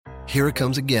Here it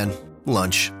comes again.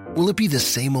 Lunch. Will it be the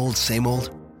same old, same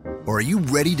old? Or are you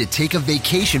ready to take a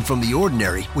vacation from the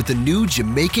ordinary with the new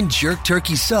Jamaican Jerk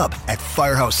Turkey Sub at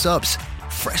Firehouse Subs?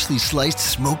 Freshly sliced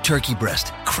smoked turkey breast,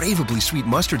 craveably sweet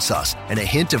mustard sauce, and a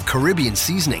hint of Caribbean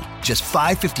seasoning. Just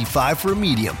 $5.55 for a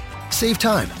medium. Save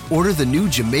time. Order the new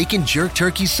Jamaican Jerk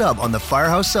Turkey Sub on the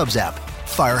Firehouse Subs app.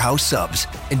 Firehouse Subs.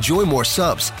 Enjoy more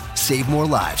subs. Save more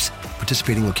lives.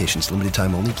 Participating locations. Limited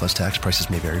time only, plus tax. Prices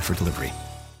may vary for delivery.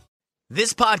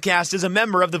 This podcast is a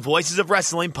member of the Voices of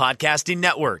Wrestling Podcasting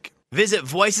Network. Visit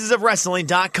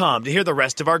voicesofwrestling.com to hear the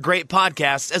rest of our great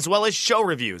podcasts, as well as show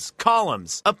reviews,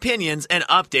 columns, opinions, and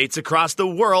updates across the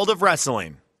world of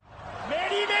wrestling.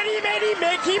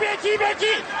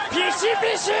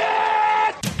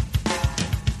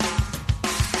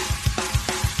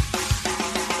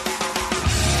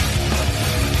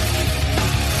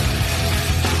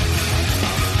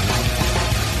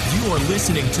 You are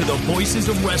listening to the Voices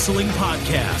of Wrestling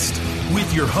podcast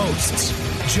with your hosts,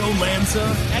 Joe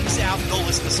Lanza. X out, go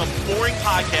listen to some boring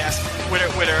podcast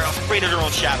where they're afraid of their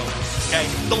own shadow. Okay?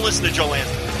 Don't listen to Joe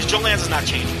Lanza, because Joe Lanza's not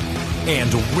changing.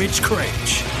 And Rich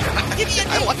Craich.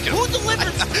 I like him. Who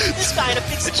delivers this guy in a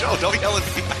big spot? Joe, don't yell at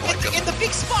me. I like him. In the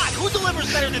big spot, who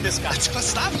delivers better than this guy?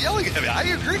 Stop yelling at me. I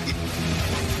agree.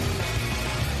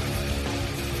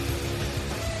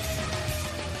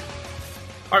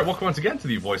 All right, welcome once again to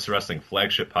the Voice of Wrestling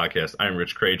Flagship podcast. I'm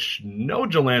Rich Craich. No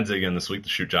Joe Lanza again this week. The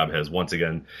shoot job has once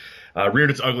again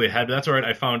reared its ugly head, but that's all right.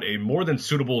 I found a more than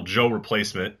suitable Joe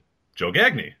replacement, Joe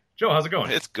Gagney. Joe, how's it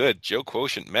going? It's good. Joe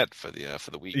quotient met for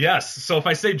the week. Yes. So if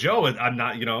I say Joe, I'm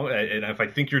not, and if I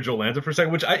think you're Joe Lanza for a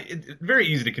second, which it's very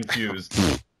easy to confuse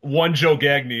one Joe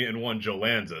Gagney and one Joe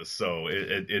Lanza. So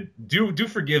do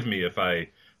forgive me if I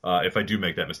do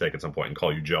make that mistake at some point and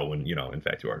call you Joe when, in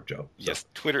fact, you are Joe. So. Yes,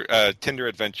 Tinder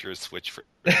adventures switch for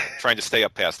trying to stay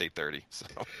up past 8:30. So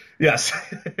yes.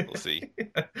 We'll see.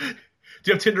 Do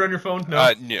you have Tinder on your phone?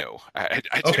 No. No.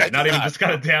 Okay, not even just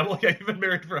kind of dabble. Yeah, you've been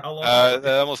married for how long?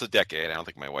 Almost a decade. I don't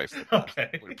think my wife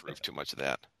would approve too much of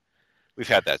that. We've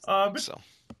had that. So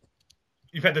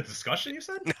you've had that discussion, you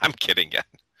said? I'm kidding. Yeah.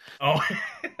 Oh,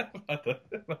 I'm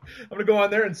gonna go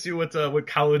on there and see what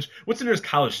college. What's the nearest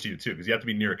college to you too? Because you have to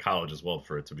be near a college as well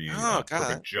for it to be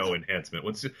perfect Joe enhancement.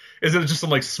 Is it just some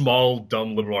like small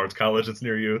dumb liberal arts college that's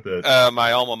near you?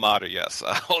 My alma mater, yes.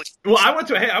 Well, I went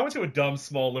to a dumb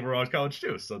small liberal arts college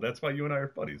too, so that's why you and I are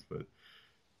buddies. But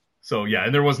so yeah,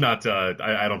 and there was not.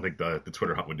 I don't think the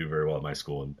Twitter hunt would do very well at my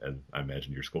school, and I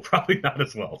imagine your school probably not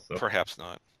as well. So perhaps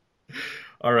not.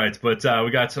 All right, but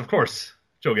we got, of course,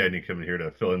 Joe Gagney coming here to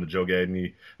fill in the Joe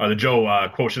Gagney, the Joe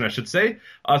quotient, I should say.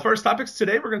 As far as topics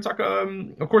today, we're going to talk,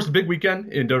 of course, the big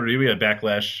weekend in WWE. We had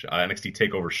Backlash, NXT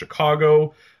TakeOver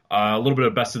Chicago, a little bit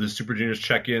of Best of the Super Juniors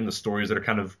check-in, the stories that are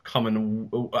kind of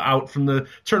coming out from the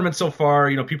tournament so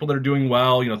far, people that are doing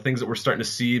well, things that we're starting to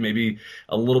see, maybe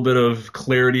a little bit of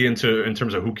clarity in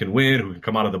terms of who can win, who can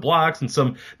come out of the blocks, and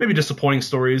some maybe disappointing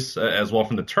stories as well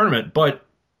from the tournament. But,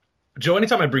 Joe,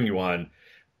 anytime I bring you on,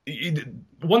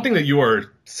 one thing that you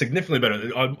are significantly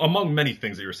better, among many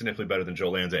things that you're significantly better than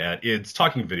Joe Lanza at, it's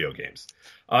talking video games.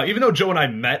 Even though Joe and I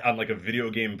met on like a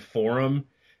video game forum,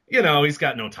 he's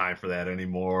got no time for that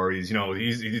anymore. He's not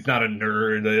a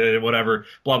nerd, whatever,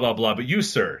 blah, blah, blah. But you,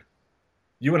 sir,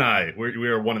 you and I, we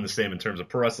are one and the same in terms of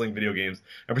pro wrestling, video games,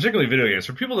 and particularly video games.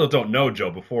 For people that don't know, Joe,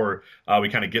 before we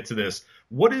kind of get to this,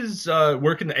 where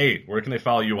can they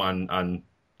follow you on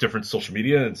different social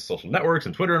media and social networks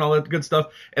and Twitter and all that good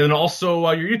stuff, and then also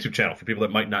your YouTube channel for people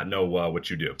that might not know what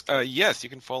you do? Yes,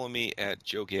 you can follow me at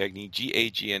Joe Gagney,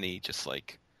 Gagne, just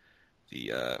like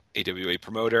the AWA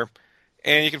promoter.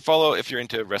 And you can follow, if you're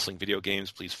into wrestling video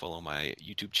games, please follow my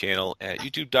YouTube channel at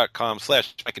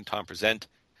youtube.com/MikeandTomPresent.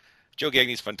 Joe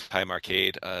Gagney's Fun Time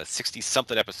Arcade,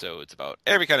 60-something episodes about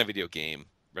every kind of video game,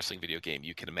 wrestling video game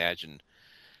you can imagine.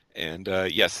 And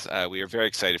yes, we are very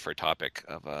excited for a topic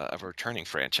of a returning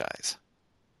franchise.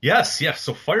 Yes.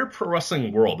 So Fire Pro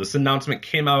Wrestling World, this announcement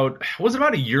came out, was it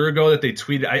about a year ago that they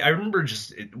tweeted? I remember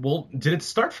did it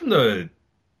start from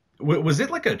was it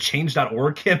like a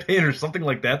change.org campaign or something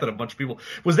like that a bunch of people,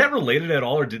 was that related at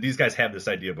all, or did these guys have this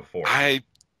idea before? I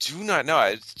do not know.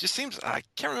 It just seems, I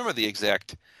can't remember the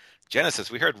exact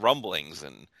genesis. We heard rumblings,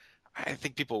 and I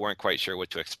think people weren't quite sure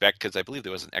what to expect because I believe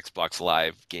there was an Xbox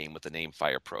Live game with the name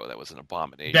Fire Pro that was an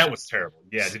abomination. That was terrible.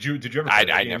 Yeah, did you ever play that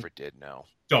game? never did, no.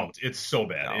 Don't. It's so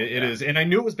bad. No, It yeah. is. And I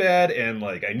knew it was bad, and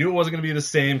like I knew it wasn't going to be the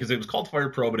same because it was called Fire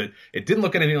Pro, but it didn't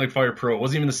look anything like Fire Pro. It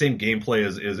wasn't even the same gameplay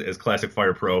as classic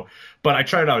Fire Pro. But I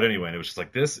tried it out anyway, and it was just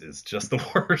like, this is just the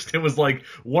worst. It was like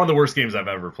one of the worst games I've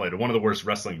ever played, or one of the worst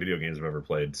wrestling video games I've ever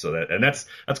played. So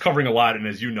that's covering a lot, and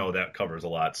as you know, that covers a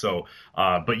lot. So,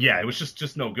 but yeah, it was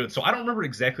just no good. So I don't remember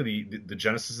exactly the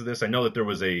genesis of this. I know that there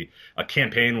was a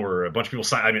campaign where a bunch of people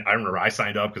signed. I mean, I remember I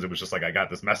signed up because it was just like I got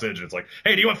this message, and it's like,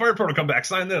 hey, do you want Fire Pro to come back?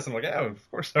 Sign this. I'm like, yeah, of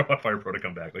course I want Fire Pro to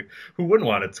come back. Like, who wouldn't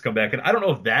want it to come back? And I don't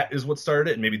know if that is what started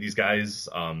it. And maybe these guys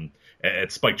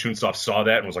at Spike Chunsoft saw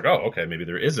that and was like, oh, okay, maybe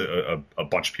there is a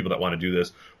bunch of people that want to do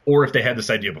this. Or if they had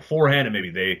this idea beforehand and maybe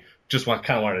they just wanted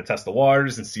to test the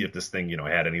waters and see if this thing,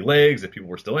 had any legs, if people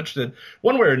were still interested.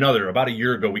 One way or another, about a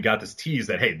year ago, we got this tease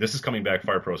that, hey, this is coming back,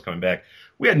 Fire Pro is coming back.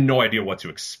 We had no idea what to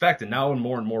expect, and now and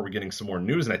more we're getting some more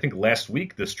news. And I think last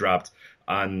week this dropped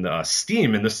on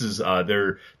Steam, and this is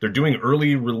they're doing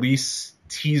early release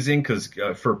teasing because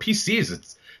for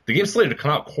PCs, the game's slated to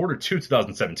come out Q2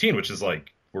 2017, which is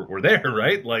like we're there,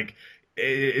 right? Like,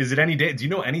 is it any day? Do you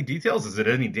know any details? Is it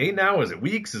any day now? Is it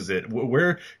weeks? Is it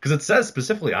where? Because it says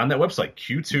specifically on that website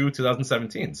Q2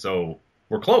 2017, so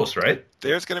we're close, right?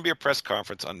 There's going to be a press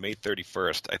conference on May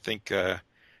 31st. I think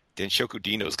Denshoku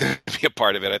Dino is going to be a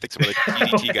part of it. I think some of the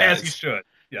DDT guys. As you should.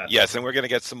 Yeah. Yes, and we're going to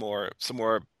get some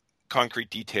more concrete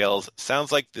details.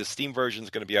 Sounds like the Steam version is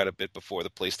going to be out a bit before the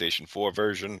PlayStation 4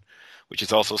 version, which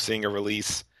is also seeing a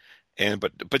release.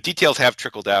 But details have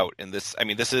trickled out, and this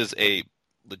is a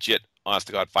legit, honest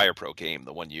to God, Fire Pro game.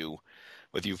 The one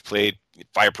whether you've played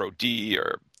Fire Pro D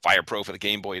or Fire Pro for the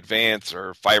Game Boy Advance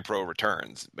or Fire Pro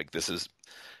Returns, like this is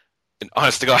an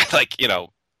honest to God,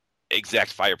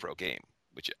 exact Fire Pro game.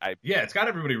 It's got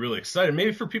everybody really excited.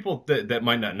 Maybe for people that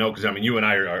might not know, because you and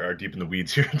I are deep in the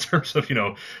weeds here in terms of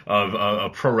of a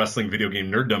pro wrestling video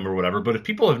game nerddom or whatever. But if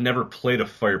people have never played a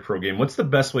Fire Pro game, what's the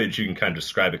best way that you can kind of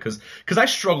describe it? Because I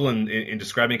struggle in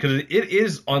describing it because it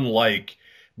is unlike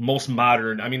most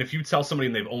modern. I mean, if you tell somebody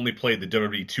and they've only played the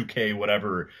WWE 2K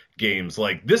whatever games,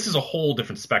 like this is a whole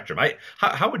different spectrum.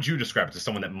 How would you describe it to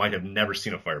someone that might have never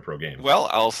seen a Fire Pro game? Well,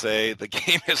 I'll say the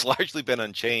game has largely been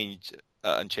unchanged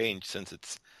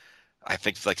since I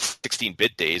think it's like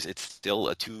 16-bit days. It's still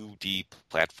a 2D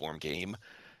platform game,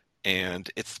 and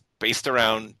it's based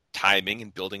around timing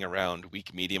and building around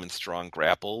weak, medium, and strong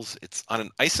grapples. It's on an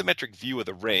isometric view of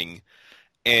the ring,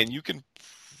 and you can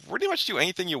pretty much do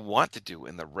anything you want to do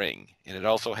in the ring. And it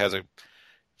also has a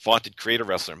vaunted creator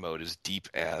wrestler mode as deep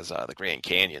as the Grand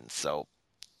Canyon. So,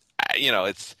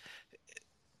 it's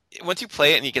once you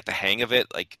play it and you get the hang of it,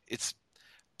 like it's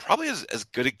probably as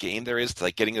good a game there is to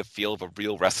like getting a feel of a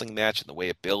real wrestling match and the way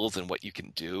it builds and what you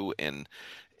can do. And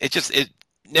it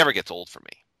never gets old for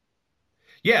me.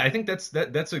 Yeah, I think that's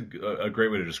a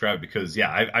great way to describe it because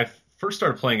I first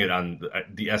started playing it on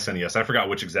the SNES. I forgot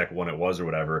which exact one it was or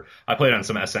whatever. I played on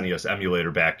some SNES emulator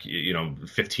back,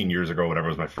 15 years ago or whatever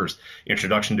was my first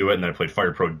introduction to it. And then I played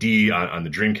Fire Pro D on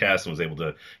the Dreamcast and was able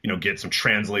to, get some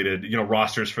translated,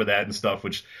 rosters for that and stuff,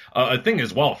 which a thing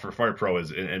as well for Fire Pro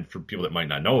is, and for people that might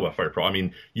not know about Fire Pro, I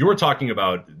mean, you were talking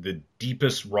about the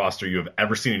deepest roster you have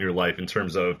ever seen in your life in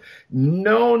terms of,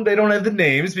 no, they don't have the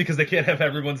names because they can't have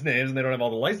everyone's names and they don't have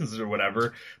all the licenses or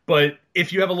whatever. But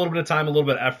if you have a little bit of time, a little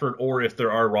bit of effort, or if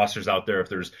there are rosters out there, if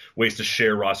there's ways to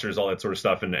share rosters, all that sort of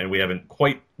stuff, and we don't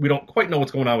quite know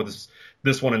what's going on with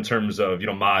this one in terms of,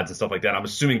 mods and stuff like that. I'm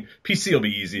assuming PC will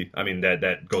be easy. I mean,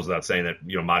 that goes without saying that,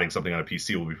 modding something on a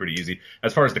PC will be pretty easy.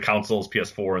 As far as the consoles,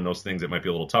 PS4 and those things, it might be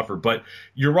a little tougher. But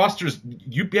your rosters,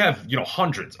 you have,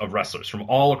 hundreds of wrestlers from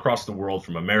all across the world,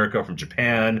 from America, from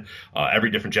Japan. Every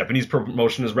different Japanese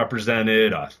promotion is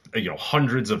represented.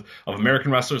 Hundreds of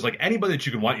American wrestlers. Like anybody that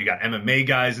you can want. You got MMA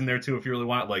guys in there too if you really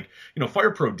want. Like,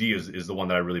 Fire Pro D is the one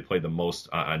that I really played the most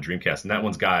on Dreamcast. And that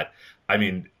one's got, I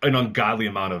mean, an ungodly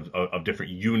amount of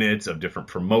different units, of different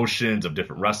promotions, of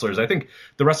different wrestlers. I think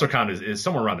the wrestler count is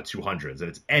somewhere around the 200s, and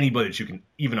it's anybody that you can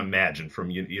even imagine from,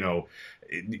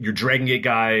 your Dragon Gate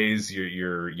guys,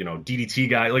 your DDT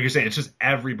guy. Like you're saying, it's just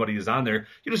everybody is on there.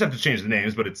 You just have to change the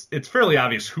names, but it's fairly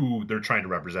obvious who they're trying to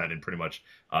represent in pretty much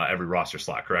every roster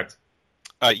slot, correct?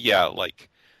 My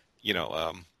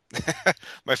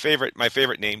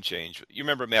favorite name change. You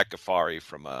remember Matt Ghaffari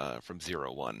from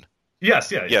Zero One?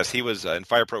 Yes, Yes, he was in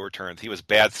Fire Pro Returns. He was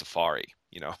Bad Safari,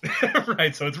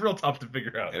 Right, so it's real tough to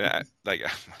figure out. And I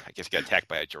guess he got attacked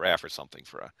by a giraffe or something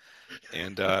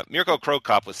and Mirko Cro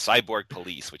Cop was Cyborg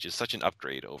Police, which is such an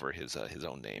upgrade over his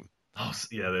own name. Oh,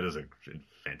 yeah, that is a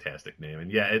fantastic name.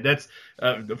 And yeah, that's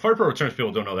Fire Pro Returns,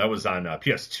 people don't know, that was on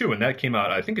PS2, and that came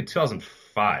out, I think, in 2004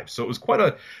 5. So it was quite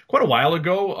a while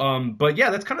ago. But yeah,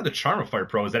 that's kind of the charm of Fire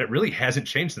Pro, is that it really hasn't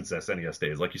changed since SNES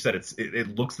days. Like you said,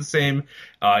 it looks the same.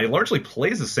 It largely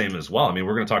plays the same as well. I mean,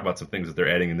 we're going to talk about some things that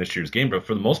they're adding in this year's game, but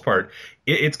for the most part,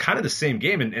 it's kind of the same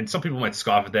game. And some people might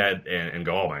scoff at that and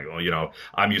go, oh my, well,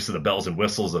 I'm used to the bells and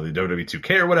whistles of the WWE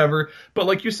 2K or whatever. But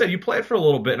like you said, you play it for a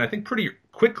little bit, and I think pretty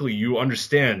quickly you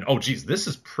understand, oh geez, this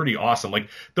is pretty awesome. Like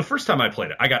the first time I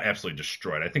played it, I got absolutely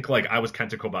destroyed. I think like I was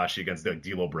Kenta Kobashi against like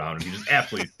D'Lo Brown, and he just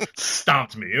absolutely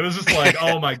stomped me. It was just like,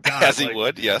 oh my god. As he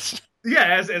would, yes.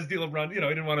 Yeah, as D'Lo Brown, he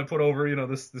didn't want to put over,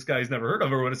 this guy he's never heard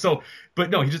of or whatever. So,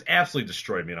 but no, he just absolutely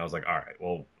destroyed me, and I was like, all right,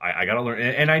 well, I got to learn.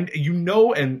 And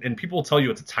and people will tell you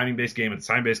it's a timing-based game. It's a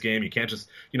time-based game. You can't just,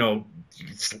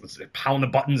 pound the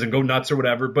buttons and go nuts or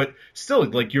wwhatever. But still,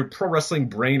 like your pro wrestling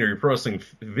brain or your pro wrestling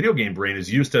video game brain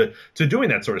is used to doing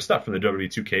that sort of stuff from the WWE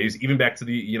 2Ks, even back to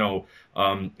the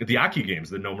Aki games,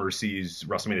 the No Mercies,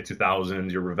 WrestleMania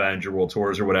 2000, your Revenge, your World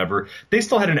Tours or whatever. They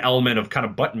still had an element of kind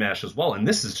of button mash as well, and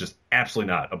this is just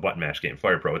absolutely not a button mash game,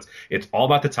 Fire Pro. It's all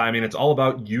about the timing. It's all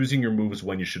about using your moves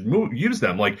when you should use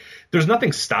them. Like there's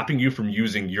nothing stopping you from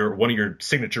using one of your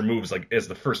signature moves like as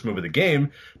the first move of the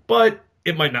game, but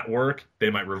it might not work.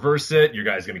 They might reverse it. Your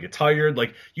guy's going to get tired.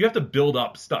 Like you have to build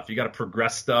up stuff. You got to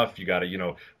progress stuff. You got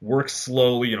to, work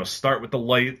slowly, start with the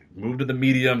light, move to the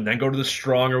medium, then go to the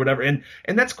strong or whatever. And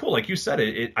that's cool. Like you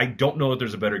said, I don't know that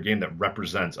there's a better game that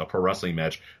represents a pro wrestling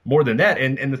match more than that.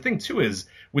 And the thing too is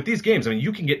with these games, I mean,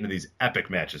 you can get into these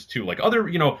epic matches too. Like other,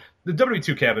 the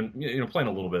WWE2K, I've been, playing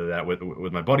a little bit of that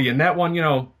with my buddy, and that one,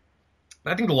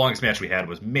 I think the longest match we had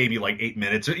was maybe like 8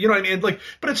 minutes. You know what I mean? Like,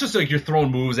 but it's just like you're throwing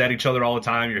moves at each other all the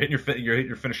time. You're hitting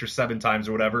your finisher 7 times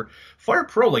or whatever. Fire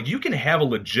Pro, like you can have a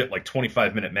legit like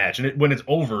 25-minute match, and when it's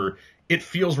over, it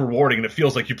feels rewarding and it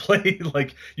feels like you played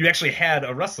like you actually had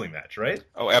a wrestling match, right?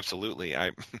 Oh, absolutely.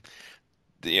 I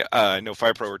know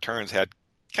Fire Pro Returns had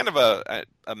kind of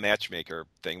a matchmaker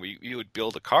thing where you would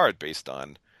build a card based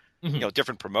on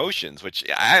different promotions, which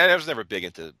I was never big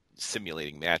into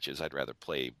simulating matches. I'd rather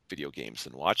play video games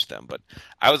than watch them. But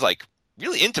I was like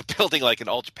really into building like an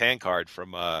All Japan card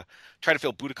from trying to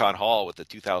fill Budokan Hall with the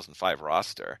 2005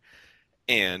 roster.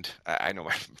 And I know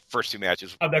my first 2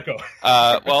 matches. How'd that go?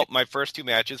 Well, my first 2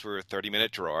 matches were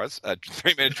 30-minute draws,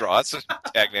 3-minute draws,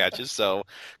 tag matches. So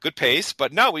good pace.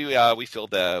 But no, we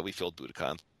filled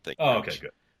Budokan. Okay,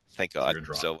 good. Thank God.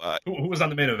 So who was on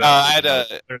the main event? I had a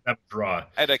draw.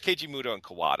 I had a Keiji Muto and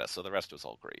Kawada, so the rest was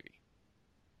all gravy.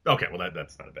 Okay, well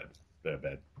that's not a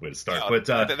bad way to start. No, but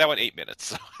that went 8 minutes,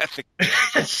 so I think.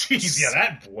 Jeez, yeah,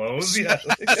 that blows. Yeah,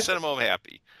 sent him home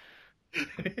happy.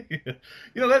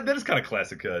 That is kind of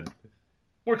classic.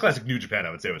 More classic New Japan,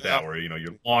 I would say, with that, where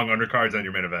your long undercards on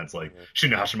your main events, like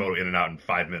Shinya Hashimoto in and out in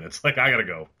 5 minutes. Like I gotta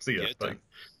go. See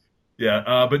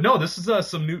ya. But no, this is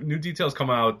some new details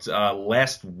come out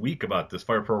last week about this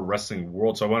Fire Pro Wrestling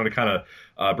World. So I wanted to kind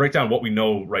of break down what we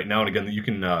know right now. And again, you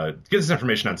can get this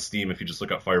information on Steam if you just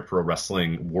look up Fire Pro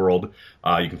Wrestling World.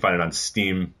 You can find it on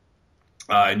Steam.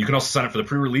 And you can also sign up for the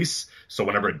pre-release. So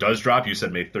whenever it does drop, you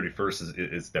said May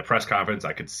 31st is that press conference.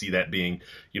 I could see that being,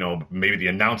 maybe the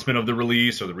announcement of the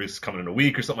release or the release coming in a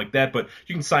week or something like that. But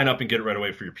you can sign up and get it right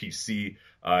away for your PC.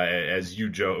 As you,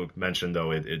 Joe, mentioned,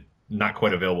 though, it not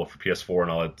quite available for PS4 and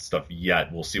all that stuff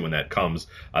yet. We'll see when that comes.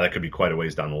 That could be quite a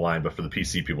ways down the line. But for the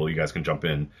PC people, you guys can jump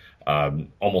in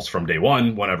almost from day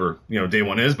one, whenever day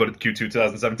one is. But Q2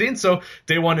 2017, so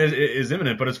day one is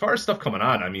imminent. But as far as stuff coming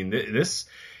on, I mean, this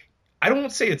I don't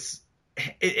say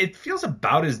it feels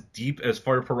about as deep as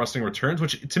Fire Pro Wrestling Returns,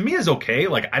 which to me is okay.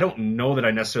 Like I don't know that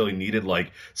I necessarily needed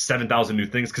like 7,000 new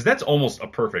things because that's almost a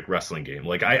perfect wrestling game.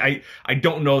 Like I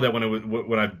don't know that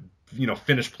when I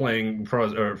finished playing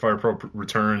Fire Pro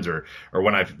Returns or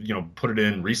when I've put it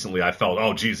in recently, I felt,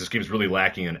 oh geez, this game's really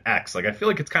lacking in X. Like I feel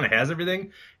like it kind of has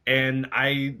everything, and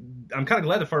I'm kind of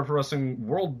glad that Fire Pro Wrestling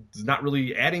World is not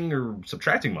really adding or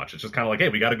subtracting much. It's just kind of like, hey,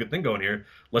 we got a good thing going here.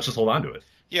 Let's just hold on to it.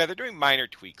 Yeah, they're doing minor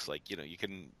tweaks, like you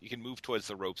can move towards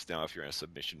the ropes now if you're in a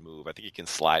submission move. I think you can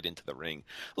slide into the ring.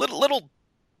 Little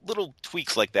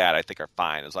tweaks like that, I think, are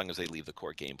fine as long as they leave the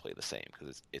core gameplay the same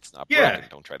because it's not broken.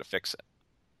 Don't try to fix it.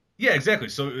 Yeah, exactly.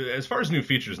 So as far as new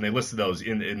features, and they listed those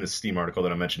in the Steam article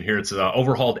that I mentioned here, it's an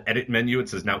overhauled edit menu. It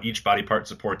says now each body part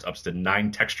supports up to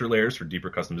 9 texture layers for deeper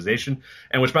customization.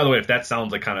 And which, by the way, if that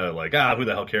sounds like kind of like, who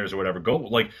the hell cares or whatever, go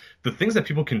like the things that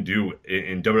people can do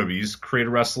in WWE's Create a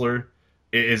Wrestler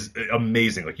is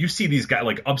amazing. Like, you see these guys,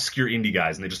 like obscure indie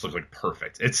guys, and they just look like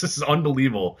perfect. It's just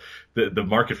unbelievable, the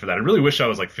market for that. I really wish I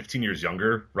was like 15 years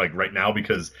younger, like right now,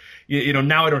 because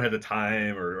now I don't have the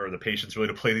time or the patience really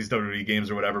to play these WWE games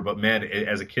or whatever. But man,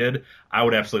 as a kid, I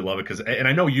would absolutely love it, and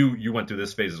I know you went through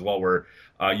this phase as well, where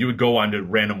you would go onto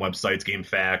random websites,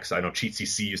 GameFAQs. I know Cheat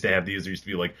CC used to have these. There used to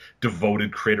be like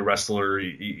devoted creator wrestler,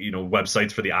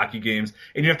 websites for the Aki games,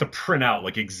 and you have to print out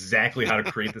like exactly how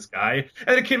to create this guy.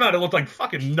 And it came out, it looked like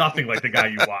fucking nothing like the guy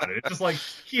you wanted. It's just like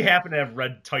he happened to have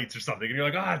red tights or something, and you're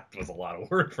like, that was a lot of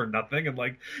work for nothing. And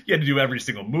like you had to do every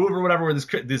single move or whatever. Where this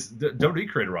WWE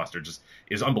creator roster just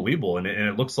is unbelievable, and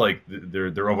it looks like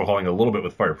they're overhauling a little bit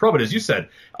with Fire Pro. But as you said,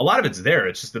 a lot of it's there.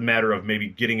 It's just a matter of maybe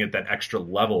getting it that extra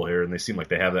level here, and they seem like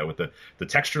they have that with the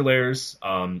texture layers.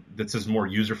 That's just more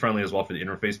user friendly as well for the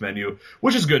interface menu,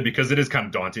 which is good because it is kind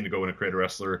of daunting to go in a creator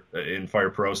wrestler in Fire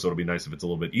Pro. So it'll be nice if it's a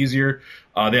little bit easier.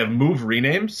 They have move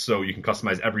renames, so you can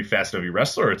customize every facet of your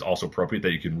wrestler. It's also appropriate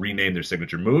that you can rename their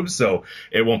signature moves, so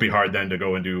it won't be hard then to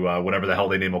go into whatever the hell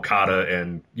they name Okada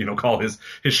and call his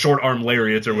short arm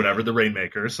lariat or whatever the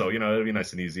Rainmaker. So it'll be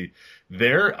nice and easy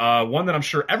there. One that I'm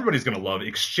sure everybody's gonna love: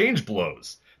 Exchange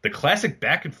Blows. The classic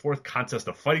back-and-forth contest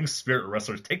of fighting spirit where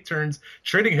wrestlers take turns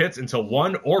trading hits until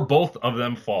one or both of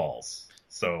them falls.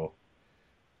 So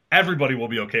everybody will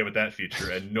be okay with that feature,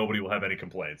 and nobody will have any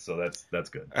complaints. So that's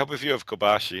good. I hope if you have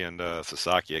Kobashi and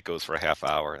Sasaki, it goes for a half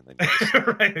hour, and then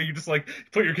right, you just like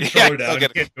put your controller down. You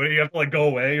can't do it. You have to like go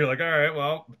away. You're like, all right,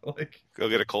 well, like go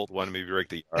get a cold one, maybe rake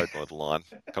the yard, mow the lawn,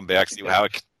 come back, see how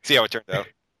it turned out.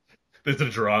 There's a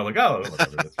draw. Like, oh,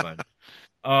 whatever, that's fine.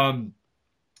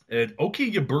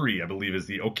 Okiyaburi, I believe, is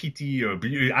the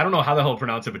Okiti. I don't know how the hell to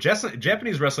pronounce it, but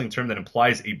Japanese wrestling term that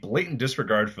implies a blatant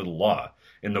disregard for the law.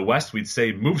 In the West, we'd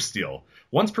say move steal.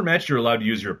 Once per match, you're allowed to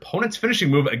use your opponent's finishing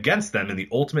move against them in the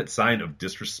ultimate sign of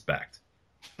disrespect.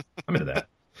 I'm into that.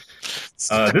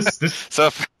 This.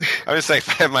 So I was saying, if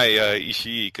I had my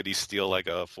Ishii, could he steal like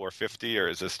a 450, or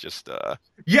is this just?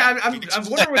 Yeah, I'm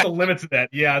wondering what the limits of that.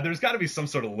 Yeah, there's got to be some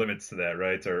sort of limits to that,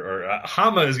 right? Or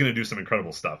Hama is going to do some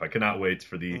incredible stuff. I cannot wait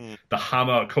for the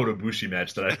Hama Kotobushi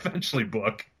match that I eventually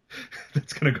book.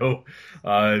 That's going to go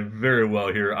very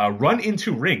well here. Run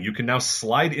into ring. You can now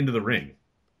slide into the ring.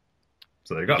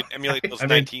 So there you go. You can emulate those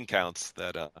 19 counts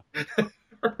that.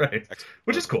 Right,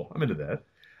 which is cool. I'm into that.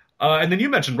 And then you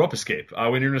mentioned rope escape.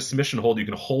 When you're in a submission hold, you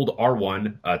can hold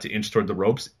R1 to inch toward the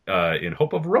ropes in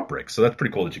hope of a rope break. So that's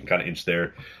pretty cool that you can kind of inch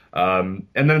there. And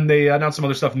then they announced some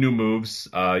other stuff, new moves.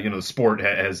 The sport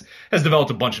has developed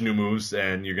a bunch of new moves,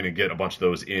 and you're going to get a bunch of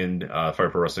those in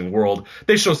Fire Pro Wrestling World.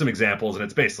 They show some examples, and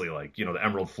it's basically like, the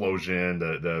Emerald Flosion,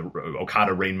 the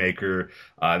Okada Rainmaker,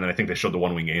 and then I think they showed the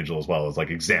One Wing Angel as well as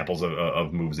like examples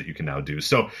of moves that you can now do.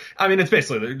 So, I mean, it's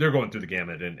basically, they're going through the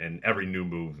gamut, and every new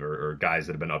move or guys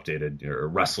that have been updated, or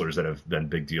wrestlers that have been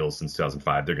big deals since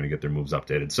 2005, they're going to get their moves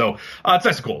updated. So it's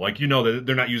nice and cool. Like, that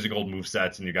they're not using old move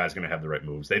sets, and you guys are going to have the right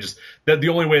moves. The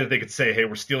only way that they could say, hey,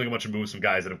 we're stealing a bunch of moves from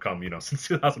guys that have come, since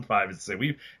 2005 is to say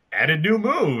we've added new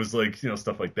moves, like,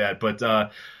 stuff like that. But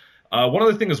one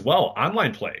other thing as well,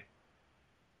 online play.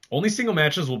 Only single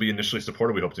matches will be initially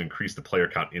supported. We hope to increase the player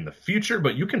count in the future,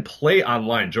 but you can play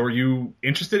online. Joe, are you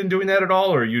interested in doing that at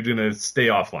all, or are you going to stay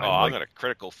offline? Oh, I'm going to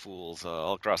critical fools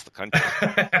all across the country.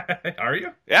 Are you?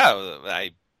 Yeah,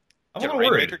 I'm a little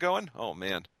worried. Going? Oh,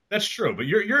 man. That's true, but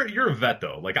you're a vet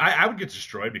though. Like I would get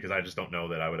destroyed because I just don't know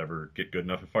that I would ever get good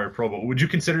enough at Fire Pro. But would you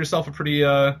consider yourself a pretty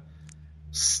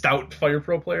stout Fire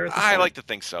Pro player? I like to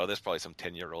think so. There's probably some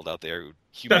 10-year-old out there who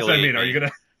humiliate. That's what I mean. Are you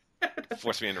gonna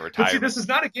force me into retirement? See, this is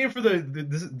not a game for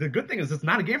the good thing is it's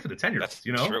not a game for the 10-year-olds.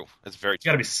 That's true. That's very true.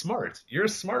 You got to be smart. You're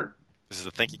smart. This is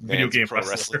a thinking video game pro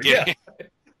wrestling game. Yeah.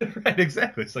 Right,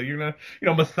 exactly. So you're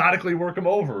gonna, methodically work them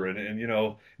over, and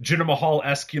Jinder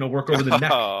Mahal-esque, work over the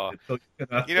neck. So,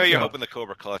 you're hoping the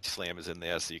Cobra Clutch Slam is in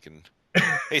there, so you can.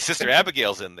 Hey, Sister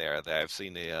Abigail's in there. I've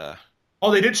seen the.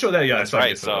 Oh, they did show that. Yeah, that's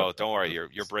right. So don't worry,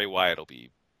 your Bray Wyatt will be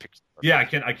picked. Yeah,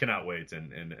 I cannot wait.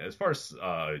 And as far as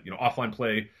offline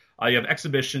play. You have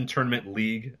Exhibition, Tournament,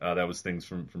 League. That was things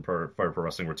from Fire Pro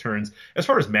Wrestling Returns. As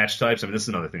far as match types, I mean, this is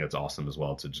another thing that's awesome as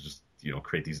well, to just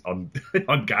create these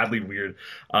ungodly weird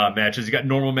matches. You got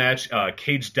normal match,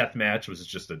 cage death match, which is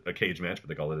just a cage match, but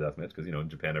they call it a death match because in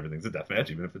Japan everything's a death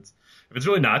match, even if it's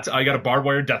really not. You got a barbed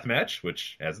wire death match,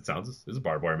 which, as it sounds, is a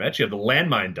barbed wire match. You have the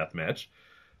landmine death match,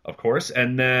 of course,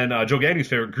 and then Joe Gagne's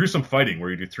favorite, gruesome fighting, where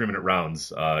you do 3-minute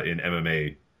rounds in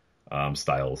MMA.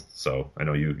 Styles. So I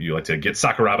know you like to get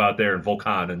Sakuraba out there and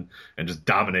Volkan and just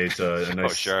dominate a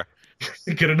nice. Oh, sure.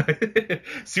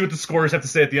 See what the scorers have to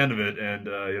say at the end of it, and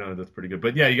that's pretty good.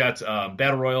 But yeah, you got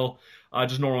Battle Royal,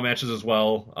 just normal matches as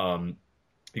well.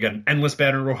 You got an endless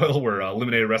battle royal where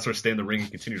eliminated wrestlers stay in the ring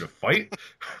and continue to fight,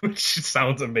 which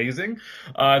sounds amazing.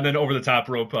 And then over the top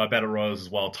rope battle royals as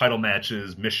well, title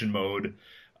matches, mission mode.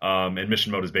 And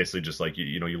mission mode is basically just like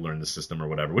you learn the system or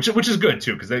whatever, which is good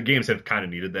too, because the games have kind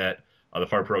of needed that. The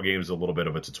Fire Pro game is a little bit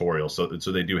of a tutorial, so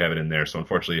they do have it in there. So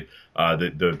unfortunately,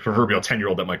 the proverbial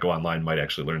 10-year-old that might go online might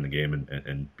actually learn the game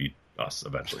and beat us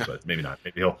eventually, but maybe not.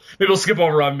 Maybe he'll skip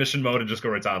over on mission mode and just go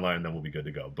right to online, and then we'll be good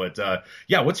to go. But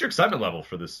what's your excitement level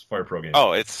for this Fire Pro game?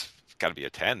 Oh, it's got to be a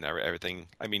 10. Everything.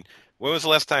 I mean, when was the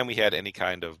last time we had any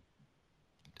kind of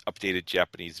updated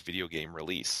Japanese video game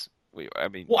release?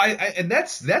 And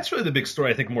that's really the big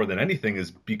story, I think, more than anything, is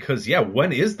because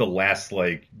when is the last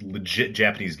like legit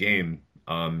Japanese game?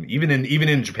 Even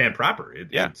in Japan proper, you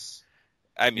got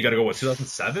to go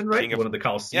 2007, right? One of the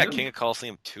Coliseum. Yeah, King of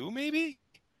Coliseum 2, maybe.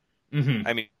 Mm-hmm.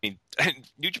 I mean,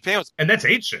 New Japan was, and that's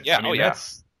ancient. Yeah, go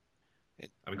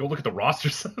look at the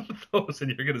rosters of those,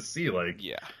 and you're gonna see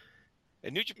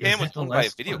and New Japan was owned by a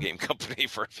video game company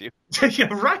for a few. Yeah,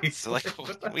 right. So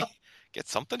can we get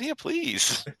something here,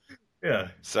 please? Yeah.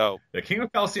 So King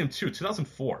of Coliseum 2,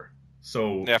 2004.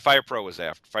 So Fire Pro was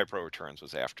after. Fire Pro Returns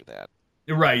was after that.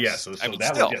 Right. Yeah. So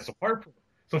Fire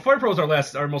Pro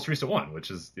is our most recent one,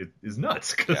 which is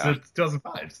nuts because it's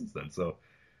 2005 since then. So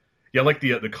like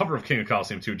the cover of King of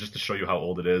Coliseum 2, just to show you how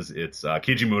old it is. It's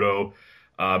Keiji Muto,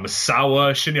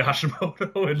 Misawa, Shinya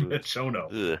Hashimoto, and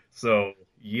Michono. So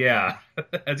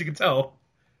as you can tell,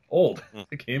 old.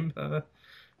 The game.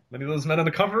 Many of those men on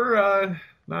the cover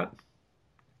not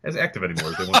as active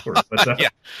anymore as they once were. But,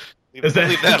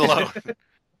 leave that alone.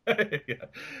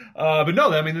 But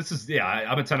no, I mean, this is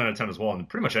I'm a 10 out of 10 as well, and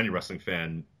pretty much any wrestling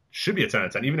fan should be a 10 out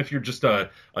of 10. Even if you're just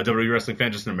a WWE wrestling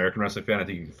fan, just an American wrestling fan, I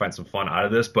think you can find some fun out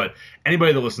of this. But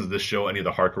anybody that listens to this show, any of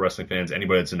the hardcore wrestling fans,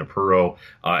 anybody that's into Puro,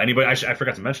 anybody, I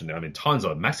forgot to mention, I mean, tons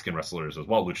of Mexican wrestlers as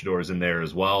well, luchadors in there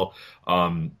as well. I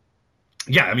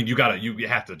mean, you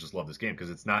have to just love this game because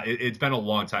it's been a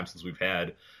long time since we've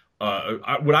had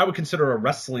what I would consider a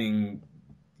wrestling,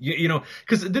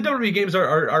 because the WWE games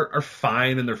are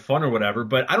fine and they're fun or whatever,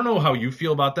 but I don't know how you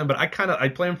feel about them, but I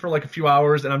play them for like a few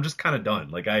hours and I'm just kind of done.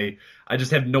 Like I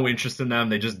just have no interest in them.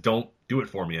 They just don't do it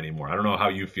for me anymore. I don't know how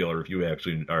you feel or if you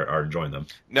actually are enjoying them.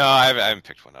 No, I haven't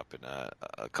picked one up in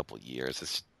a couple of years.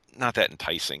 It's not that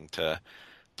enticing to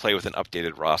play with an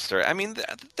updated roster. I mean,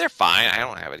 they're fine. I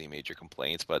don't have any major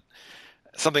complaints, but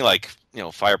something like,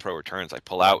 Fire Pro Returns, I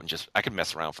pull out and I can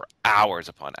mess around for hours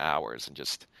upon hours and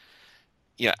just,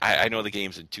 I know the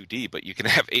game's in 2D, but you can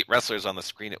have 8 wrestlers on the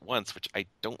screen at once, which I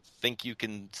don't think you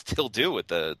can still do with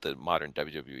the modern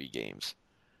WWE games.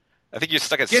 I think you're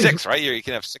stuck at 6, right? You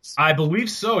can have 6. I believe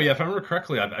so. Yeah, if I remember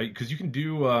correctly, because you can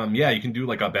do, you can do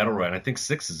like a battle royale. And I think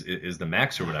 6 is the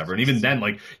max or whatever. And even then,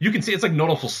 like you can see it's like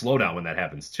noticeable slowdown when that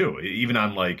happens too. Even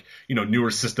on like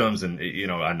newer systems and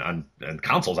on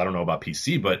consoles. I don't know about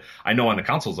PC, but I know on the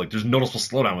consoles like there's noticeable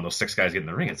slowdown when those 6 guys get in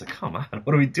the ring. It's like, come on,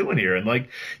 what are we doing here? And like,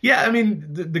 I mean,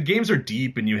 the games are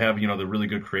deep, and you have the really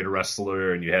good creator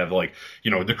wrestler, and you have like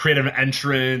the creative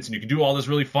entrance, and you can do all this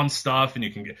really fun stuff, and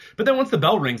you can. But then once the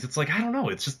bell rings, it's like, I don't know.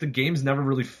 It's just the game's never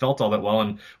really felt all that well.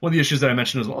 And one of the issues that I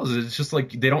mentioned as well is it's just like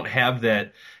they don't have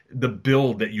the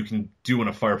build that you can do in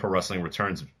a Fire Pro Wrestling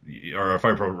Returns or a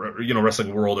Fire Pro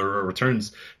Wrestling World or a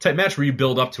Returns type match where you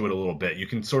build up to it a little bit. You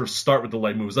can sort of start with the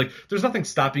light moves. Like there's nothing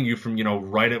stopping you from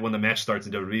right at when the match starts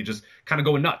in WWE just kind of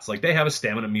going nuts. Like they have a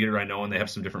stamina meter, I know, and they have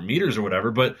some different meters or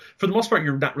whatever, but for the most part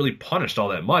you're not really punished all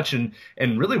that much. And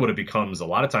really what it becomes a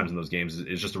lot of times in those games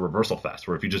is just a reversal fest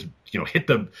where if you just hit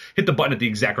the button at the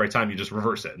exact right time, you just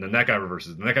reverse it, and then that guy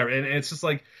reverses, and that guy, and it's just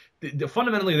like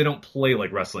fundamentally they don't play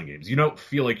like wrestling games. You don't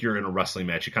feel like you're in a wrestling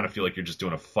match. You kind of feel like you're just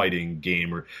doing a fighting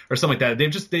game or something like that.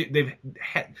 They've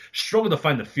struggled to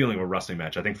find the feeling of a wrestling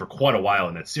match, I think, for quite a while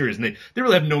in that series, and they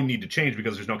really have no need to change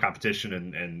because there's no competition,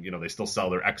 and they still sell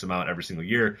their X amount every single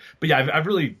year. But yeah, I've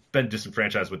really been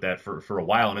disenfranchised with that for a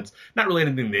while, and it's not really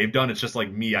anything they've done. It's just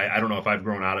like me. I don't know if I've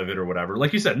grown out of it or whatever.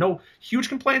 Like you said, no huge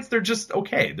complaints. They're just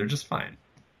okay. They're just fine.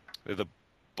 They're the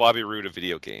Bobby Roode of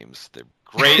video games. They're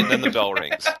great, and then the bell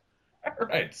rings.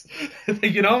 Right.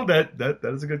 That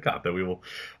is a good cop that we will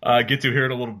get to here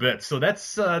in a little bit. So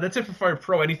that's it for Fire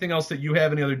Pro. Anything else that you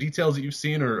have? Any other details that you've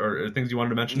seen or things you wanted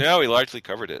to mention? No, we largely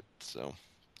covered it. So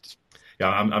yeah,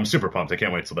 I'm super pumped. I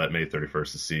can't wait till that May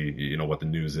 31st to see what the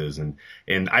news is. And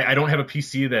I don't have a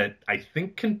PC that I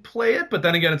think can play it, but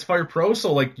then again, it's Fire Pro,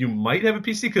 so like you might have a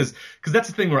PC because that's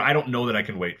the thing where I don't know that I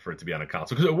can wait for it to be on a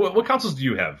console. Because what consoles do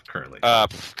you have currently?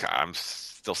 I'm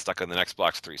still stuck on the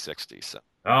Xbox 360. So.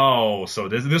 Oh, so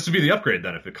this would be the upgrade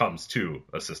then if it comes to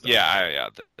a system. Yeah,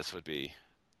 this would be.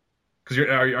 Because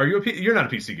you're not a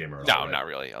PC gamer at all, No, right? Not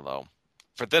really. Although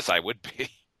for this I would be.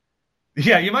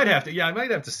 Yeah, you might have to. Yeah, I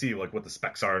might have to see like what the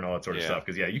specs are and all that sort of Yeah. stuff.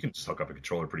 Because you can just hook up a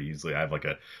controller pretty easily. I have like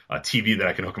a TV that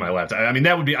I can hook my laptop. I mean,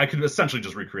 that would be I could essentially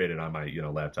just recreate it on my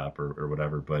laptop or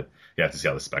whatever. But you have to see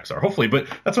how the specs are. Hopefully, but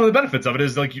that's one of the benefits of it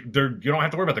is like you don't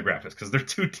have to worry about the graphics because they're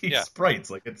 2D Yeah. sprites.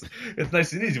 Like it's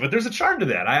nice and easy. But there's a charm to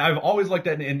that. I've always liked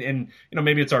that, and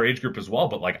maybe it's our age group as well.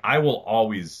 But like I will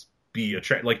always be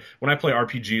attracted. Like when I play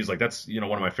RPGs, like that's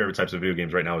one of my favorite types of video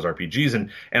games right now is RPGs,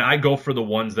 and I go for the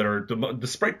ones that are the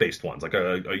sprite based ones, like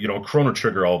a Chrono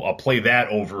Trigger. I'll play that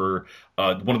over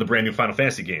one of the brand new Final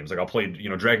Fantasy games. Like I'll play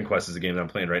Dragon Quest is a game that I'm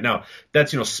playing right now.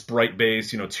 That's sprite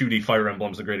based. 2D Fire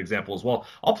Emblem's a great example as well.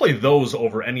 I'll play those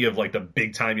over any of like the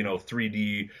big time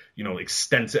 3D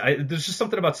extensive. There's just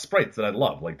something about sprites that I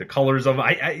love, like the colors of.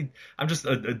 I'm just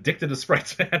addicted to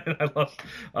sprites, man. And I love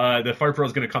that Fire Pro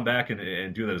is going to come back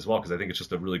and do that as well because I think it's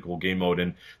just a really cool game mode.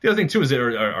 And the other thing too is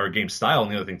our game style,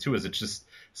 and the other thing too is it's just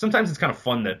sometimes it's kind of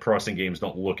fun that pro wrestling games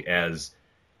don't look as.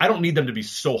 I don't need them to be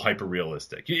so hyper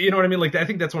realistic. You know what I mean? Like I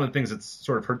think that's one of the things that's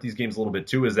sort of hurt these games a little bit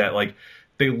too is that like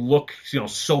they look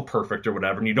so perfect or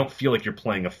whatever, and you don't feel like you're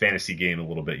playing a fantasy game a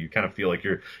little bit. You kind of feel like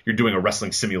you're doing a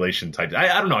wrestling simulation type.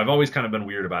 I don't know. I've always kind of been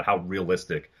weird about how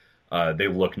realistic they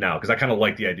look now because I kind of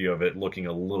like the idea of it looking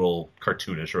a little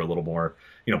cartoonish or a little more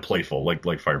playful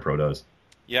like Fire Pro does.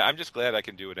 Yeah, I'm just glad I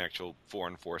can do an actual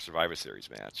 4-on-4 Survivor Series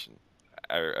match. And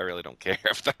I really don't care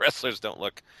if the wrestlers don't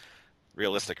look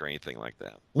realistic or anything like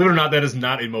that. Believe it or not, that is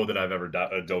not a mode that I've ever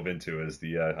dove into. Is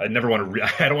the I never want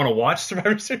to. I don't want to watch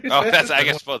Survivor Series. Oh,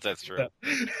 I suppose that's true.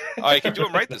 Oh, you can do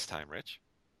them right this time, Rich.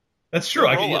 That's true.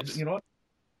 Roll-ups. You know what?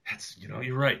 That's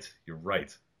you're right. You're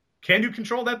right. Can you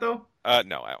control that though?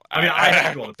 No. I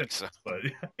control the think so. But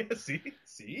see,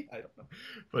 I don't know.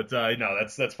 But no,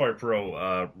 that's Fire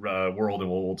Pro world,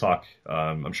 and we'll talk.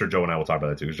 I'm sure Joe and I will talk about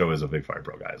that too, because Joe is a big Fire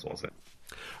Pro guy as well. So.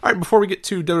 All right, before we get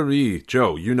to WWE,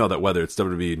 Joe, you know that whether it's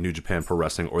WWE, New Japan Pro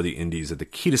Wrestling, or the Indies, that the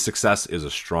key to success is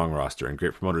a strong roster, and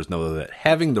great promoters know that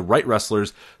having the right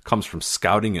wrestlers comes from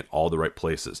scouting in all the right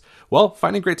places. Well,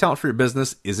 finding great talent for your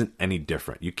business isn't any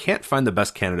different. You can't find the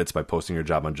best candidates by posting your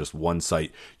job on just one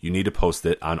site. You need to post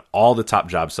it on all the top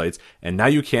job sites, and now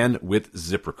you can with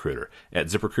ZipRecruiter. At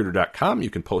ZipRecruiter.com, you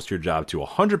can post your job to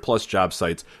 100-plus job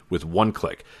sites with one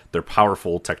click. Their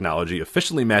powerful technology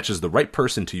efficiently matches the right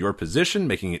person to your position,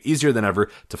 making it easier than ever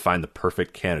to find the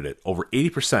perfect candidate. Over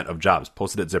 80% of jobs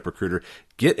posted at ZipRecruiter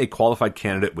get a qualified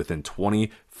candidate within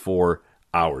 24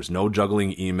 hours. No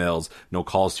juggling emails, no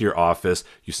calls to your office.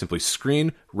 You simply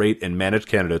screen, rate, and manage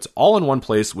candidates all in one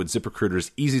place with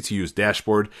ZipRecruiter's easy-to-use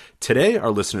dashboard. Today,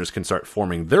 our listeners can start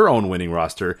forming their own winning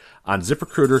roster on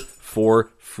ZipRecruiter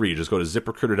for free. Just go to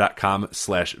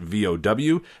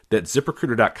ZipRecruiter.com/VOW. That's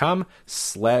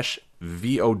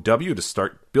ZipRecruiter.com/VOW to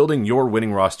start building your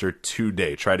winning roster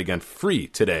today. Try it again free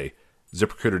today.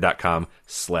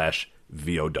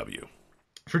 ZipRecruiter.com/VOW.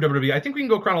 For WWE, I think we can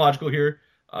go chronological here.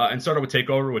 And start out with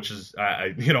TakeOver, which is,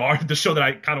 the show that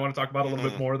I kind of want to talk about a little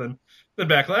bit more than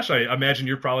Backlash. I imagine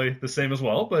you're probably the same as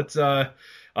well. But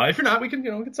if you're not, we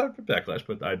can start with Backlash.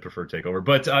 But I'd prefer TakeOver.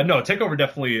 But no, TakeOver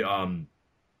definitely.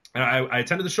 I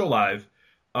attended the show live.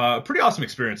 Pretty awesome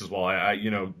experience as well.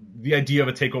 The idea of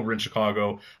a takeover in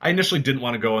Chicago, I initially didn't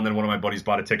want to go, and then one of my buddies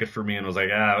bought a ticket for me and was like,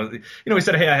 he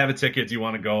said, hey, I have a ticket. Do you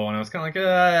want to go? And I was kind of like,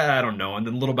 I don't know. And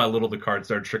then little by little, the cards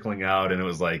started trickling out, and it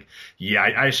was like, yeah,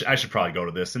 I should probably go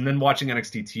to this. And then watching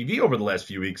NXT TV over the last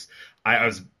few weeks, I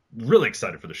was really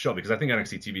excited for the show because I think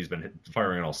NXT TV has been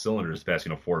firing on all cylinders the past,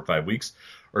 4 or 5 weeks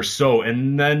or so.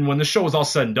 And then when the show was all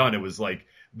said and done, it was like,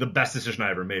 the best decision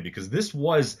I ever made because this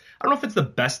was, I don't know if it's the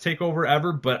best takeover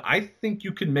ever, but I think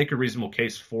you can make a reasonable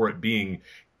case for it being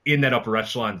in that upper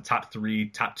echelon, the top 3,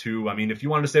 top 2. I mean, if you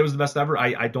wanted to say it was the best ever,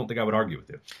 I don't think I would argue with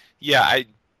you. Yeah,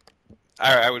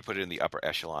 I would put it in the upper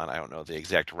echelon. I don't know the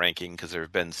exact ranking because there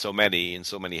have been so many and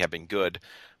so many have been good.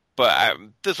 But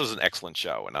this was an excellent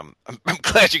show, and I'm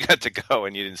glad you got to go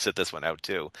and you didn't sit this one out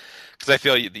too, because I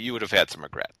feel you would have had some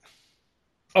regret.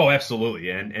 Oh, absolutely.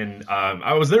 And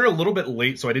I was there a little bit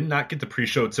late, so I did not get the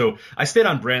pre-show. So I stayed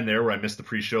on brand there where I missed the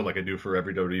pre-show like I do for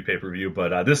every WWE pay-per-view.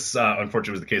 But this,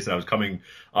 unfortunately, was the case that I was coming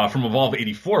from Evolve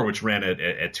 84, which ran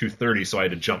at 2:30. So I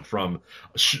had to jump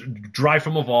drive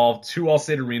from Evolve to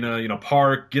Allstate Arena,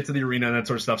 park, get to the arena and that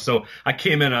sort of stuff. So I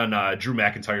came in on Drew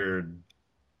McIntyre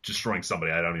destroying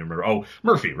somebody. I don't even remember. Oh,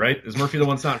 Murphy, right? Is Murphy the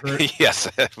one that's not hurt? Yes,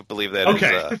 I believe that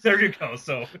okay. is. There you go.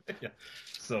 So, yeah.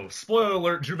 So, spoiler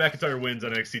alert, Drew McIntyre wins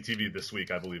on NXT TV this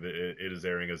week. I believe it is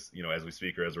airing as we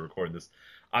speak or as we're recording this.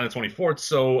 on the 24th.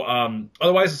 So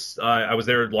otherwise, I was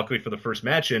there luckily for the first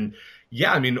match. And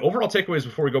yeah, I mean, overall takeaways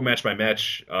before we go match by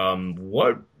match,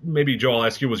 what maybe, Joe, I'll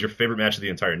ask you, was your favorite match of the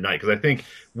entire night? Because I think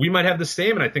we might have the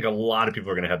same, and I think a lot of people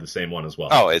are going to have the same one as well.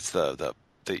 Oh, it's the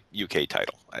UK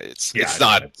title. It's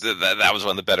not that was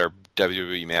one of the better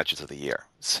WWE matches of the year.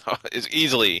 So it's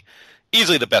easily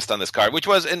the best on this card, which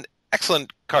was an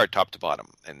excellent card top to bottom.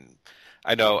 And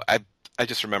I know I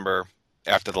just remember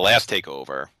after the last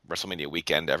TakeOver, WrestleMania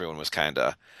weekend, everyone was kind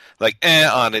of like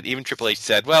on it. Even Triple H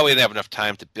said, well, we didn't have enough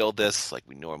time to build this like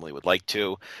we normally would like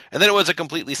to. And then it was a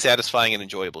completely satisfying and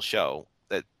enjoyable show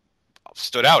that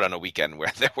stood out on a weekend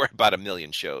where there were about 1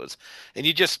 million shows. And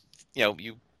you just,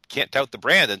 you can't tout the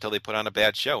brand until they put on a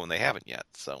bad show, and they haven't yet.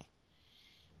 So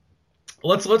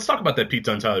let's talk about that Pete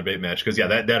Dunne Tyler Bate match, because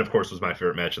that of course was my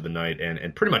favorite match of the night,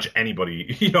 and pretty much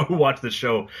anybody who watched the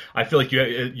show, I feel like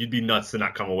you'd be nuts to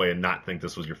not come away and not think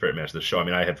this was your favorite match of the show. I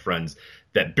mean, I had friends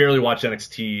that barely watch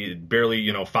NXT,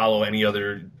 barely follow any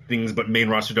other things but main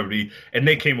roster WWE, and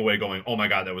they came away going, oh my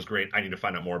god, that was great, I need to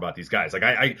find out more about these guys. Like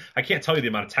I can't tell you the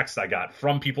amount of texts I got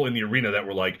from people in the arena that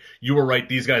were like, you were right,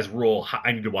 these guys rule,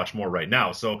 I need to watch more right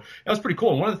now. So that was pretty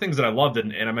cool. And one of the things that I loved,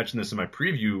 and I mentioned this in my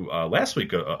preview last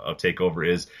week of TakeOver,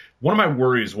 is one of my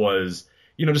worries was,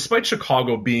 despite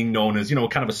Chicago being known as,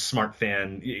 kind of a smart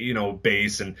fan,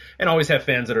 base, and always have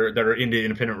fans that are into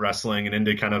independent wrestling and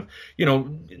into kind of,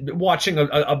 watching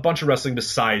a bunch of wrestling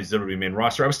besides WWE main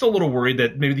roster, I was still a little worried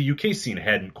that maybe the UK scene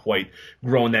hadn't quite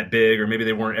grown that big, or maybe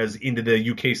they weren't as into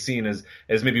the UK scene as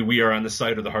maybe we are on the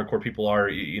site, or the hardcore people are,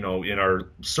 in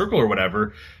our circle or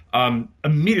whatever.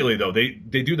 Immediately though, they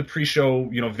do the pre-show,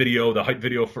 video, the hype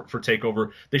video for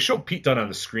TakeOver. They show Pete Dunne on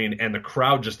the screen, and the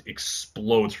crowd just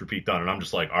explodes for Pete Dunne. And I'm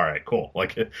just like, all right, cool.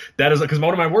 Like, that is, because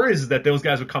one of my worries is that those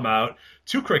guys would come out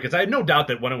to crickets. I had no doubt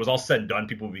that when it was all said and done,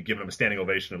 people would be giving them a standing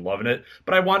ovation and loving it.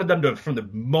 But I wanted them to, from the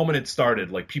moment it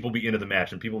started, like, people be into the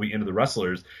match and people be into the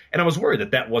wrestlers. And I was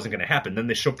worried that wasn't going to happen. Then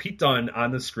they show Pete Dunne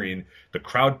on the screen. The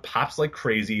crowd pops like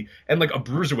crazy, and like a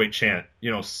bruiserweight chant,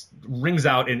 rings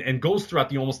out and goes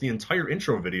throughout almost the entire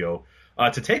intro video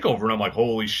to TakeOver, and I'm like,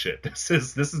 holy shit, this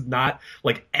is not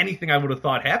like anything I would have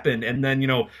thought happened. And then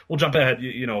we'll jump ahead,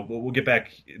 we'll get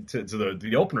back to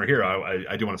the opener here.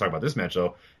 I do want to talk about this match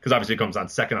though, because obviously it comes on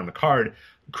second on the card.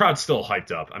 Crowd's still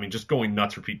hyped up. I mean, just going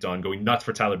nuts for Pete Dunne, going nuts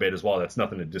for Tyler Bate as well. That's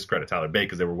nothing to discredit Tyler Bate,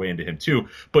 because they were way into him too.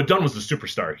 But Dunne was the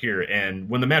superstar here, and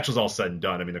when the match was all said and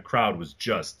done, I mean, the crowd was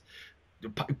just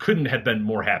couldn't have been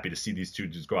more happy to see these two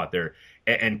just go out there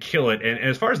and kill it. And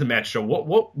as far as the match show,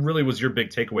 what really was your big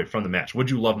takeaway from the match? What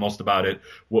did you love most about it?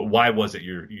 Why was it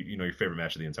your favorite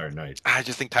match of the entire night? I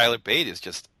just think Tyler Bate is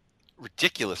just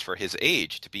ridiculous for his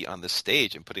age to be on this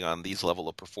stage and putting on these level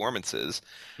of performances.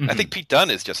 Mm-hmm. I think Pete Dunne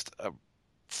is just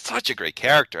such a great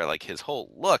character, like his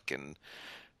whole look and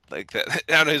like that. I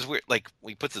don't know, his weird, like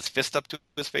when he puts his fist up to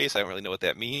his face. I don't really know what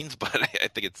that means, but I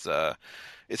think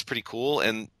it's pretty cool.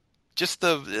 And just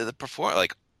the perform,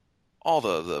 like all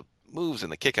the moves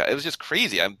and the kick out, it was just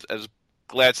crazy. I was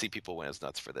glad to see people went as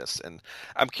nuts for this. And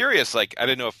I'm curious, like I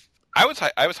didn't know if I was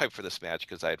hyped for this match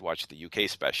because I had watched the UK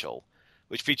special,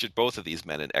 which featured both of these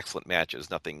men in excellent matches.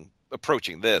 Nothing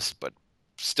approaching this, but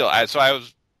still,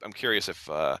 I'm curious if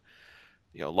a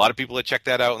lot of people had checked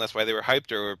that out and that's why they were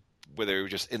hyped, or whether they were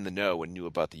just in the know and knew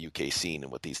about the UK scene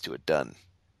and what these two had done.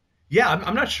 Yeah,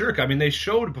 I'm not sure. I mean, they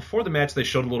showed before the match, they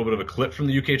showed a little bit of a clip from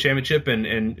the UK Championship,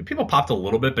 and people popped a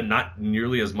little bit, but not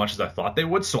nearly as much as I thought they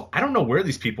would. So I don't know where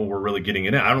these people were really getting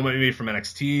in it. I don't know, maybe from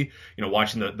NXT,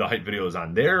 watching the hype videos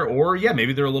on there, or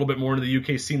maybe they're a little bit more into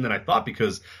the UK scene than I thought,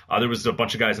 because there was a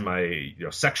bunch of guys in my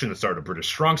section that started a British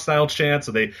Strong Style chant,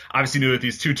 so they obviously knew that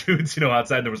these two dudes,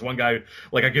 outside. There was one guy,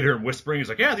 like I could hear him whispering. He's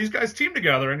like, yeah, these guys team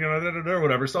together, and or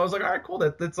whatever. So I was like, all right, cool.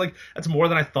 That's more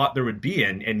than I thought there would be,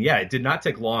 and yeah, it did not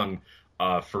take long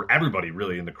for everybody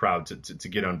really in the crowd to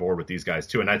get on board with these guys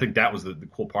too. And I think that was the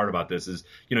cool part about this is,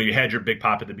 you had your big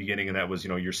pop at the beginning, and that was,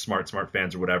 your smart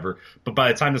fans or whatever. But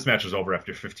by the time this match was over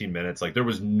after 15 minutes, like there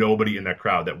was nobody in that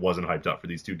crowd that wasn't hyped up for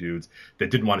these two dudes, that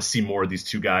didn't want to see more of these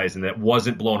two guys, and that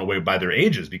wasn't blown away by their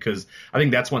ages. Because I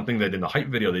think that's one thing that in the hype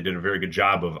video, they did a very good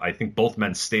job of, I think both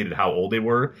men stated how old they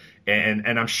were.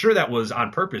 And I'm sure that was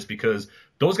on purpose, because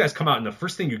those guys come out, and the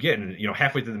first thing you get, and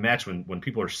halfway through the match, when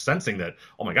people are sensing that,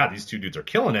 oh my god, these two dudes are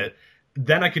killing it,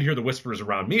 then I could hear the whispers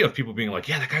around me of people being like,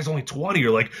 yeah, that guy's only 20,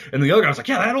 or like, and the other guy was like,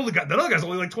 yeah, that other guy's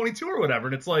only like 22 or whatever.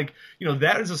 And it's like,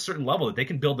 that is a certain level that they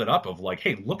can build it up of like,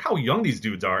 hey, look how young these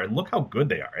dudes are, and look how good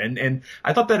they are. And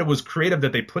I thought that it was creative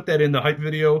that they put that in the hype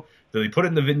video, that they put it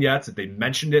in the vignettes, that they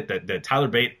mentioned it, that Tyler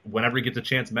Bate, whenever he gets a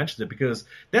chance, mentions it, because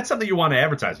that's something you want to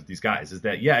advertise with these guys, is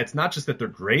that, yeah, it's not just that they're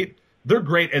great, they're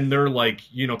great, and they're like,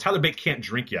 Tyler Bate can't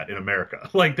drink yet in America.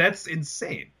 Like, that's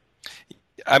insane.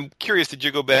 I'm curious, did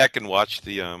you go back and watch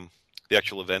the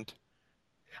actual event?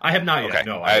 I have not yet. Okay.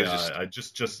 No, I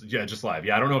just live.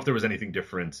 Yeah, I don't know if there was anything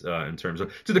different in terms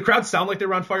of. Did the crowd sound like they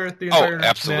were on fire at the entire match?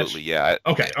 Absolutely, yeah.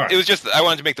 Okay, all right. It was just I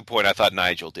wanted to make the point. I thought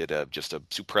Nigel did just a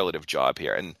superlative job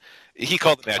here, and he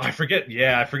called the match. I forget.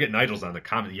 Yeah, I forget Nigel's on the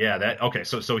comment. Yeah, that okay.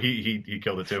 So he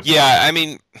killed it too. Yeah, I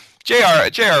mean, Jr.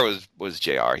 was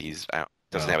Jr. He's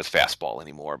doesn't have his fastball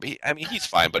anymore, but he's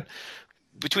fine. But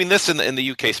between this and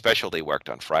the UK special they worked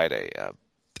on Friday,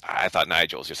 I thought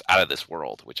Nigel was just out of this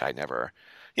world, which I never.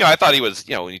 I thought he was,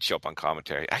 when he'd show up on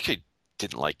commentary, I actually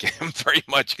didn't like him very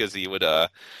much because he would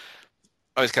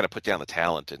always kind of put down the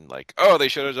talent and like, oh, they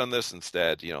should have done this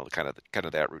instead, kind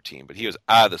of that routine. But he was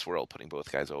out of this world, putting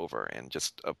both guys over, and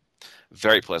just a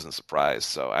very pleasant surprise.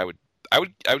 So I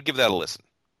would give that a listen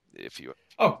if you.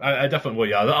 Oh, I definitely will.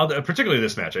 Yeah, particularly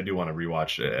this match, I do want to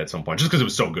rewatch at some point, just because it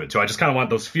was so good. So I just kind of want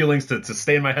those feelings to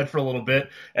stay in my head for a little bit,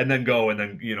 and then go and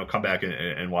then come back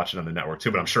and watch it on the network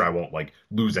too. But I'm sure I won't like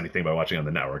lose anything by watching on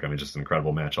the network. I mean, just an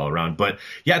incredible match all around. But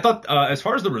yeah, I thought as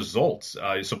far as the results,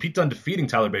 so Pete Dunne defeating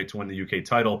Tyler Bate to win the UK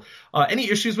title. Any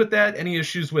issues with that? Any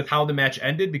issues with how the match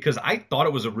ended? Because I thought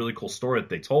it was a really cool story that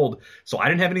they told. So I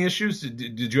didn't have any issues.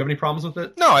 Did you have any problems with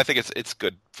it? No, I think it's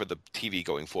good for the TV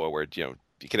going forward. You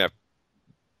can have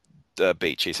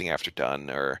Bate chasing after Dunn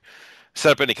or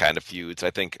set up any kind of feuds. I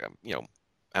think I don't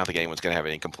think anyone's going to have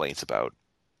any complaints about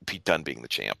Pete Dunne being the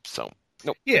champ. So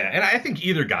nope. Yeah, and I think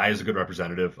either guy is a good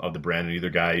representative of the brand, and either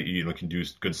guy can do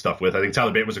good stuff with. I think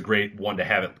Tyler Bate was a great one to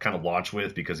have it kind of launch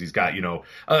with because he's got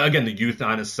again the youth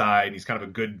on his side, and he's kind of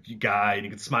a good guy, and he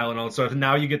can smile and all that stuff. And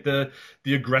now you get the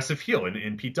aggressive heel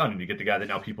in Pete Dunne, and you get the guy that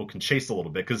now people can chase a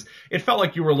little bit because it felt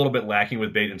like you were a little bit lacking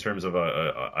with Bate in terms of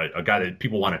a guy that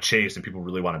people want to chase and people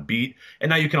really want to beat. And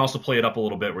now you can also play it up a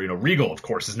little bit where Regal, of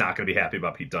course, is not going to be happy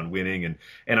about Pete Dunne winning,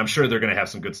 and I'm sure they're going to have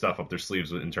some good stuff up their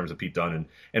sleeves in terms of Pete Dunne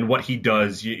and what he does,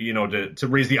 to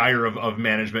raise the ire of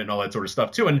management and all that sort of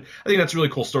stuff too. And I think that's a really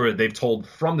cool story that they've told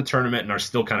from the tournament and are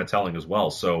still kind of telling as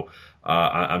well. So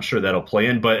I'm sure that'll play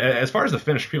in. But as far as the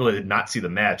finish, people that did not see the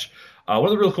match, one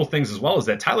of the real cool things as well is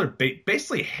that Tyler Bate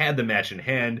basically had the match in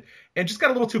hand and just got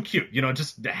a little too cute,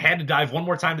 just had to dive one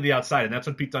more time to the outside, and that's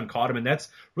when Pete Dunne caught him, and that's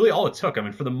really all it took. I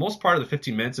mean, for the most part of the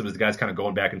 15 minutes, it was the guys kind of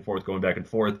going back and forth.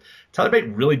 Tyler Bate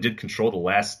really did control the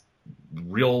last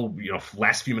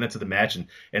few minutes of the match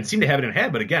and seemed to have it in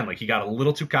hand. But again, like he got a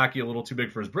little too cocky, a little too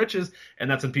big for his britches. And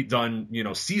that's when Pete Dunne,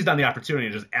 seized on the opportunity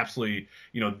and just absolutely,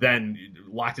 then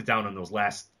locked it down in those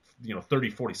last, 30,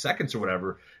 40 seconds or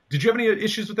whatever. Did you have any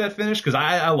issues with that finish? Because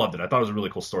I loved it. I thought it was a really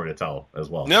cool story to tell as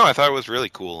well. No, I thought it was really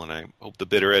cool, and I hope the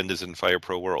bitter end is in Fire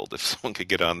Pro World if someone could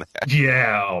get on that.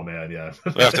 Yeah, oh man, yeah.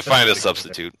 We have to find a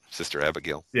substitute, Sister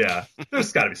Abigail. Yeah,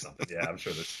 there's got to be something. Yeah, I'm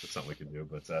sure there's something we can do,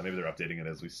 but maybe they're updating it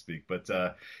as we speak. But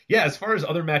yeah, as far as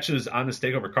other matches on this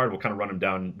TakeOver card, we'll kind of run them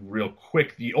down real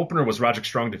quick. The opener was Roderick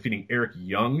Strong defeating Eric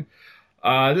Young.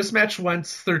 This match went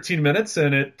 13 minutes,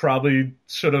 and it probably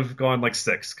should have gone like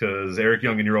 6 because Eric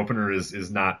Young in your opener is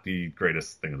not the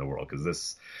greatest thing in the world because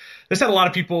this had a lot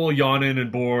of people yawning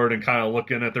and bored and kind of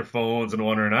looking at their phones and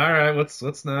wondering, all right, what's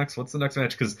next? What's the next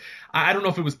match? Because I don't know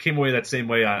if it came away that same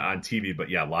way on TV,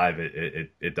 but yeah, live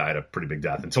it died a pretty big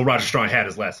death until Roger Strong had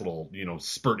his last little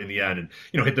spurt in the end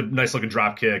and hit the nice looking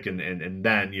drop kick and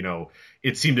then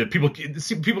it seemed that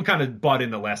people kind of bought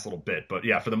in the last little bit, but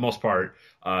yeah, for the most part,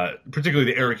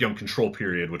 particularly the Eric Young control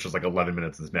period, which was like 11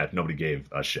 minutes of this match, nobody gave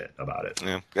a shit about it.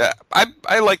 Yeah,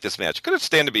 I like this match. Could have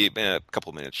stand to be a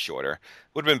couple minutes shorter.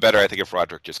 Would have been better, I think, if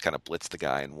Roderick just kind of blitzed the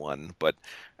guy and won. But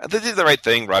they did the right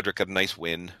thing. Roderick got a nice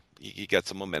win. He got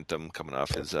some momentum coming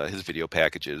off his video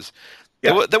packages.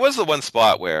 Yeah. There was the one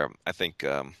spot where I think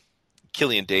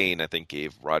Killian Dane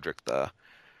gave Roderick the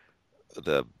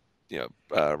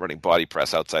running body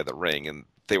press outside the ring, and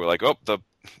they were like, "Oh, the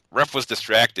ref was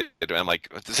distracted." And I'm like,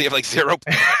 "Does he have like 0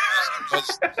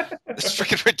 points?" It's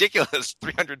freaking ridiculous.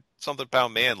 300-something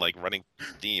pound man like running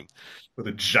team with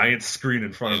a giant screen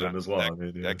in front of him as well.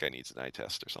 That guy needs an eye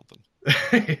test or something.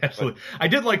 Yeah, absolutely. I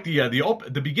did like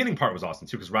the beginning part was awesome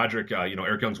too because Roderick,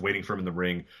 Eric Young's waiting for him in the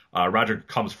ring. Roderick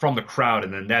comes from the crowd,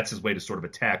 and then that's his way to sort of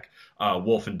attack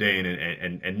Wolf and Dane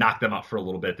and knock them out for a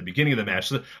little bit at the beginning of the match.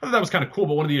 So I thought that was kind of cool.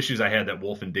 But one of the issues I had that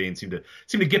Wolf and Dane seemed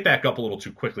to get back up a little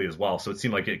too quickly as well. So it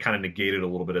seemed like it kind of negated a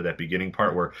little bit of that beginning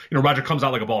part where Roderick comes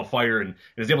out like a ball of fire and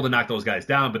is able to knock those guys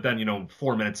down. But then,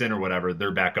 4 minutes in or whatever,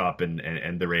 they're back up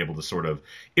and they're able to sort of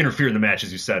interfere in the match,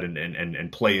 as you said,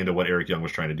 and play into what Eric Young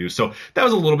was trying to do. So that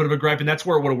was a little bit of a gripe, and that's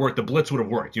where it would have worked. The blitz would have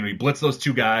worked. You blitz those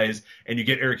two guys and you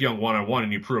get Eric Young one-on-one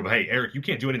and you prove, hey, Eric, you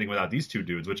can't do anything without these two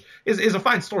dudes, which is a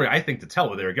fine story, I think, to tell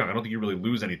with Eric Young. I don't think you really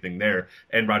lose anything there.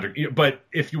 And Roger, but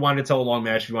if you wanted to tell a long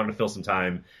match, if you wanted to fill some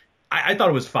time, I thought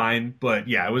it was fine, but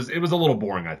yeah, it was a little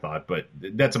boring, I thought, but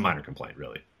that's a minor complaint,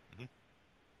 really.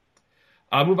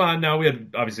 Move on now. We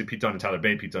had obviously Pete Dunne and Tyler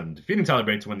Bate. Pete Dunne defeating Tyler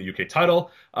Bate to win the UK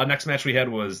title. Next match we had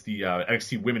was the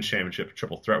NXT Women's Championship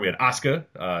triple threat. We had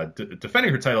Asuka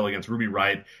defending her title against Ruby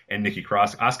Riott and Nikki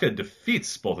Cross. Asuka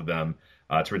defeats both of them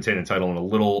to retain the title in a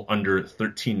little under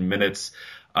 13 minutes.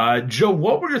 Joe,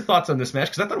 what were your thoughts on this match?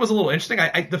 Because I thought it was a little interesting.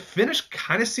 The finish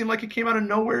kind of seemed like it came out of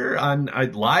nowhere on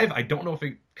live. I don't know if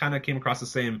it kind of came across the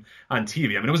same on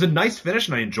TV. I mean, it was a nice finish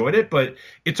and I enjoyed it, but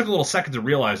it took a little second to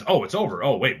realize, oh, it's over.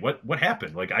 Oh, wait, what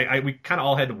happened? Like we kind of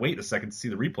all had to wait a second to see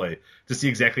the replay to see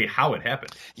exactly how it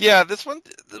happened. Yeah, this one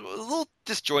a little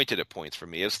disjointed at points for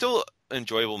me. It was still an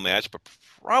enjoyable match, but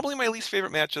probably my least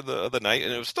favorite match of the night,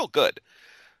 and it was still good.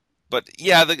 But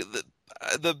yeah,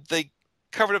 they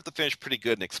covered up the finish pretty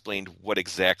good and explained what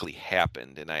exactly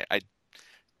happened. And I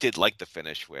did like the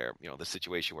finish where, the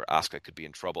situation where Asuka could be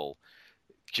in trouble.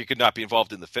 She could not be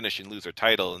involved in the finish and lose her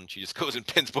title, and she just goes and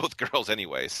pins both girls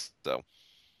anyways. So,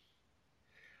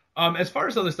 as far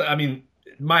as other stuff, I mean,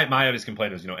 my obvious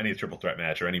complaint is, any triple threat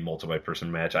match or any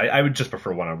multi-person match, I would just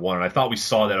prefer one-on-one. And I thought we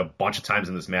saw that a bunch of times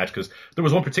in this match because there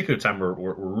was one particular time where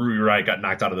Ruby Riott got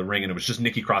knocked out of the ring and it was just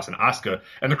Nikki Cross and Asuka,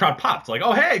 and the crowd popped like,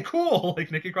 oh, hey, cool,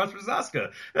 like Nikki Cross versus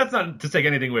Asuka. That's not to take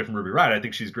anything away from Ruby Riott. I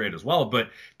think she's great as well. But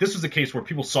this was a case where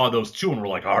people saw those two and were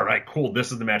like, all right, cool,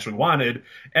 this is the match we wanted.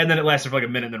 And then it lasted for like a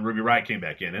minute and then Ruby Riott came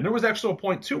back in. And there was actually a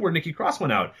point, too, where Nikki Cross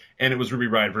went out and it was Ruby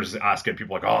Riott versus Asuka. And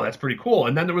people were like, oh, that's pretty cool.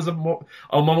 And then there was a moment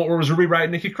where it was Ruby Riott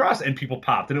and Nikki Cross, and people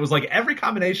popped. And it was like every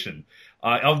combination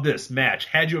of this match,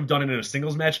 had you have done it in a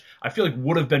singles match, I feel like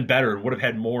would have been better, would have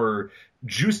had more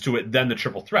juice to it than the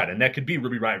triple threat. And that could be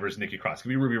Ruby Riott versus Nikki Cross. It could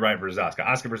be Ruby Riott versus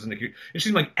Asuka versus Nikki. It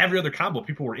seemed like every other combo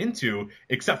people were into,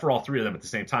 except for all three of them at the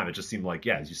same time. It just seemed like,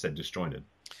 yeah, as you said, disjointed.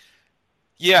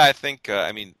 Yeah, I think,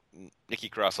 Nikki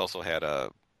Cross also had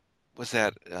how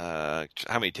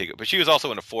many takeovers? But she was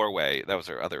also in a 4-way. That was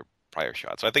her other prior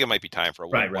shot. So I think it might be time for a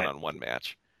one-on-one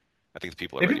match. I think the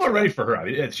people are ready for her. I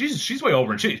mean, she's way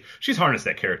over, and she's harnessed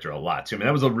that character a lot too. I mean,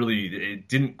 that was it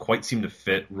didn't quite seem to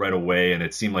fit right away, and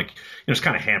it seemed like it's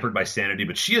kind of hampered by Sanity.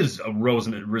 But she has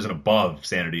risen above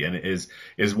Sanity, and is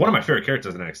one of my favorite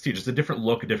characters in NXT. Just a different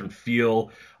look, a different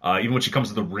feel. Even when she comes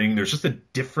to the ring, there's just a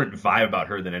different vibe about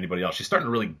her than anybody else. She's starting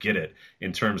to really get it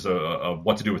in terms of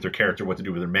what to do with her character, what to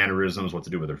do with her mannerisms, what to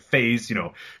do with her face.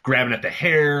 Grabbing at the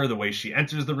hair, the way she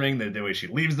enters the ring, the way she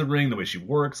leaves the ring, the way she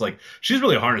works. Like, she's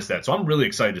really harnessed that. So I'm really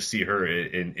excited to see her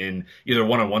in either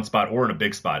one-on-one spot or in a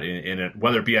big spot,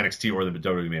 whether it be NXT or the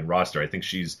WWE main roster. I think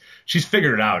she's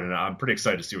figured it out, and I'm pretty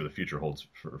excited to see where the future holds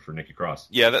for Nikki Cross.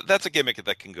 Yeah, that's a gimmick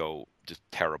that can go just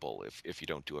terrible if you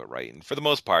don't do it right. And for the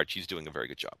most part, she's doing a very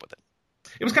good job with it.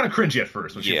 It was kind of cringy at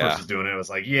first when she first was doing it. It was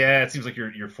like, yeah, it seems like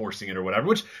you're forcing it or whatever,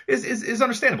 which is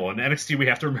understandable. In NXT, we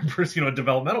have to remember it's a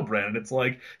developmental brand, and it's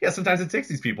like, yeah, sometimes it takes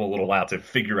these people a little while to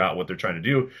figure out what they're trying to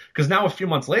do. Because now a few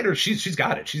months later, she's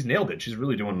got it. She's nailed it. She's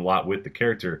really doing a lot with the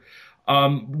character.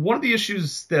 One of the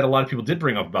issues that a lot of people did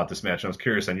bring up about this match, and I was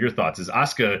curious on your thoughts, is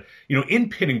Asuka, in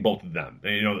pinning both of them.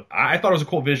 I thought it was a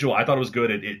cool visual. I thought it was good.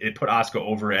 It put Asuka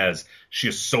over as she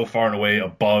is so far and away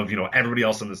above, everybody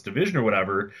else in this division or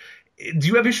whatever. Do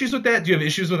you have issues with that? Do you have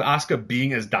issues with Asuka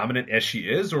being as dominant as she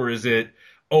is, or is it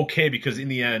okay because in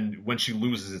the end, when she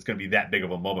loses, it's going to be that big of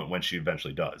a moment when she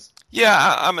eventually does?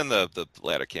 Yeah, I'm in the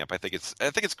latter camp. I think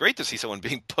it's great to see someone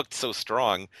being booked so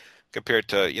strong compared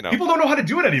to people don't know how to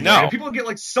do it anymore. No. People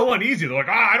get so uneasy. They're like,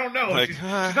 I don't know. She's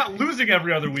not losing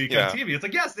every other week on TV. It's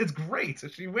like, yes, it's great.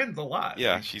 She wins a lot.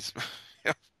 Yeah, she's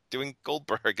doing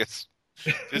Goldberg. It's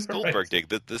Goldberg dig.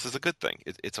 This is a good thing.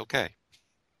 It's okay.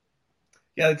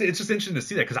 Yeah, it's just interesting to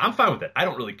see that because I'm fine with it. I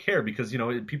don't really care because,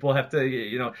 people have to,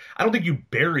 I don't think you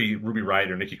bury Ruby Riott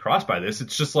or Nikki Cross by this.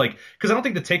 It's just like, because I don't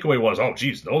think the takeaway was, oh,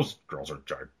 geez, those girls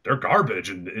they're garbage.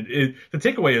 And the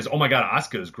takeaway is, oh my God,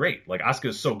 Asuka is great. Like, Asuka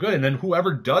is so good. And then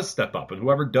whoever does step up and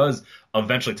whoever does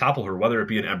eventually topple her, whether it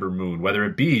be an Ember Moon, whether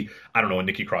it be, I don't know, a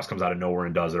Nikki Cross comes out of nowhere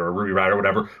and does it, or a Ruby Riott or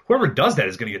whatever, whoever does that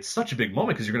is going to get such a big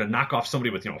moment because you're going to knock off somebody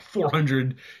with,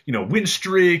 400, win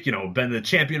streak, been the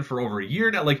champion for over a year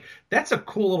now. Like, that's a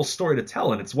cool little story to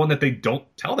tell, and it's one that they don't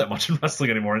tell that much in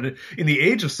wrestling anymore. And in the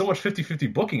age of so much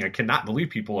 50-50 booking, I cannot believe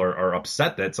people are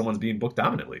upset that someone's being booked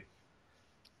dominantly.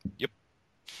 Yep.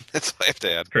 That's all I have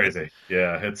to add. Crazy.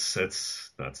 Yeah, it's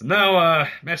nuts. Now,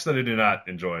 match that I did not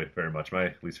enjoy very much.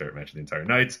 My least favorite match of the entire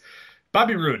night.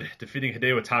 Bobby Roode defeating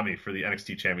Hideo Itami for the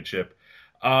NXT Championship.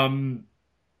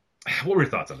 What were your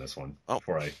thoughts on this one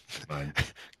before I mine?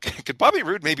 Could Bobby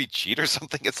Roode maybe cheat or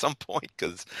something at some point?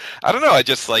 Because I don't know.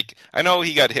 I know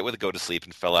he got hit with a go to sleep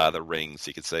and fell out of the ring, so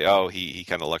you could say, oh, he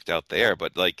kind of lucked out there.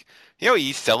 But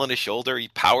he's selling his shoulder, he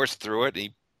powers through it, and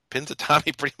he pins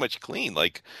Itami pretty much clean.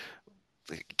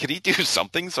 Could he do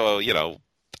something so we don't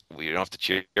have to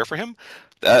cheer for him?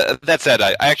 That said,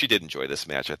 I actually did enjoy this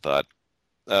match. I thought.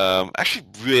 I actually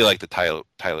really like the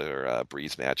Tyler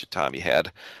Breeze match that Tommy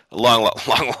had a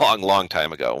long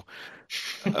time ago,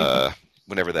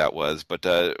 whenever that was. But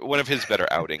one of his better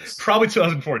outings. Probably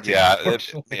 2014. Yeah,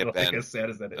 it may have been. As sad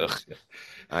as that is. Yeah.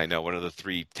 I know, one of the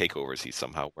 3 takeovers he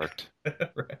somehow worked.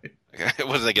 Right. It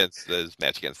wasn't against his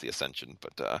match against the Ascension,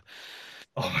 but.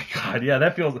 Oh my God! Yeah,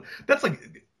 that's like,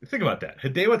 think about that.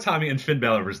 Hideo Itami and Finn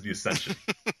Balor versus the Ascension.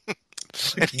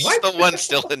 He's the one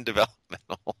still in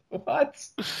developmental. What?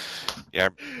 Yeah.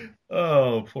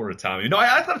 Oh, poor Itami. No,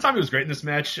 I thought Itami was great in this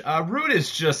match. Roode is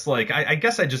just like, I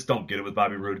guess I just don't get it with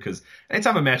Bobby Roode, because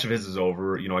anytime a match of his is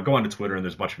over, I go onto Twitter and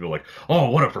there's a bunch of people like, oh,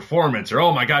 what a performance, or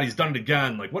oh my God, he's done it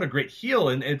again. Like, what a great heel.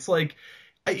 And it's like,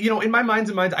 in my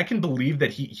minds, I can believe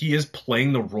that he is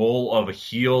playing the role of a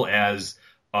heel as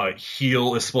a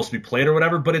heel is supposed to be played or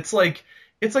whatever, but it's like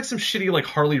some shitty like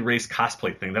Harley Race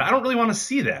cosplay thing that I don't really want to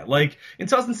see that. Like in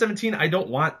 2017, I don't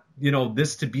want,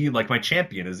 this to be like my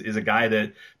champion is a guy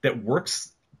that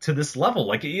works to this level.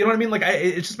 Like, you know what I mean? Like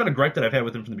it's just been a gripe that I've had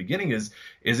with him from the beginning is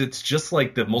it's just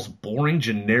like the most boring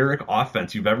generic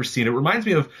offense you've ever seen. It reminds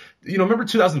me of, remember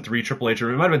 2003 Triple H,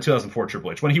 or it might have been 2004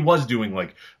 Triple H, when he was doing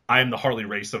like, I'm the Harley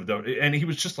Race and he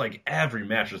was just like, every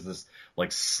match was this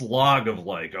like slog of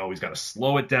like, oh, he's got to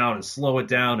slow it down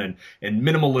and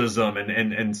minimalism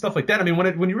and stuff like that. I mean,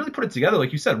 when you really put it together,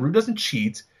 like you said, Roode doesn't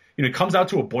cheat. He comes out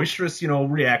to a boisterous,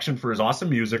 reaction for his awesome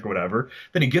music or whatever.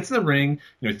 Then he gets in the ring,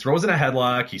 he throws in a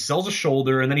headlock, he sells a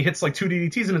shoulder, and then he hits like 2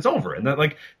 DDTs and it's over. And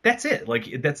that's it.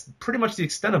 Like that's pretty much the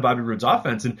extent of Bobby Roode's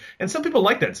offense. And some people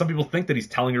like that. Some people think that he's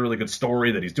telling a really good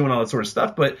story, that he's doing all that sort of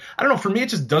stuff. But I don't know. For me, it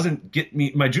just doesn't get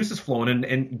my juices flowing.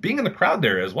 And being in the crowd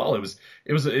there as well, it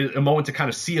was a moment to kind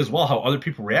of see as well how other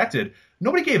people reacted.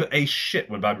 Nobody gave a shit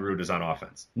when Bobby Roode is on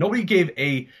offense. Nobody gave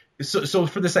a so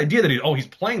for this idea that he's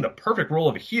playing the perfect role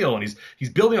of a heel and he's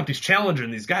building up these challengers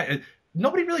and these guys.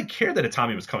 Nobody really cared that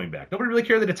Itami was coming back. Nobody really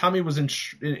cared that Itami was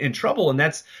in trouble, and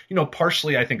that's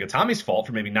partially I think Itami's fault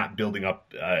for maybe not building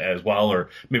up as well,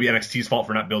 or maybe NXT's fault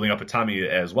for not building up Itami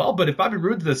as well. But if Bobby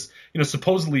Roode's this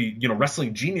supposedly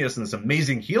wrestling genius and this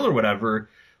amazing heel or whatever,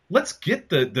 let's get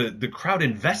the crowd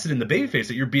invested in the babyface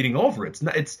that you're beating over.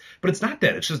 But it's not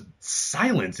that. It's just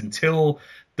silence until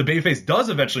the babyface does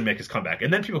eventually make his comeback,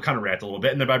 and then people kind of react a little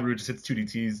bit, and then Bobby Roode just hits 2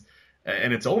 DTs,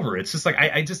 and it's over. It's just like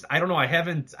I don't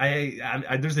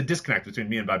know. There's a disconnect between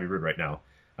me and Bobby Roode right now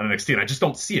on NXT, and I just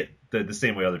don't see it the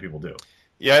same way other people do.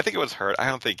 Yeah, I think it was hurt. I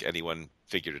don't think anyone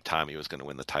figured Tommy was going to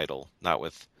win the title, not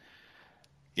with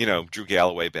Drew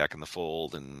Galloway back in the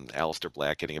fold and Aleister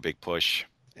Black getting a big push.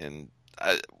 And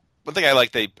one thing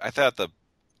I thought the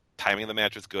timing of the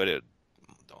match was good. It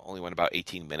only went about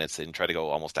 18 minutes. They didn't try to go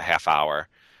almost a half hour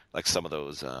like some of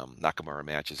those Nakamura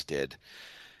matches did.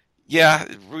 Yeah,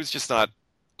 Roode's just not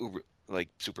like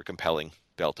super compelling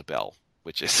bell to bell,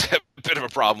 which is a bit of a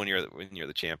problem when you're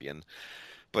the champion.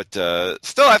 But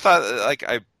still, I thought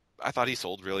I thought he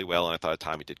sold really well, and I thought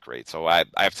Tommy did great. So I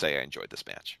have to say I enjoyed this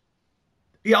match.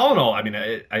 Yeah, all in all, I mean,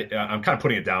 I'm kind of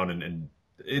putting it down, and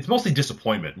it's mostly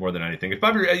disappointment more than anything. If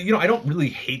Bobby, I don't really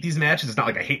hate these matches. It's not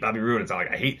like I hate Bobby Roode. It's not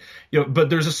like I hate, but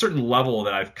there's a certain level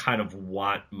that I've kind of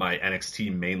want my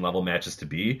NXT main level matches to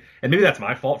be. And maybe that's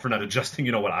my fault for not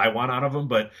adjusting, what I want out of them.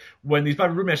 But when these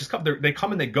Bobby Roode matches come, they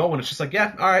come and they go, and it's just like,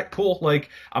 yeah, all right, cool. Like,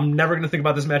 I'm never going to think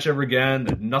about this match ever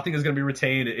again. Nothing is going to be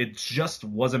retained. It just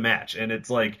was a match. And it's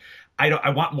like,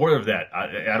 I want more of that.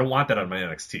 I don't want that on my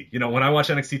NXT. When I watch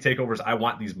NXT takeovers, I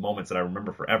want these moments that I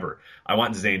remember forever. I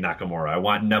want Zayn Nakamura. I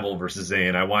want Neville versus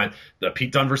Zayn. I want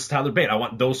Pete Dunne versus Tyler Bate. I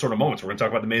want those sort of moments. We're going to talk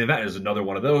about the main event as another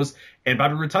one of those. And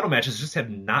Bobby Roode title matches just have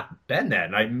not been that.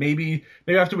 And I maybe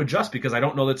I have to adjust because I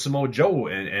don't know that Samoa Joe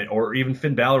or even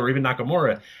Finn Balor or even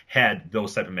Nakamura had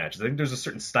those type of matches. I think there's a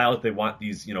certain style that they want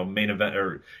these main event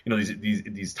or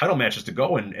these title matches to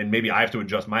go, and maybe I have to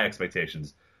adjust my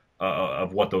expectations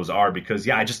of what those are, because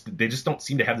they just don't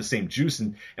seem to have the same juice,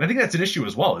 and I think that's an issue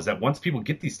as well, is that once people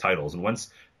get these titles and once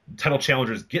title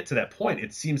challengers get to that point,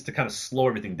 it seems to kind of slow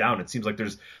everything down. It seems like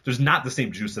there's not the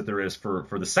same juice that there is for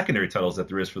the secondary titles that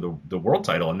there is for the world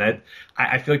title, and that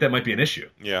I feel like that might be an issue.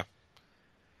 Yeah.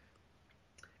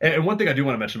 And one thing I do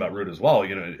want to mention about Rude as well,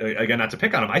 again, not to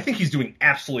pick on him, I think he's doing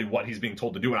absolutely what he's being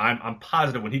told to do, and I'm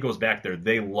positive when he goes back there,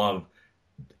 they love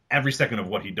every second of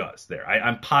what he does there.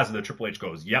 I'm positive Triple H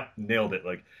goes, yep, nailed it.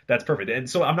 Like, that's perfect. And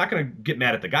so I'm not going to get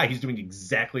mad at the guy. He's doing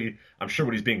exactly, I'm sure,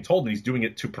 what he's being told, and he's doing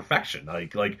it to perfection.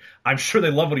 Like I'm sure they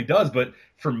love what he does, but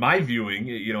for my viewing,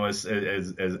 as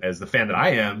the fan that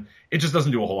I am, it just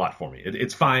doesn't do a whole lot for me.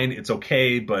 It's fine. It's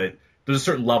okay. But there's a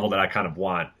certain level that I kind of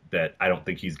want that I don't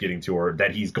think he's getting to, or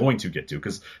that he's going to get to,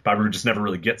 because Bobby Roode just never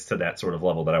really gets to that sort of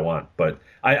level that I want. But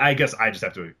I guess I just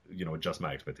have to, adjust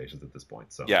my expectations at this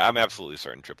point. So yeah, I'm absolutely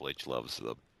certain Triple H loves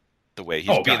the way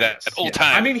he's being that old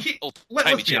time. I mean,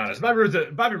 let's be honest.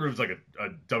 Bobby Roode's like a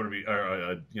WWE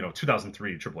or a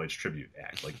 2003 Triple H tribute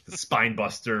act, like the spine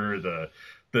buster, the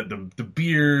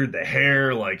beard, the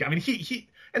hair. Like, I mean, he.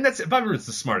 And that's Bobby Roode's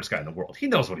the smartest guy in the world. He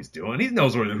knows what he's doing. He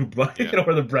knows where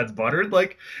the bread's buttered.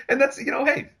 Like, and that's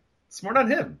hey, smart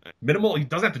on him. Minimal. He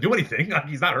doesn't have to do anything. Like,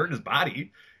 he's not hurting his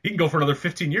body. He can go for another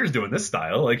 15 years doing this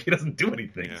style. Like, he doesn't do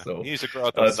anything. Yeah. So he needs to grow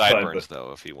out those sideburns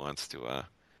though, if he wants to.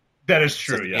 That is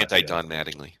true. Yeah. Anti-Don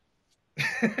Mattingly.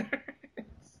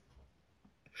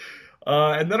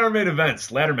 And then our main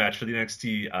events, ladder match for the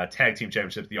NXT Tag Team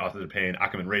Championship, the Authors of Pain,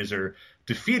 Akam and Razor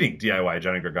defeating DIY,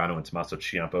 Johnny Gargano, and Tommaso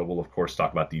Ciampa. We'll, of course,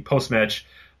 talk about the post-match.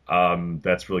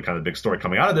 That's really kind of the big story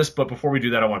coming out of this. But before we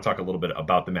do that, I want to talk a little bit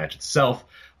about the match itself.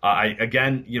 I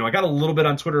got a little bit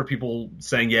on Twitter of people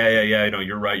saying, yeah,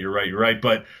 you're right.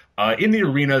 But in the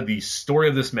arena, the story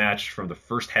of this match from the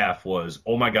first half was,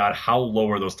 oh my God, how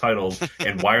low are those titles,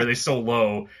 and why are they so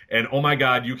low? And oh my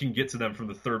God, you can get to them from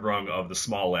the third rung of the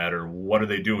small ladder. What are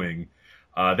they doing?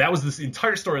 That was this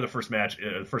entire story of the first match,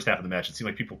 first half of the match. It seemed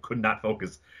like people could not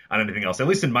focus on anything else. At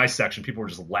least in my section, people were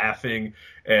just laughing.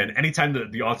 And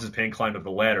anytime the Authors of Pain climbed up the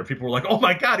ladder, people were like, "Oh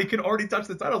my God, he can already touch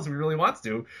the titles if he really wants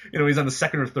to." He's on the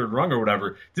second or third rung or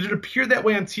whatever. Did it appear that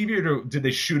way on TV, or did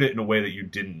they shoot it in a way that you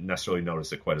didn't necessarily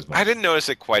notice it quite as much? I didn't notice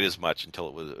it quite as much until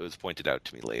it was pointed out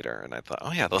to me later, and I thought,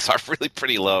 "Oh yeah, those are really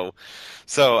pretty low."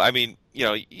 So I mean,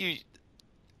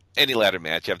 any ladder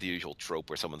match, you have the usual trope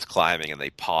where someone's climbing and they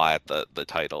paw at the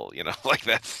title, like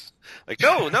that's like,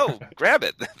 no, grab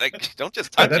it. Like, don't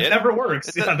just touch it. That never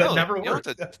works. That never works.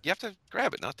 You have to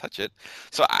grab it, not touch it.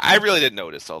 So I really didn't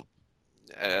notice. So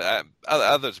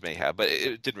others may have, but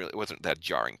it wasn't that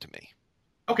jarring to me.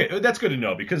 Okay, that's good to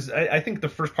know, because I think the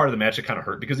first part of the match it kind of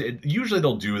hurt, because usually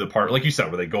they'll do the part, like you said,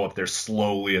 where they go up there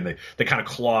slowly and they kind of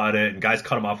claw at it and guys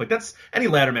cut them off. Like, that's any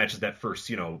ladder match is that first,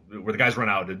 where the guys run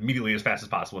out immediately as fast as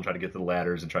possible and try to get to the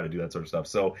ladders and try to do that sort of stuff.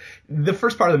 So the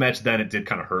first part of the match, then it did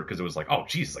kind of hurt, because it was like, oh,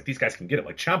 Jesus, like these guys can get it.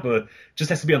 Like, Ciampa just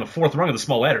has to be on the fourth rung of the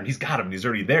small ladder and he's got him and he's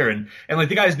already there. And like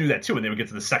the guys knew that too, and they would get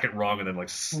to the second rung and then like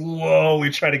slowly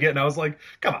try to get. And I was like,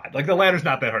 come on, like the ladder's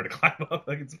not that hard to climb up.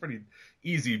 Like, it's pretty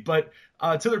easy. But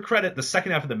to their credit, the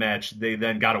second half of the match, they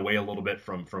then got away a little bit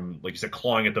from like you said,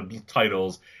 clawing at the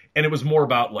titles, and it was more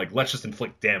about like, let's just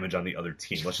inflict damage on the other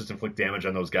team, let's just inflict damage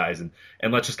on those guys, and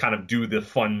let's just kind of do the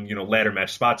fun ladder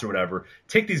match spots or whatever,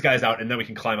 take these guys out, and then we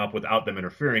can climb up without them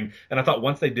interfering. And I thought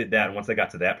once they did that, and once they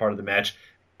got to that part of the match,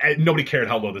 nobody cared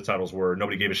how low the titles were.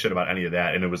 Nobody gave a shit about any of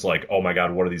that. And it was like, oh my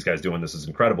God, what are these guys doing? This is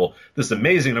incredible. This is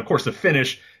amazing. And of course, the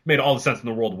finish made all the sense in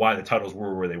the world why the titles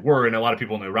were where they were. And a lot of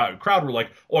people in the crowd were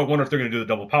like, oh, I wonder if they're going to do the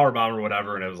double power bomb or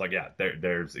whatever. And it was like, yeah,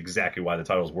 there's exactly why the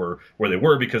titles were where they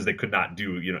were, because they could not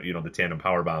do, the tandem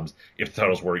power bombs if the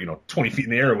titles were, 20 feet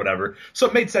in the air or whatever. So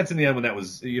it made sense in the end when that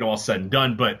was, all said and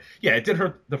done. But yeah, it did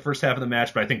hurt the first half of the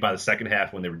match. But I think by the second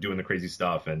half, when they were doing the crazy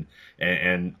stuff, and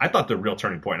I thought the real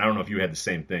turning point, I don't know if you had the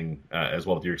same thing as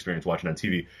well with your experience watching on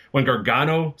TV, when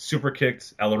Gargano super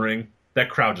kicked Ellering, that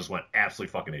crowd just went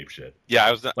absolutely fucking apeshit. Yeah,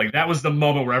 I was not, like, that was the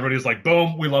moment where everybody was like,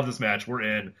 boom, we love this match, we're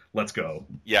in, let's go.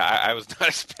 Yeah, I was not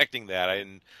expecting that. I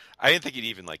didn't think he'd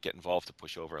even like get involved to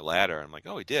push over a ladder. I'm like,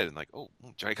 oh, he did. And like, oh,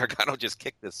 Johnny Gargano just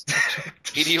kicked this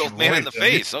 80-year-old man in the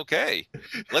face. Okay,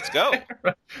 let's go.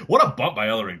 What a bump by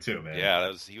Ellering too, man.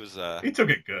 Yeah, he took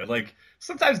it good. Like,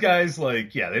 sometimes guys,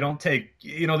 like, yeah, they don't take,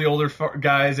 the older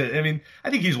guys. I mean, I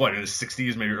think he's in his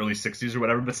 60s, maybe early 60s or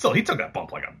whatever, but still, he took that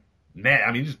bump like a man.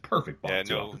 I mean, just perfect bump.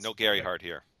 Yeah, no Gary Hart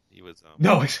here. He was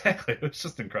no, exactly. It was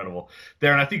just incredible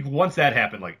there. And I think once that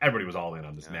happened, like, everybody was all in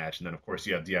on this match. And then, of course,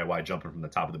 you have DIY jumping from the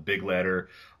top of the big ladder,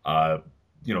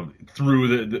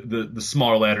 through the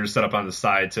smaller ladders set up on the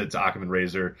side to Akam and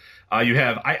Razor. You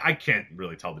have, I can't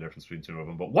really tell the difference between two of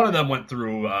them, but one of them went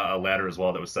through a ladder as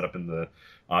well that was set up in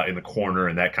the corner,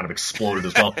 and that kind of exploded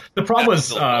as well. The problem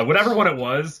was, whatever one it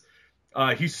was,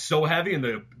 he's so heavy,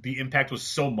 and the impact was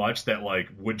so much that like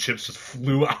wood chips just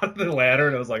flew out the ladder,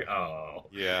 and I was like, oh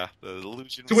yeah, the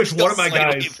illusion. To which one of my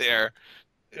guys there.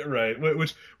 Right,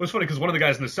 which was funny because one of the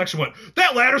guys in the section went,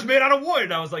 "That ladder's made out of wood,"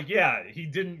 and I was like, "Yeah, he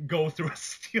didn't go through a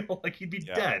steel. Like he'd be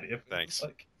Yeah, dead if thanks.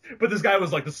 like." But this guy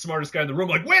was like the smartest guy in the room.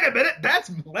 Like, wait a minute, that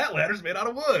ladder's made out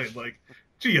of wood. Like,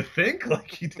 do you think? Like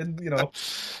he didn't,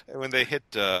 And when they hit,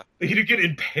 he didn't get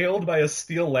impaled by a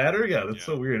steel ladder. Yeah, that's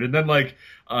so weird. And then like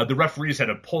the referees had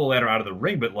to pull the ladder out of the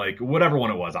ring, but like whatever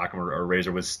one it was, Akam or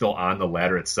Razor was still on the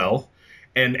ladder itself.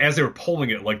 And as they were pulling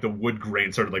it, like the wood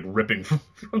grain started like ripping from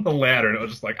the ladder, and it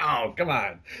was just like, oh, come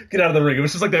on, get out of the ring. It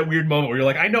was just like that weird moment where you're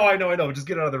like, I know, but just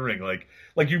get out of the ring.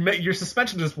 Like your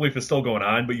suspension of disbelief is still going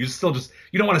on, but you still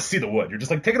you don't want to see the wood. You're just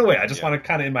like, take it away. I just want to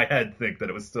kind of in my head think that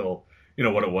it was still,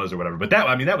 what it was or whatever. But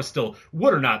that was still,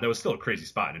 wood or not, that was still a crazy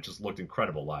spot, and it just looked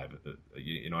incredible live,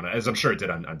 and as I'm sure it did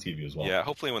on TV as well. Yeah,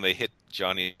 hopefully when they hit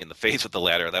Johnny in the face with the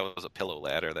ladder, that was a pillow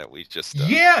ladder that we just.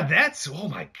 Yeah, that's, oh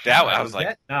my god. That I was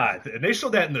like, and they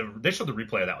showed that they showed the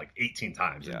replay of that like 18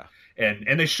 times. Yeah,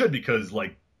 and they should, because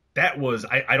like that was,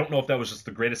 I don't know if that was just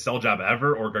the greatest sell job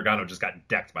ever or Gargano just got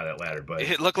decked by that ladder, but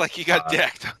it looked like he got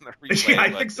decked on the replay. Yeah, I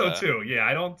think so too. Yeah,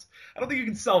 I don't think you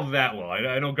can sell that well.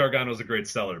 I know Gargano's a great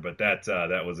seller, but that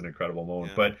was an incredible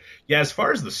moment. Yeah. But yeah, as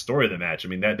far as the story of the match, I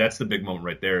mean that's the big moment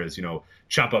right there. Is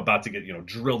Ciampa about to get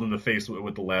drilled in the face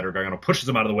with the ladder. Gargano pushes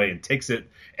him out of the way and takes it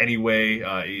anyway.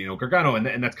 Gargano,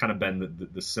 and that's kind of been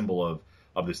the symbol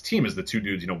of this team, is the two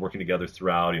dudes, working together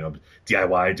throughout,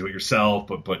 DIY, do it yourself,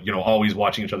 but always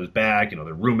watching each other's back. They're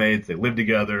roommates, they live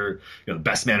together, the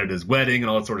best man at his wedding and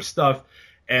all that sort of stuff.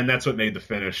 And that's what made the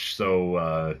finish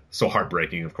so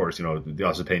heartbreaking. Of course, the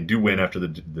Austin Payne do win after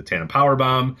the tandem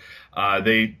powerbomb.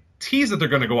 They tease that they're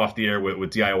going to go off the air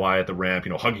with DIY at the ramp,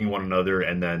 hugging one another,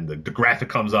 and then the graphic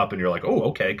comes up, and you're like, oh,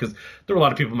 okay, because there were a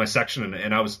lot of people in my section,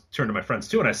 and I was turned to my friends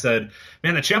too, and I said,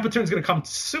 man, the Ciampa turn's going to come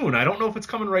soon. I don't know if it's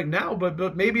coming right now,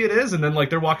 but maybe it is. And then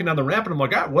like they're walking down the ramp, and I'm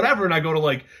like, whatever, and I go to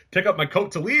like pick up my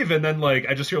coat to leave, and then like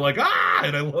I just hear like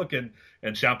and I look, and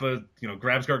Ciampa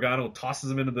grabs Gargano,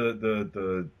 tosses him into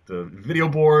the video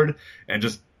board, and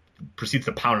just proceeds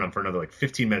to pound him for another like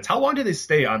 15 minutes. How long did they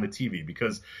stay on the TV?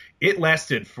 Because it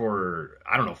lasted for,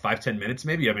 I don't know, 5-10 minutes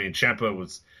maybe. I mean, Ciampa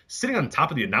was sitting on top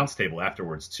of the announce table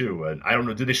afterwards too. And I don't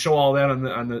know, did they show all that on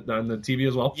the TV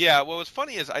as well? Yeah. Well, what's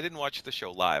funny is I didn't watch the show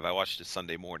live. I watched it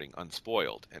Sunday morning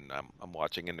unspoiled, and I'm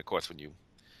watching. And of course,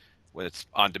 when it's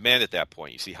on demand at that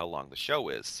point, you see how long the show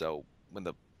is. So when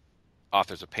the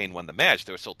Authors of Pain won the match,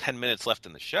 there was still 10 minutes left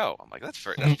in the show. I'm like, that's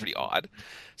pretty odd.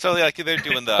 So they're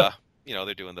doing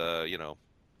the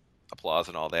applause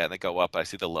and all that, and they go up. I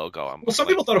see the logo. Some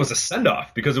people thought it was a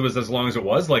send-off because it was as long as it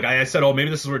was. Like I said, oh, maybe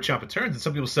this is where Ciampa turns, and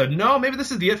some people said, no, maybe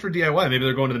this is the it for DIY. Maybe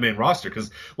they're going to the main roster,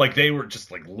 because like they were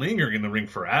just like lingering in the ring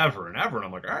forever and ever. And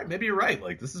I'm like, all right, maybe you're right.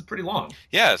 Like this is pretty long.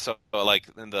 Yeah. So like,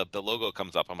 then the logo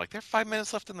comes up. I'm like, there's 5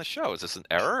 minutes left in the show. Is this an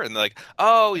error? And they're like,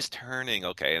 oh, he's turning.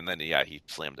 Okay. And then he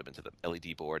slammed him into the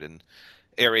LED board, and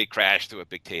Air Raid crashed through a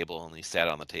big table, and he sat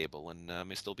on the table, and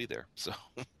may still be there. So.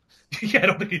 Yeah, I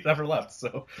don't think he's ever left.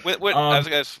 So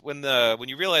when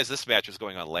you realized this match was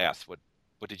going on last, what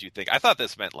did you think? I thought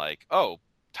this meant like, oh,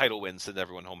 title win, send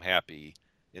everyone home happy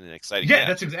in an exciting match. Yeah,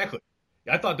 that's exactly.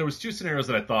 I thought there was two scenarios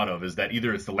that I thought of, is that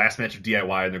either it's the last match of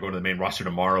DIY and they're going to the main roster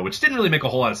tomorrow, which didn't really make a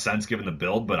whole lot of sense given the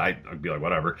build, but I'd be like,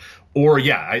 whatever. Or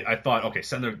I thought, okay,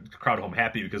 send the crowd home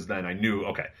happy, because then I knew,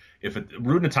 okay, if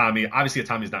Rude and Itami, obviously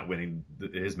Itami's not winning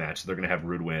his match, so they're going to have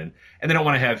Rude win. And they don't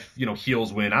want to have,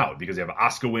 heels win out, because they have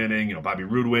Asuka winning, Bobby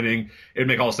Roode winning. It would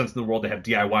make all the sense in the world to have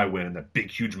DIY win in that big,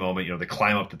 huge moment. They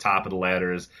climb up the top of the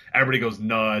ladders. Everybody goes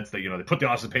nuts. They put the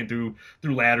Austin Pain through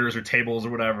ladders or tables or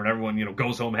whatever, and everyone,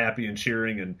 goes home happy and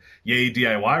cheering and yay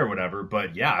DIY or whatever.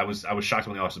 But yeah, I was shocked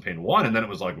when the Austin Pain won, and then it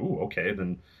was like, ooh, okay,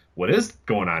 then what is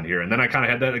going on here? And then I kind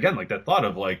of had that again, like that thought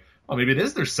of like, oh, maybe it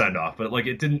is their send off, but like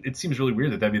it seems really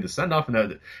weird that'd be the send off,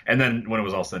 and then when it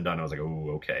was all said and done, I was like,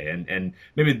 oh, okay. And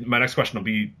maybe my next question will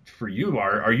be for you: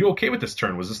 Are you okay with this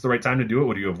turn? Was this the right time to do it?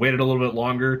 Would you have waited a little bit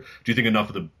longer? Do you think enough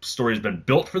of the story has been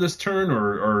built for this turn,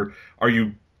 or are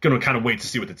you going to kind of wait to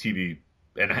see what the TV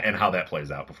and how that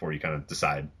plays out before you kind of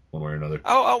decide one way or another?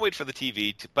 I'll wait for the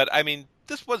TV, but I mean,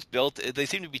 this was built. They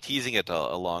seem to be teasing it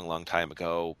a long, long time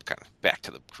ago, kind of back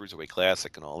to the Cruiserweight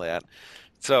Classic and all that.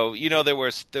 So, there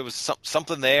was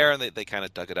something there, and they kind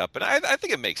of dug it up. And I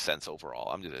think it makes sense overall.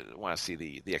 I want to see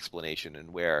the explanation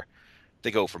and where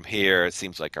they go from here. It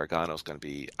seems like Gargano's going to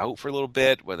be out for a little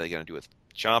bit. What are they going to do with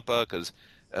Ciampa? Because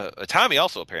Itami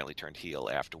also apparently turned heel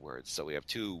afterwards. So we have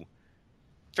two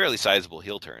fairly sizable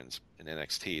heel turns in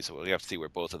NXT. So we have to see where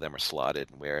both of them are slotted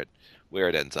and where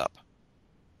it ends up.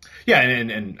 Yeah,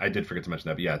 and I did forget to mention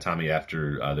that, but yeah, Tommy,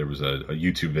 after there was a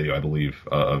YouTube video, I believe,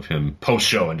 of him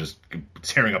post-show and just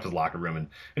tearing up his locker room and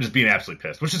just being absolutely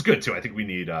pissed, which is good, too. I think we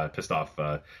need pissed off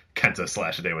Kenta /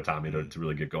 Hideo Tommy to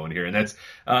really get going here. And that's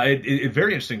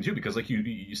very interesting, too, because like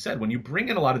you said, when you bring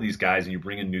in a lot of these guys and you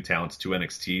bring in new talents to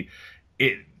NXT,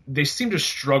 they seem to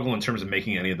struggle in terms of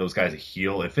making any of those guys a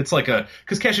heel. If it's like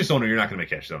because Cassius Ohno, you're not going to make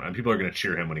Cassius Ohno. And people are going to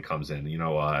cheer him when he comes in.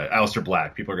 Aleister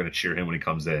Black, people are going to cheer him when he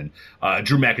comes in.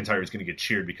 Drew McIntyre is going to get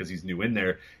cheered because he's new in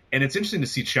there. And it's interesting to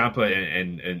see Ciampa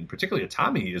and particularly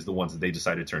Itami is the ones that they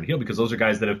decided to turn heel, because those are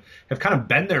guys that have kind of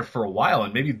been there for a while.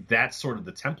 And maybe that's sort of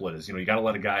the template is, you got to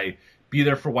let a guy be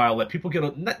there for a while, let people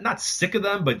get not sick of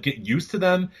them, but get used to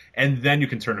them, and then you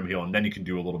can turn them heel, and then you can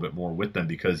do a little bit more with them.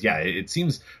 Because, yeah, it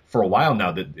seems for a while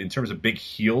now that in terms of big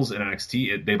heels in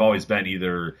NXT, they've always been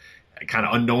either kind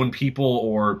of unknown people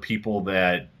or people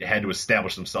that had to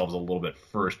establish themselves a little bit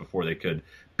first before they could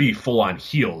be full-on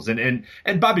heels. And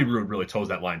Bobby Roode really toes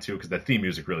that line, too, because that theme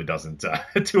music really doesn't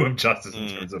do him justice in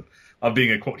terms of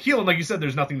being a, quote, heel. And like you said,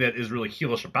 there's nothing that is really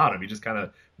heelish about him. He just kind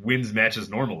of wins matches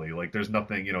normally. Like, there's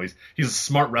nothing, he's a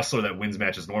smart wrestler that wins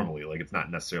matches normally. Like, it's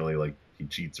not necessarily like he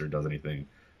cheats or does anything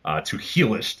too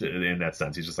heelish in that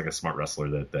sense. He's just like a smart wrestler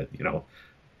that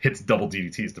hits double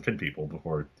DDTs to pin people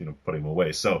before, putting them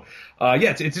away. So,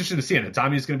 it's interesting to see. And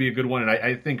Itami is going to be a good one. And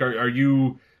I think,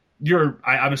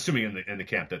 I'm assuming in the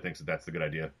camp that thinks that that's the good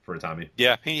idea for Itami.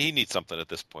 Yeah, he needs something at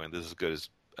this point. This is as good as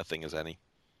a thing as any.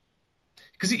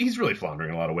 Because he's really floundering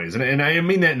in a lot of ways, and I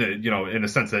mean that in a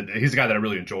sense that he's a guy that I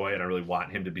really enjoy and I really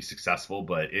want him to be successful.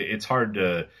 But it's hard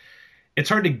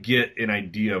to get an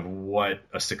idea of what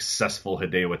a successful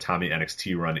Hideo Itami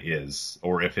NXT run is,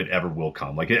 or if it ever will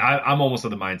come. Like I'm almost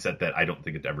of the mindset that I don't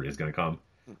think it ever is going to come.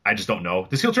 I just don't know.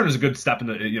 This heel turn is a good step in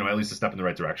the at least a step in the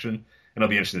right direction, and it'll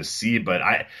be interesting to see.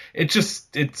 But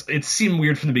it seemed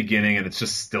weird from the beginning, and it's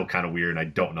just still kind of weird, and I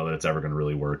don't know that it's ever going to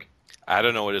really work. I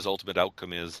don't know what his ultimate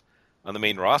outcome is on the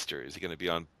main roster. Is he going to be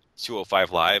on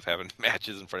 205 Live having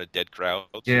matches in front of dead crowds?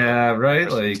 Yeah, right.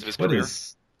 Like, what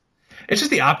is? It's just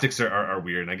the optics are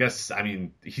weird, and I guess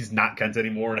he's not Kent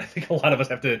anymore, and I think a lot of us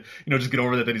have to just get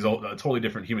over that he's a totally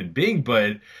different human being.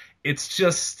 But it's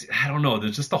just, I don't know.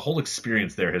 There's just the whole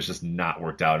experience there has just not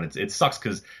worked out, and it sucks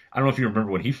because I don't know if you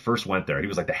remember when he first went there, he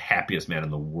was like the happiest man in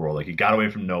the world. Like, he got away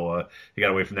from Noah, he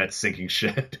got away from that sinking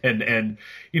ship, and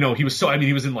he was so,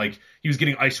 he was in like, he was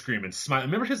getting ice cream and smiling.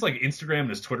 Remember his like Instagram and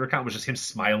his Twitter account was just him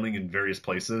smiling in various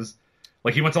places.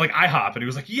 Like, he went to like IHOP and he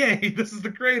was like, "Yay, this is the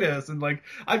greatest!" And like,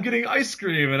 I'm getting ice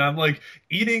cream and I'm like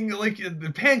eating like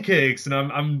the pancakes and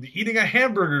I'm eating a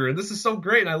hamburger and this is so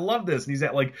great and I love this. And he's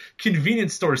at like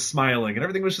convenience stores smiling and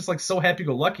everything was just like so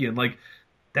happy-go-lucky, and like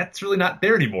that's really not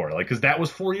there anymore. Like, because that was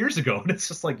 4 years ago, and it's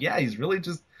just like, yeah, he's really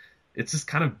just. It's just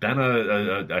kind of been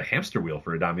a hamster wheel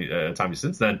for Tommy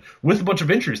since then, with a bunch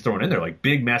of injuries thrown in there, like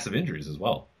big, massive injuries as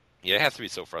well. Yeah, it has to be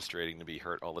so frustrating to be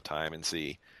hurt all the time and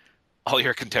see all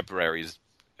your contemporaries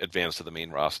advance to the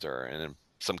main roster, and in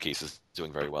some cases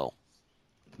doing very well.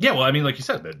 Yeah, well, like you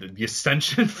said, the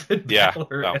Ascension,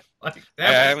 Balor, well, I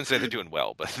haven't said they're doing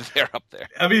well, but they're up there.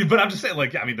 But I'm just saying,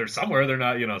 like, they're somewhere, they're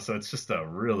not, so it's just a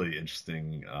really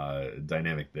interesting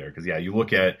dynamic there. Because, yeah, you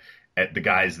look at the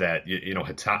guys that,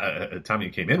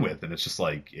 Tommy came in with, and it's just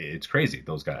like, it's crazy,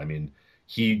 those guys.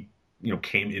 He,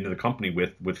 came into the company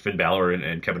with Finn Balor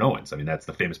and Kevin Owens. That's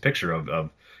the famous picture of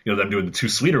them doing the 2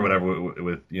 Sweet or whatever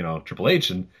with Triple H,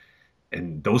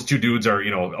 and those two dudes are,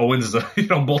 Owens is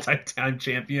a multi-time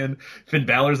champion, Finn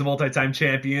Balor's a multi-time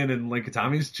champion, and like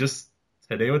Tommy's just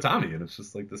Hideo Itami, and it's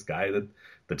just like this guy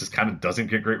that just kind of doesn't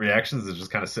get great reactions, is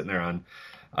just kind of sitting there on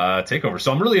TakeOver.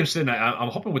 So I'm really interested I'm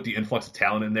hoping with the influx of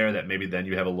talent in there that maybe then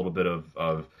you have a little bit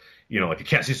of like a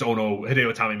Cassius Ohno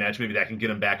Hideo Itami match, maybe that can get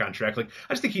him back on track. Like,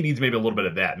 I just think he needs maybe a little bit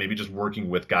of that, maybe just working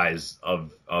with guys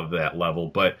of that level.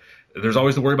 But there's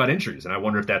always the worry about injuries, and I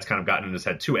wonder if that's kind of gotten in his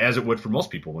head too, as it would for most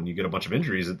people. When you get a bunch of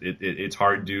injuries, it's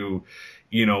hard to,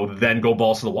 then go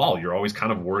balls to the wall. You're always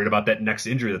kind of worried about that next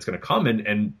injury that's going to come,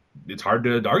 and it's hard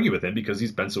to argue with him because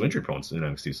he's been so injury prone in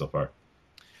NXT so far.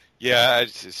 Yeah,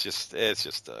 it's just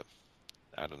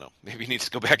I don't know. Maybe he needs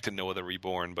to go back to Noah the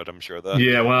Reborn, but I'm sure the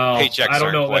paychecks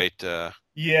aren't quite.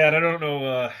 Yeah, I don't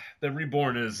know. The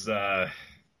Reborn has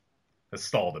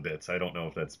stalled a bit, so I don't know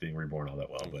if that's being reborn all that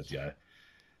well. But yeah,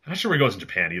 I'm not sure where he goes in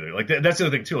Japan either. Like, that's the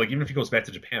other thing too. Like, even if he goes back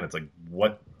to Japan, it's like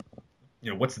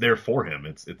what's there for him?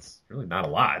 It's really not a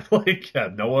lot. Like,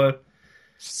 Noah,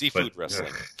 seafood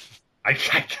wrestling. I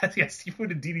guess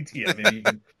seafood and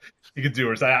DDT. You could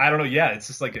do it. I don't know. Yeah, it's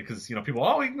just like, because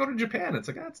people, we can go to Japan. It's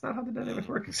like, that's not how the dynamics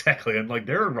work exactly. And like,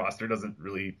 their roster doesn't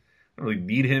really really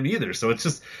need him either. So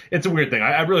it's a weird thing.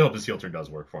 I really hope this heel turn does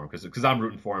work for him because I'm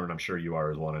rooting for him, and I'm sure you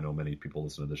are as well. And I know many people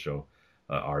listening to the show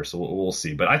are. So we'll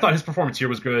see. But I thought his performance here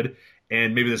was good,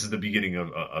 and maybe this is the beginning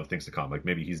of things to come. Like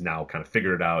maybe he's now kind of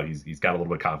figured it out. He's got a little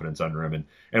bit of confidence under him,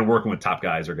 and working with top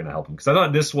guys are going to help him. Because I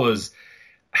thought this was,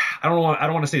 I don't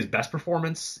want to say his best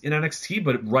performance in NXT,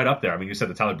 but right up there. I mean, you said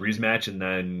the Tyler Breeze match, and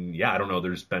then I don't know.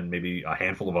 There's been maybe a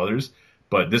handful of others.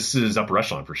 But this is upper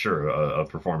echelon for sure of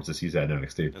performances he's had in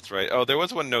NXT. That's right. Oh, there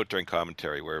was one note during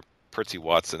commentary where Percy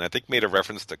Watson, I think, made a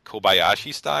reference to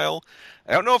Kobayashi style.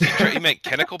 I don't know if he meant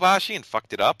Kenta Kobayashi and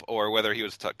fucked it up, or whether he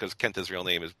was because Kenta's real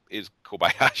name is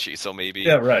Kobayashi. So maybe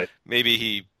maybe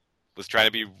he was trying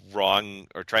to be wrong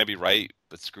or trying to be right,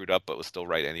 but screwed up, but was still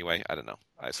right anyway. I don't know.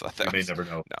 I just thought that you may never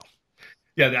know. No.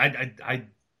 Yeah, I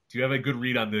do you have a good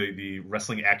read on the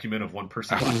wrestling acumen of one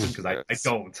Percy Watson? Because I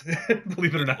don't,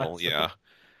 believe it or not. Well, yeah.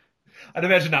 I'd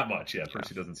imagine not much. Yeah,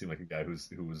 Percy doesn't seem like a guy who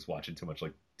was watching too much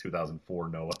like 2004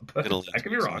 Noah, but I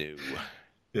could be wrong. New.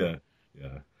 Yeah.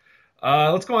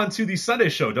 Let's go on to the Sunday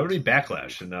show, WWE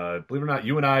Backlash, and believe it or not,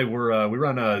 you and I we were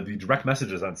on the direct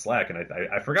messages on Slack, and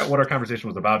I forgot what our conversation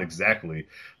was about exactly,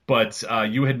 but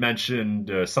you had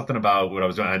mentioned something about what I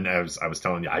was doing, and I was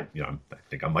telling you, I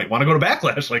think I might want to go to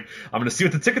Backlash. Like I'm going to see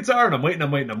what the tickets are, and I'm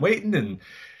waiting, and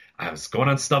I was going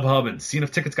on StubHub and seeing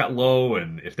if tickets got low,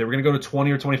 and if they were going to go to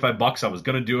 $20 or $25, I was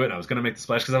going to do it, and I was going to make the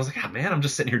splash because I was like, man, I'm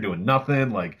just sitting here doing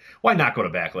nothing. Like, why not go to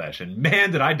Backlash? And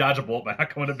man, did I dodge a bullet by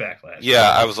not going to Backlash.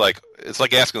 Yeah, I was like, it's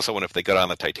like asking someone if they got on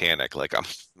the Titanic. Like, I'm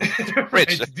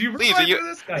Rich. Right. Do you realize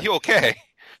this guy? Are you okay?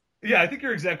 Yeah, I think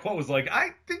your exact quote was like,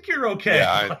 I think you're okay.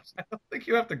 Yeah, I don't think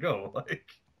you have to go. Like,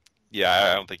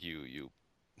 yeah, I don't think you.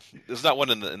 There's not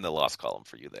one in the loss column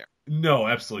for you there. No,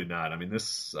 absolutely not. I mean,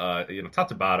 this, top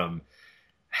to bottom,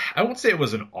 I won't say it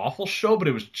was an awful show, but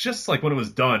it was just like when it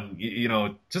was done,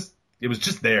 it was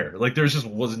just there. Like there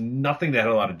was nothing that had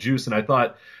a lot of juice. And I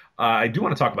thought, I do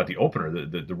want to talk about the opener,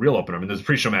 the real opener. I mean, there's a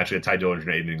pre-show match. We had Ty Dillinger and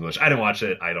Aiden English. I didn't watch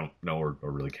it. I don't know or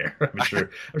really care.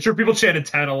 I'm sure people chanted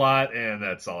 10 a lot, and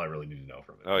that's all I really need to know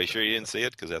from it. Oh, you sure you didn't see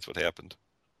it? Because that's what happened.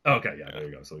 Okay, yeah, there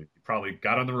you go. So he probably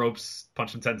got on the ropes,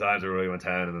 punched him 10 times, everybody went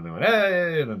 10, and then they went,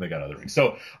 hey, and then they got other rings.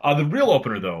 So the real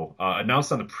opener, though,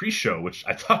 announced on the pre-show, which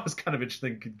I thought was kind of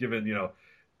interesting given,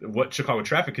 what Chicago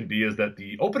traffic can be, is that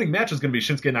the opening match is going to be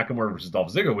Shinsuke Nakamura versus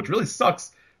Dolph Ziggler, which really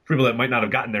sucks for people that might not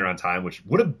have gotten there on time, which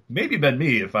would have maybe been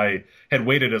me if I had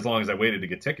waited as long as I waited to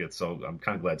get tickets. So I'm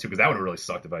kind of glad, too, because that would have really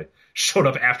sucked if I showed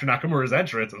up after Nakamura's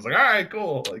entrance. I was like, all right,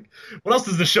 cool. Like, what else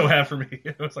does this show have for me?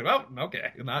 I was like, well,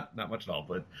 okay, not much at all.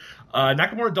 But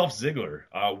Nakamura, Dolph Ziggler,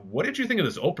 what did you think of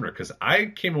this opener? Because I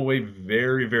came away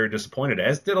very, very disappointed,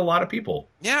 as did a lot of people.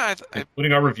 Yeah.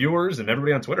 Including our reviewers and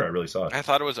everybody on Twitter. I really saw it. I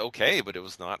thought it was okay, but it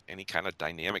was not any kind of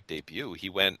dynamic debut. He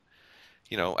went,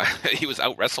 he was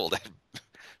out-wrestled at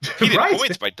repeated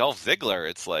points by Dolph Ziggler.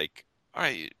 It's like, all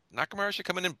right, Nakamura should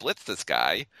come in and blitz this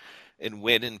guy and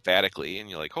win emphatically, and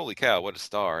you're like, holy cow, what a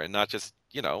star, and not just,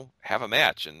 have a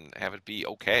match and have it be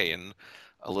okay and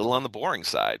a little on the boring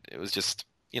side. It was just,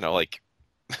 like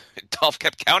Dolph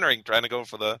kept countering, trying to go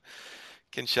for the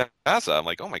Kinshasa. I'm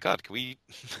like, oh my God, can we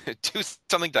do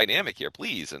something dynamic here,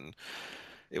 please? And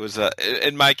it was,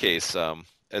 in my case,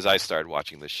 as I started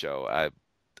watching this show, I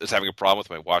was having a problem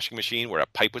with my washing machine where a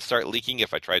pipe would start leaking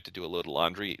if I tried to do a load of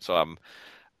laundry. So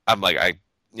I'm like, I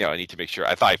need to make sure.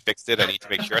 I thought I fixed it. I need to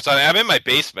make sure. So I'm in my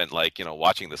basement,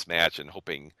 watching this match and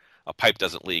hoping a pipe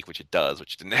doesn't leak, which it does,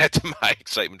 which didn't add to my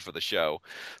excitement for the show.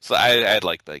 So I had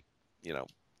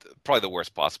probably the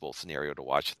worst possible scenario to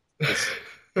watch.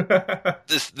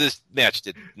 This match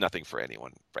did nothing for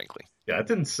anyone, frankly. Yeah, it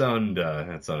didn't sound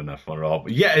enough fun at all.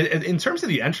 But yeah, in terms of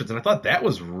the entrance, and I thought that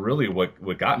was really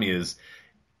what got me is,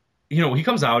 he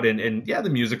comes out and yeah, the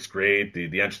music's great,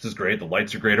 the entrance is great, the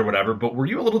lights are great or whatever, but were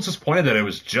you a little disappointed that it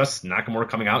was just Nakamura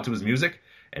coming out to his music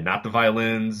and not the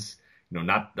violins,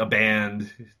 not a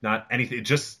band, not anything,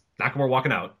 just Nakamura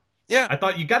walking out? Yeah. I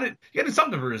thought you got to do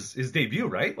something for his debut,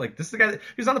 right? Like, this is the guy he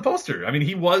was on the poster. I mean,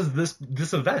 he was this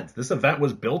event. This event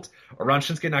was built around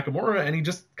Shinsuke Nakamura, and he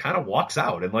just kind of walks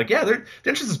out. And, the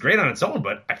entrance is great on its own,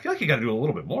 but I feel like you got to do a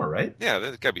little bit more, right? Yeah,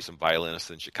 there's got to be some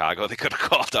violinists in Chicago they could have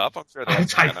called up. I'm sure I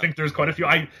think there's quite a few.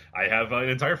 I have an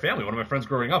entire family. One of my friends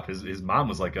growing up, his mom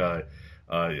was like a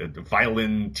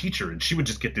violin teacher, and she would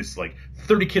just get this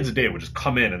 30 kids a day would just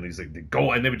come in, and they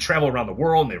go and they would travel around the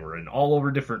world, and they were in all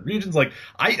over different regions.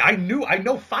 I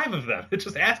know 5 of them. It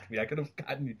just asked me. I could have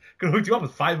hooked you up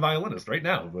with 5 violinists right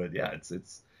now. But yeah,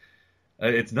 it's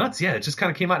nuts. Yeah, it just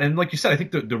kind of came out, and like you said, I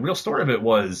think the real story of it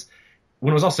was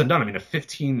when it was all said and done. I mean, a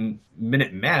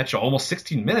 15-minute match, almost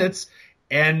 16 minutes,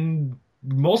 and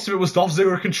most of it was Dolph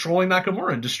Ziggler controlling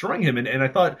Nakamura and destroying him. And I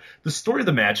thought the story of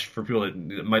the match, for people that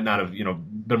might not have,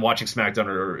 been watching SmackDown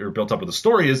or built up with the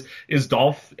story, is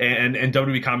Dolph and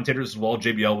WWE commentators as well.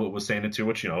 JBL was saying it too,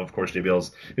 which, of course,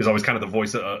 JBL is always kind of the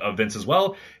voice of Vince as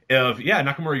well.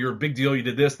 Nakamura, you're a big deal. You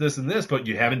did this, this, and this, but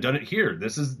you haven't done it here.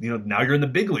 This is, now you're in the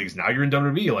big leagues. Now you're in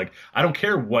WWE. Like, I don't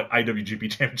care what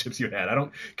IWGP championships you had. I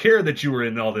don't care that you were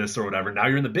in all this or whatever. Now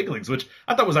you're in the big leagues, which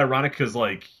I thought was ironic because,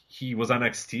 like, he was on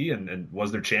NXT and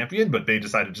was their champion, but they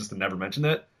decided just to never mention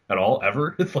that at all,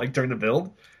 ever. It's like during the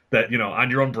build that, on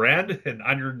your own brand and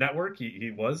on your network,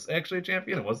 he was actually a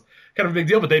champion. It was kind of a big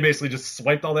deal, but they basically just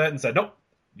swiped all that and said, nope,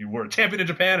 you were a champion in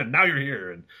Japan and now you're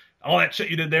here. And all that shit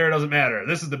you did there doesn't matter.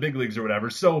 This is the big leagues or whatever.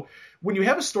 So when you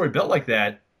have a story built like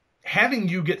that, having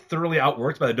you get thoroughly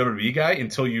outworked by the WWE guy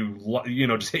until you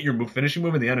just hit your finishing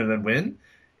move in the end and then win,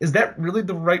 is that really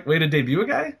the right way to debut a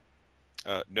guy?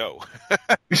 No.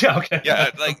 Yeah, okay.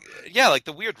 like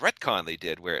the weird retcon they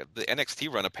did where the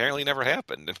NXT run apparently never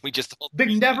happened, and we just they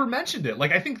never mentioned it.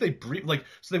 Like, I think they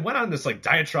so they went on this like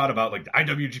diatribe about like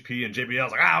IWGP and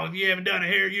JBL's like, if you haven't done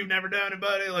it here, you've never done it,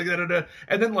 buddy. Like da.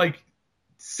 And then like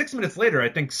 6 minutes later, I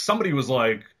think somebody was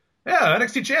like, yeah,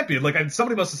 NXT champion. Like,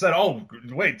 somebody must have said, oh,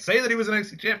 wait, say that he was an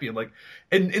NXT champion. Like,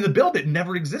 and in the build, it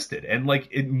never existed. And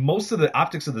like in most of the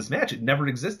optics of this match, it never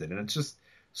existed. And it's just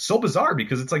so bizarre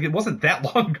because it's like it wasn't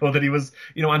that long ago that he was,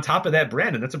 on top of that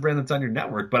brand, and that's a brand that's on your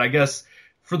network. But I guess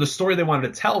for the story they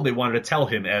wanted to tell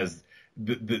him as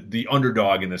the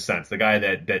underdog in this sense, the guy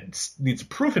that needs to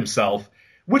prove himself,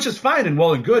 which is fine and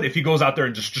well and good if he goes out there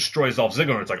and just destroys Dolph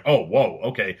Ziggler. And it's like, oh, whoa,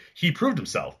 okay, he proved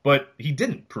himself, but he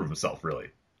didn't prove himself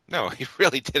really. No, he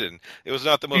really didn't. It was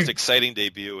not the most exciting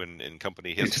debut in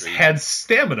company history. He just had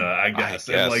stamina, I guess,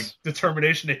 and like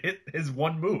determination to hit his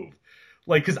one move.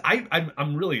 Like, because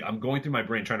I'm going through my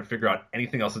brain trying to figure out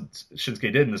anything else that Shinsuke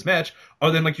did in this match,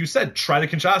 other than, like you said, try the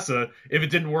Kinshasa. If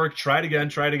it didn't work, try it again.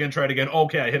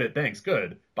 Okay, I hit it. Thanks.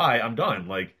 Good. Bye. I'm done.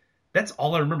 Like, that's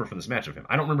all I remember from this match of him.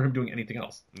 I don't remember him doing anything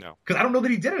else. No. Because I don't know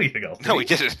that he did anything else. No, he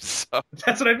didn't. So.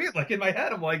 That's what I mean. Like, in my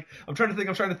head, I'm like, I'm trying to think.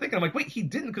 And I'm like, wait, he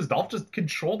didn't, because Dolph just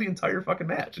controlled the entire fucking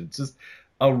match. It's just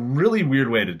a really weird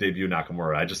way to debut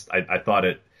Nakamura. I thought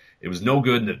it was no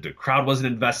good. The crowd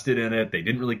wasn't invested in it. They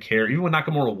didn't really care. Even when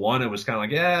Nakamura won, it was kind of like,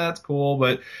 yeah, that's cool.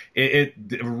 But it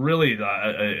really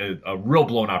a real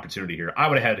blown opportunity here. I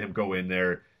would have had him go in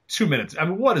there 2 minutes. I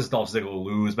mean, what does Dolph Ziggler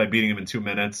lose by beating him in 2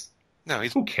 minutes? No,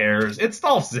 who cares? It's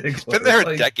Dolph Ziggler. He's been there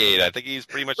a decade. I think he's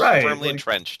pretty much firmly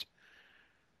entrenched.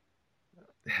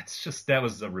 That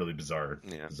was a really bizarre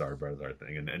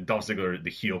thing. And Dolph Ziggler, the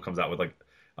heel, comes out with like,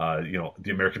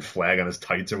 the American flag on his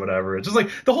tights or whatever. It's just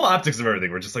like the whole optics of everything.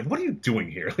 We're just like, what are you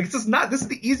doing here? Like, this is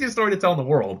the easiest story to tell in the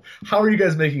world. How are you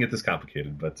guys making it this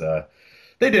complicated? But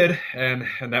they did, and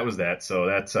that was that. So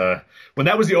that's when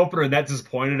that was the opener and that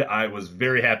disappointed, I was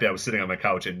very happy I was sitting on my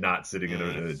couch and not sitting in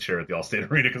a chair at the Allstate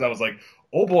Arena, because I was like,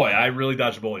 oh boy, I really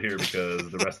dodged a bullet here, because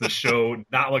the rest of the show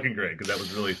not looking great, because that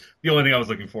was really the only thing I was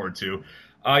looking forward to.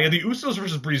 The Usos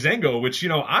versus Breezango, which,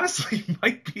 honestly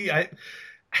might be...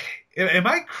 Am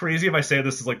I crazy if I say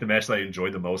this is like the match that I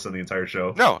enjoyed the most on the entire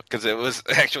show? No, because it was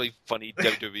actually funny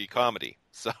WWE comedy.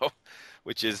 So,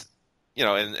 which is,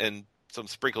 and some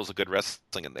sprinkles of good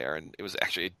wrestling in there, and it was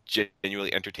actually a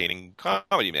genuinely entertaining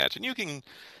comedy match. And you can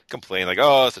complain like,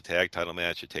 oh, it's a tag title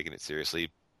match, you're taking it seriously.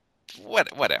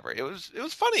 Whatever. It was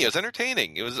funny. It was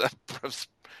entertaining. It was a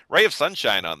ray of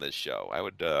sunshine on this show. I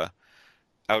would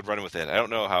run with it. I don't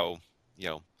know how,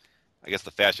 I guess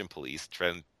the Fashion Police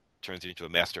turns you into a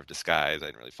master of disguise. I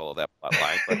didn't really follow that plot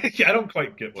line. But, yeah, I don't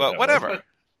quite get what but whatever. Was, but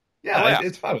yeah,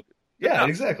 it's fine with it. Yeah,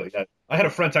 exactly. Yeah. I had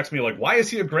a friend text me like, why is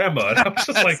he a grandma? And I was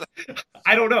just like,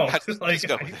 I don't know. Just go with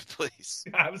it, please.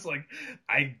 I was like,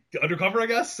 undercover, I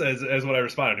guess, as what I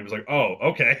responded. He was like, oh,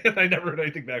 okay. And I never heard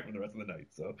anything back from the rest of the night.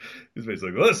 So he was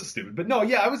basically like, well, this is stupid. But no,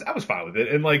 yeah, I was fine with it.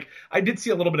 And like, I did see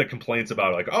a little bit of complaints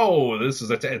about like, oh, this is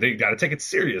they got to take it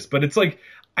serious. But it's like,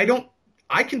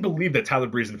 I can believe that Tyler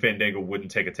Breeze and Fandango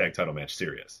wouldn't take a tag title match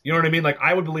serious. You know what I mean? Like,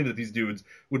 I would believe that these dudes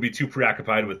would be too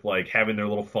preoccupied with like having their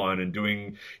little fun and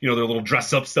doing, their little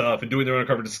dress up stuff and doing their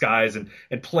undercover disguise and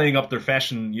playing up their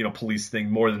fashion, police thing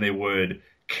more than they would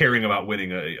caring about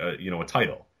winning a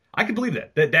title. I can believe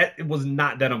that. That was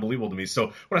not that unbelievable to me.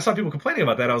 So when I saw people complaining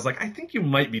about that, I was like, I think you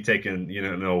might be taking,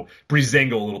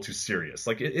 Breezango a little too serious.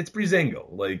 Like, it's Breezango.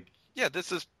 Like, yeah,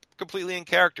 this is completely in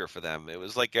character for them. It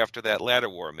was like after that Ladder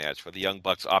War match where the Young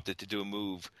Bucks opted to do a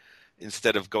move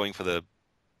instead of going for the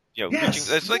Yes,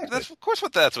 that's exactly. that's of course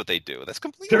that's what they do. That's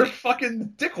completely. They're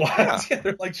fucking dickwads. Yeah,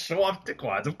 they're like show off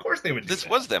dickwads. Of course they would do This that.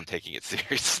 was them taking it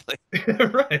seriously.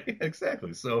 Right,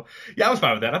 exactly. So yeah, I was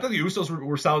fine with that. I thought the Usos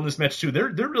were solid in this match too. They're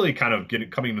really kind of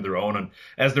coming into their own, and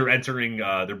as they're entering,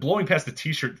 they're blowing past the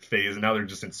T-shirt phase, and now they're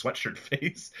just in sweatshirt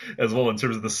phase as well in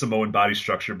terms of the Samoan body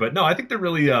structure. But no, I think they're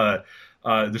really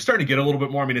they're starting to get a little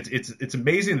bit more. I mean, it's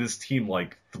amazing this team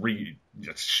like 3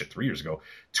 years ago,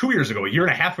 2 years ago, a year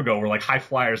and a half ago were like high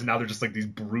flyers, and now they're just like these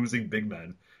bruising big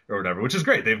men or whatever, which is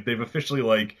great. They've officially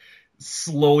like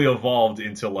slowly evolved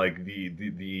into like the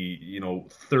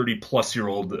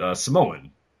 30-plus-year-old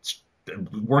Samoan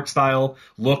work style,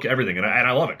 look, everything, and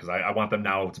I love it because I want them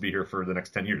now to be here for the next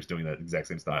 10 years doing that exact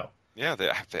same style. Yeah,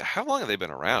 how long have they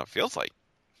been around? Feels like.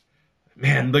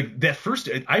 Man, like that first,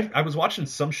 I was watching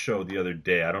some show the other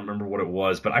day. I don't remember what it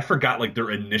was, but I forgot like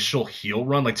their initial heel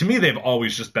run. Like to me, they've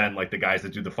always just been like the guys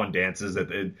that do the fun dances.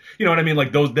 You know what I mean?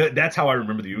 Like those. That's how I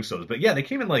remember the Usos. But yeah, they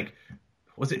came in like.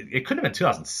 Was it? It couldn't have been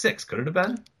 2006. Could it have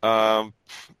been?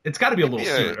 It's got to be a little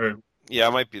sooner. Yeah,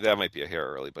 it might be. That might be a hair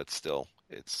early, but still,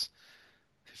 it's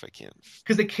if I can't.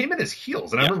 Because they came in as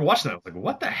heels, and I remember watching that. I was like,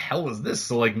 "What the hell is this?"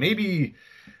 So like maybe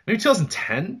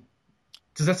 2010.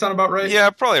 Does that sound about right? Yeah,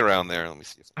 probably around there. Let me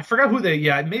see. I forgot who they.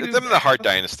 Yeah, maybe them. The Hart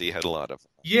Dynasty had a lot of.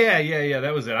 Yeah.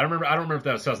 That was it. I don't remember if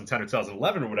that was 2010 or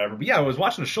 2011 or whatever. But yeah, I was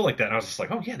watching a show like that, and I was just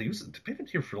like, oh yeah, they've been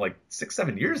here for like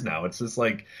 6-7 years now. It's just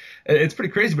like, it's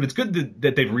pretty crazy. But it's good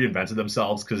that they've reinvented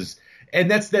themselves and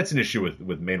that's an issue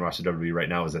with main roster WWE right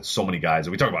now is that so many guys.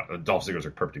 And we talk about Dolph Ziggler's a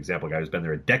perfect example. A guy who's been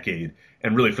there a decade,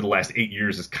 and really for the last 8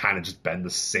 years has kind of just been the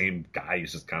same guy.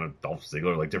 He's just kind of Dolph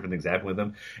Ziggler. Like different things happen with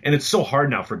him, and it's so hard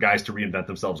now for guys to reinvent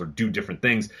themselves or do different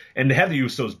things, and to have the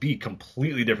Usos be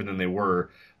completely different than they were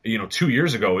 2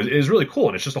 years ago is really cool.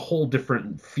 And it's just a whole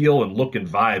different feel and look and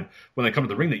vibe when they come to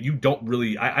the ring that you don't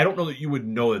really, I don't know that you would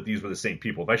know that these were the same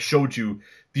people. If I showed you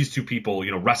these two people,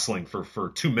 wrestling for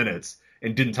 2 minutes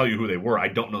and didn't tell you who they were, I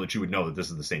don't know that you would know that this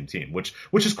is the same team, which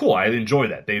is cool. I enjoy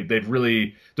that.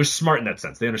 They're smart in that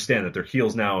sense. They understand that they're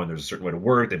heels now and there's a certain way to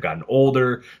work. They've gotten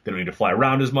older. They don't need to fly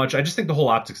around as much. I just think the whole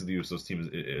optics of the Usos team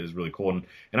is really cool. And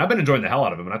I've been enjoying the hell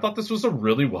out of them. And I thought this was a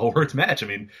really well-worked match. I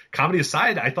mean, comedy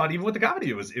aside, I thought even with the comedy,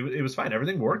 it was fine.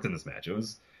 Everything worked in this match. It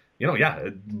was,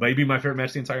 it might be my favorite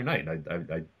match the entire night.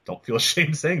 I don't feel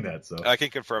ashamed saying that. So I can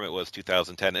confirm it was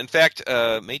 2010. In fact,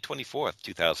 May 24th,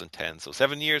 2010. So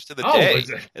 7 years to the day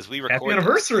as we record. Happy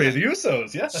anniversry of the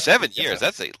Usos. Yeah, 7 years.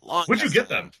 That's a long. What'd you get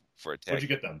them for a tag? What'd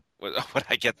you get them? What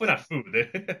I get? Well, not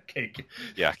food. Cake.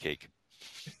 Yeah, cake.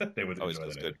 They would always enjoy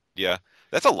goes that. good. Yeah,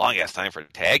 that's a long ass time for a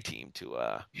tag team to.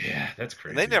 Yeah, that's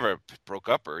crazy. And they never broke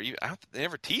up they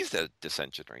never teased a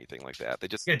dissension or anything like that. They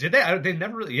just. Yeah, did they? They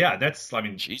never really. Yeah, that's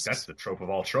the trope of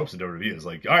all tropes in WWE. Is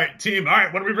like, all right, team, all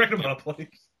right, when are we breaking them up?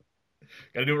 Like,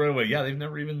 gotta do it right away. Yeah, they've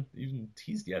never even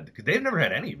teased yet because they've never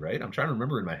had any. Right? I'm trying to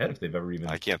remember in my head if they've ever even.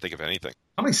 I can't think of anything.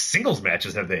 How many singles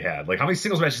matches have they had? Like, how many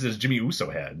singles matches has Jimmy Uso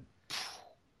had?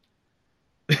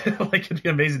 Like, it'd be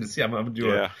amazing to see. I'm gonna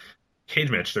do a cage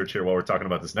match search here while we're talking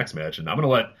about this next match, and I'm gonna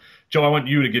let Joe. I want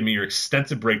you to give me your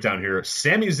extensive breakdown here.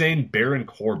 Sami Zayn, Baron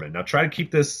Corbin. Now try to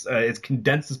keep this as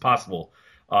condensed as possible.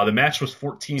 The match was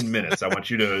 14 minutes. I want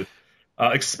you to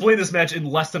explain this match in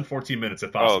less than 14 minutes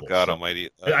if possible. Oh God Almighty!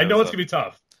 I know it's gonna be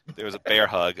tough. There was a bear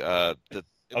hug.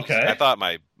 Okay. I thought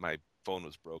my phone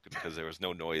was broken because there was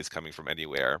no noise coming from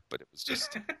anywhere, but it was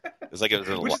just it was like it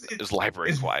was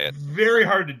library quiet. Very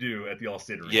hard to do at the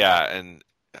Allstate Arena. Yeah,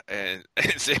 and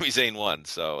Sami Zayn won,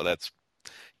 so that's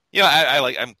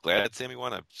I'm glad that Sami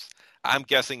won. I'm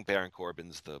guessing Baron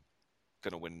Corbin's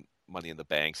gonna win Money in the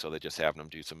Bank, so they're just having him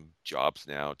do some jobs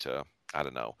now to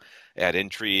add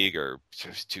intrigue or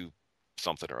to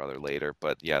something or other later.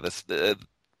 But yeah, this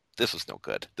was no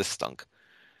good. This stunk.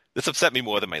 This upset me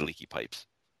more than my leaky pipes.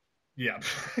 Yeah.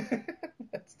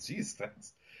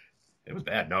 It was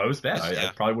bad. No, it was bad.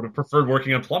 I probably would have preferred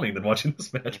working on plumbing than watching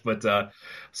this match. But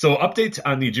so update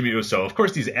on the Jimmy Uso. Of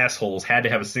course, these assholes had to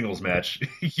have a singles match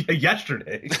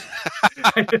yesterday.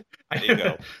 There you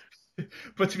go.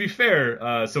 But to be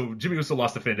fair, so Jimmy Uso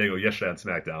lost to Fandango yesterday on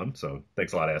SmackDown. So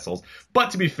thanks a lot, assholes.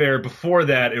 But to be fair, before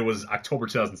that, it was October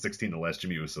 2016, the last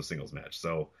Jimmy Uso singles match.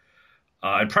 So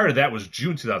and prior to that was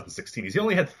June 2016. He's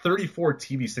only had 34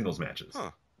 TV singles matches.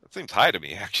 Huh. That seems high to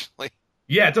me, actually.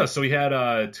 Yeah, it does. So he had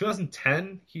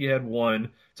 2010, he had 1.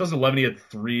 2011, he had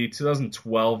 3.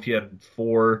 2012, he had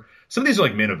 4. Some of these are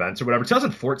like main events or whatever.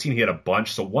 2014, he had a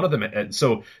bunch. So one of them,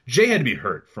 so Jay had to be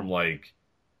hurt from like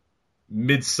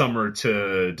midsummer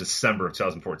to December of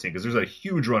 2014 because there's a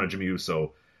huge run of Jimmy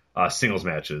Uso singles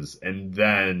matches, and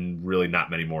then really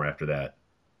not many more after that.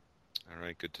 All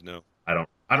right, good to know. I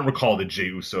don't recall the Jey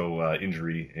Uso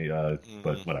injury, but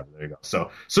Mhm. whatever. There you go.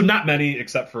 So not many,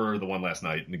 except for the one last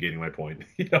night, negating my point,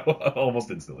 almost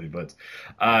instantly. But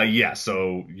yeah.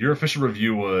 So your official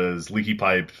review was leaky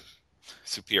pipe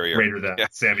Superior. greater than Yeah.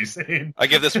 Sami Zayn. I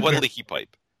give this one leaky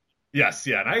pipe. Yes,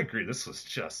 yeah, and I agree. This was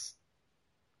just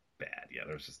bad. Yeah,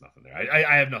 there's just nothing there.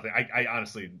 I have nothing. I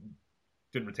honestly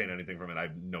didn't retain anything from it. I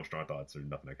have no strong thoughts or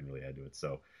nothing I can really add to it.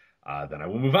 So then I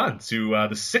will move on to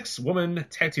the 6-woman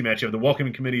tag team match. You have the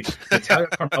Welcoming Committee, Natalya,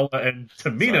 Carmella, and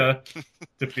Tamina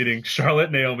defeating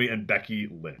Charlotte, Naomi, and Becky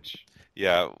Lynch.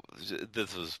 Yeah,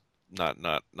 this was not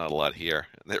a lot here.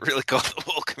 They really called the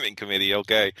welcoming committee.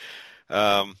 Okay.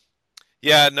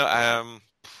 Yeah, no.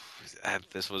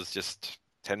 This was just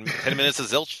 10 minutes of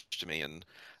zilch to me, and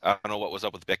I don't know what was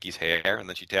up with Becky's hair, and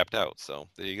then she tapped out. So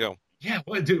there you go. Yeah,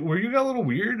 what, dude, were you a little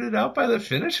weirded out by the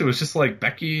finish? It was just like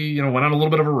Becky, went on a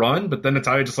little bit of a run, but then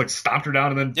Natalya just like stomped her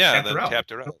down and then Yeah, tapped and her then out. tapped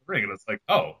her out. Ring, and it's like,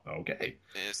 oh, okay.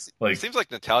 It seems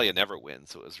like Natalya never wins,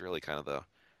 so it was really kind of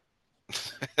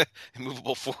the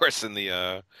immovable force in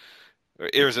the or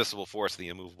irresistible force in the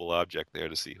immovable object there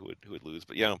to see who would lose.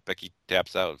 But yeah, Becky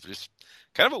taps out. It's just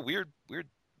kind of a weird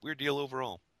deal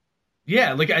overall.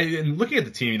 Yeah, and looking at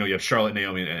the team, you have Charlotte,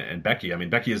 Naomi, and Becky. I mean,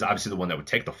 Becky is obviously the one that would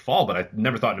take the fall, but I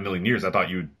never thought in a million years I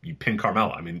thought you pin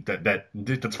Carmella. I mean,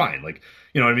 that's fine. Like,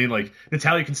 you know what I mean? Like,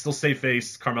 Natalya can still save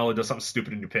face. Carmella does something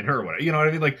stupid and you pin her or whatever. You know what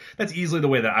I mean? Like, that's easily the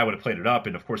way that I would have played it up.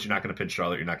 And of course, you're not going to pin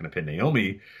Charlotte. You're not going to pin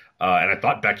Naomi. And I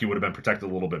thought Becky would have been protected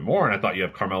a little bit more. And I thought you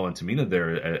have Carmella and Tamina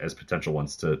there as potential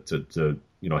ones to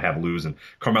have lose. And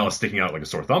Carmella sticking out like a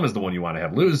sore thumb is the one you want to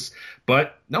have lose.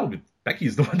 But no,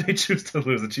 Becky's the one they choose to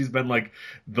lose, and she's been like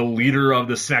the leader of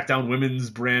the SmackDown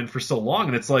women's brand for so long.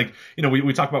 And it's like,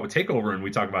 we talk about with TakeOver, and we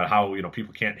talk about how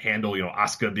people can't handle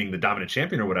Asuka being the dominant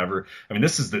champion or whatever. I mean,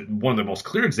 this is one of the most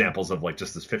clear examples of like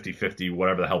just this 50-50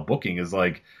 whatever the hell booking is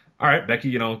like. All right,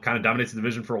 Becky, kind of dominates the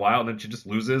division for a while, and then she just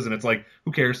loses, and it's like,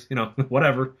 who cares?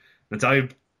 Whatever. Natalya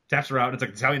taps her out, and it's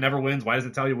like Natalya never wins. Why does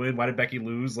Natalya win? Why did Becky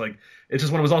lose? Like, it's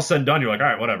just when it was all said and done, you're like, all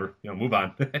right, whatever. Move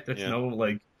on. There's no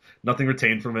like. Nothing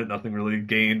retained from it, nothing really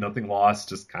gained, nothing lost,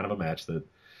 just kind of a match that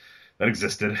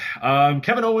existed.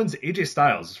 Kevin Owens, AJ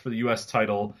Styles for the U.S.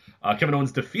 title. Kevin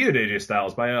Owens defeated AJ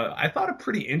Styles by I thought, a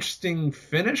pretty interesting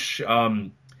finish.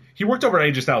 He worked over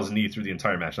AJ Styles' knee through the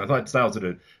entire match, and I thought Styles did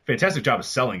a fantastic job of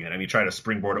selling it. I mean, he tried to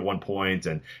springboard at one point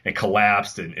and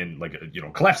collapsed and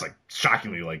collapsed like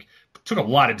shockingly, like took a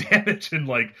lot of damage and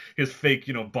like his fake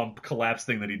bump collapse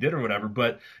thing that he did or whatever.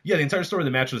 But yeah, the entire story of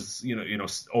the match was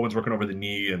Owens working over the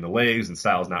knee and the legs, and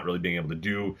Styles not really being able to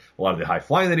do a lot of the high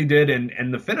flying that he did.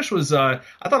 And the finish was I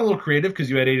thought a little creative because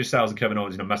you had AJ Styles and Kevin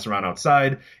Owens messing around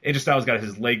outside. AJ Styles got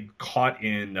his leg caught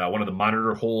in one of the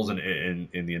monitor holes in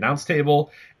the announce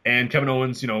table. And Kevin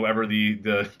Owens, ever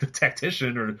the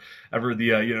tactician or ever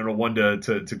the one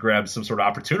to grab some sort of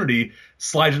opportunity,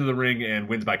 slides into the ring and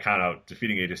wins by countout,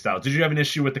 defeating AJ Styles. Did you have an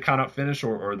issue with the countout finish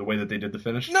or the way that they did the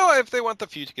finish? No, if they want the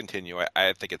feud to continue,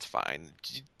 I think it's fine.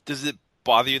 Does it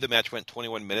bother you the match went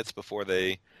 21 minutes before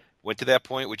they went to that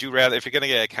point? Would you rather, if you're going to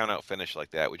get a count-out finish like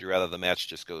that, would you rather the match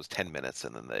just goes 10 minutes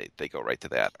and then they go right to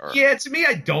that? Or... Yeah, to me,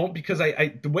 I don't, because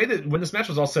the way that when this match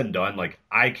was all said and done, like,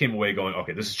 I came away going,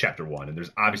 okay, this is chapter 1, and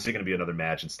there's obviously going to be another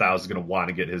match, and Styles is going to want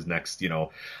to get his next,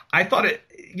 I thought it,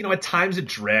 at times it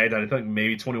dragged. I think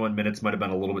maybe 21 minutes might have been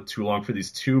a little bit too long for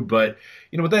these two, but,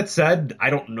 with that said,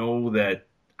 I don't know that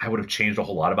I would have changed a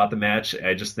whole lot about the match.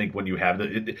 I just think when you have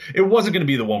it wasn't going to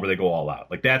be the one where they go all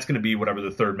out. Like, that's going to be whatever the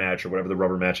third match or whatever the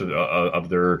rubber match of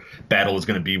their battle is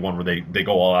going to be, one where they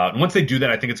go all out. And once they do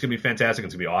that, I think it's going to be fantastic.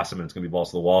 It's going to be awesome, and it's going to be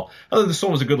balls to the wall. Other than this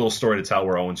one was a good little story to tell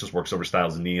where Owens just works over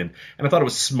Styles' knee, and I thought it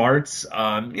was smart.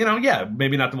 Yeah,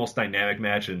 maybe not the most dynamic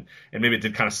match, and maybe it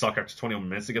did kind of suck after 21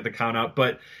 minutes to get the count out.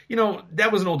 But,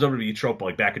 that was an old WWE trope,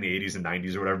 like back in the 80s and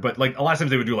 90s or whatever. But like a lot of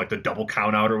times they would do like the double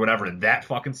count out or whatever, and that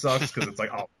fucking sucks because it's like,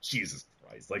 oh, Jesus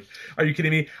Christ. Like, are you kidding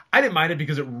me? I didn't mind it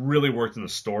because it really worked in the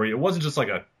story. It wasn't just like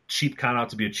a cheap count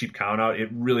out to be a cheap count out. It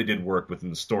really did work within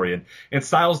the story. And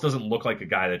Styles doesn't look like a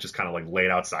guy that just kind of like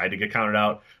laid outside to get counted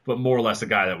out, but more or less a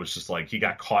guy that was just like, he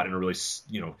got caught in a really,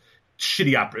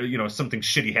 shitty, something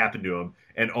shitty happened to him.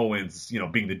 And Owens,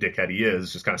 being the dickhead he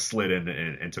is, just kind of slid in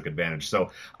and took advantage.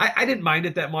 So I didn't mind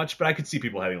it that much, but I could see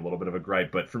people having a little bit of a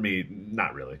gripe. But for me,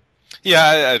 not really.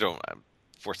 Yeah, I don't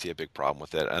foresee a big problem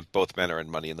with it. Both men are in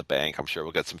Money in the Bank. I'm sure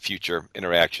we'll get some future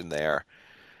interaction there.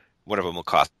 One of them will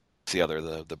cost the other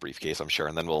the briefcase, I'm sure,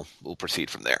 and then we'll proceed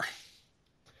from there.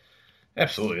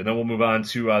 Absolutely. And then we'll move on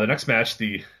to the next match,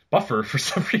 the buffer for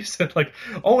some reason. Like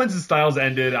Owens and Styles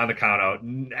ended on the count out.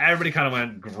 Everybody kind of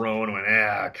went groan and went,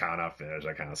 count out finish.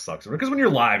 That kind of sucks. Because when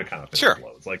you're live, it kind of finish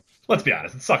blows. Like, let's be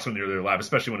honest, it sucks when you're there live,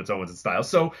 especially when it's Owens and Styles.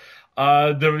 So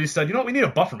WWE said, you know what, we need a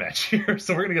buffer match here.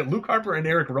 So we're gonna get Luke Harper and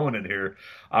Eric Rowan in here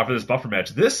for this buffer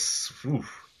match. This,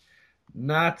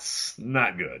 not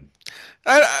good.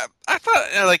 I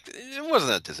thought like it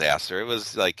wasn't a disaster. It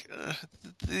was like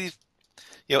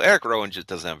Eric Rowan just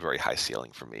doesn't have a very high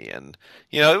ceiling for me, and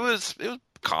it was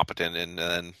competent, and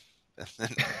then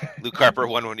Luke Harper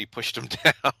won when he pushed him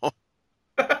down.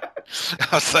 I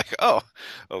was like, oh,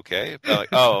 okay. Like,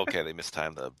 oh, okay, they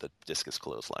mistimed the discus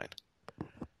clothesline.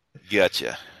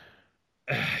 Gotcha.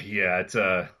 Yeah, it's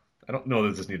I don't know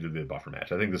that this needed to be a buffer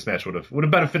match. I think this match would have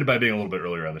benefited by being a little bit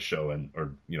earlier on the show, I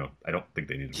don't think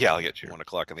they needed. Yeah, I'll get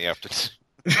 1:00 in the afternoon.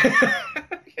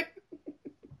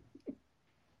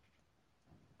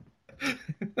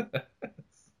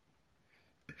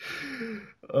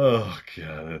 Oh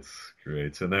god, that's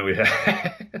great. And then we had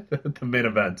the main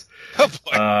event. Oh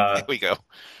boy, here we go.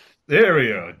 There we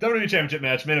go. WWE Championship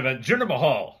match, main event. Jinder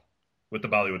Mahal with the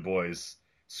Bollywood Boys,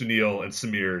 Sunil and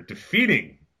Samir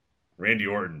defeating Randy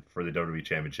Orton for the WWE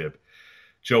Championship.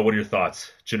 Joe, what are your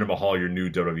thoughts? Jinder Mahal, your new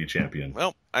WWE champion.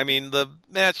 Well, I mean, the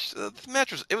match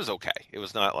was okay. It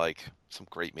was not like some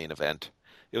great main event.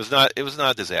 It was not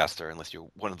a disaster unless you're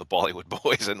one of the Bollywood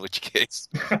Boys, in which case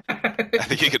I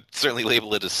think you could certainly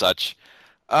label it as such.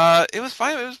 It was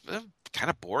fine. It was kind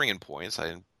of boring in points.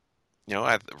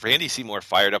 Randy seemed more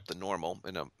fired up than normal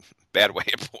in a bad way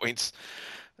at points.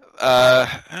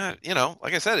 Like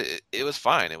I said, it was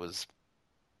fine. It was.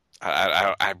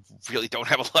 I really don't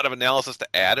have a lot of analysis to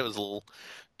add. It was a little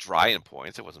dry in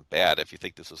points. It wasn't bad. If you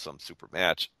think this was some super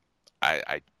match,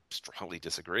 I strongly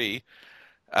disagree.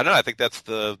 I don't know. I think that's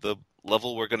the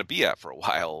level we're going to be at for a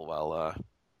while. While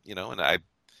and I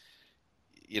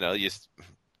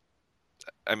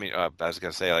was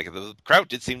going to say, like, the crowd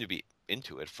did seem to be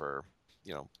into it for,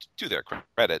 to their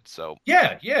credit. So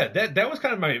yeah, that was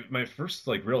kind of my first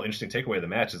like real interesting takeaway of the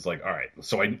match is like, all right,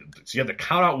 so you have the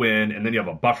count out win and then you have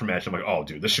a buffer match. I'm like, oh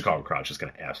dude, the Chicago crowd's just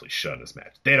gonna absolutely shut this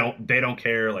match. They don't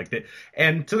care. Like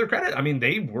and to their credit, I mean,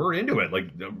 they were into it.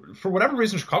 Like for whatever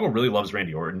reason, Chicago really loves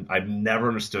Randy Orton. I've never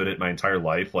understood it my entire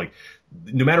life. Like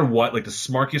no matter what, like the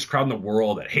smarkiest crowd in the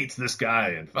world that hates this guy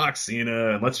and Fox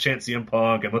Cena and let's chant CM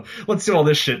Punk and let's do all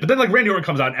this shit. But then like Randy Orton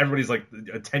comes out and everybody's like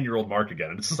a 10-year-old mark again.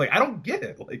 And it's just like, I don't get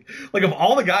it. Like of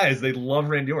all the guys, they love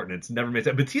Randy Orton. It's never made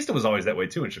sense. Batista was always that way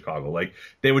too in Chicago. Like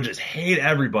they would just hate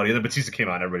everybody. And then Batista came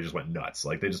out and everybody just went nuts.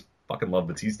 Like they just fucking love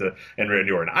Batista and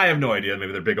Randy Orton. I have no idea.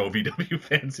 Maybe they're big OVW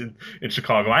fans in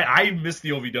Chicago. I miss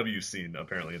the OVW scene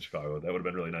apparently in Chicago. That would have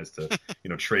been really nice to,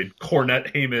 trade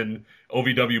Cornette, Heyman,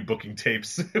 OVW booking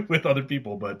tapes with other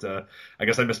people. But I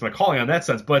guess I missed my calling on that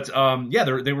sense. But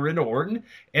they were into Orton,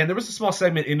 and there was a small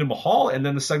segment into Mahal, and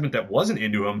then the segment that wasn't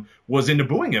into him was into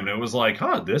booing him. And it was like,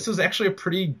 this is actually a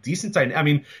pretty decent dynamic. I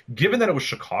mean, given that it was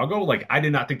Chicago, like I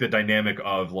did not think the dynamic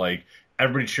of like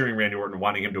everybody cheering Randy Orton,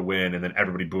 wanting him to win, and then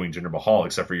everybody booing Jinder Mahal,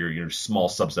 except for your small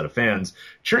subset of fans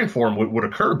cheering for him would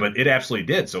occur, but it absolutely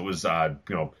did. So it was, I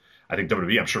think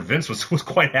WWE, I'm sure Vince was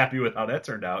quite happy with how that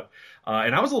turned out.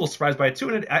 And I was a little surprised by it too.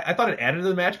 And I thought it added to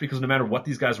the match because no matter what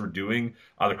these guys were doing,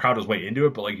 the crowd was way into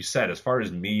it. But like you said, as far as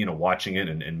me, watching it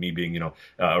and me being,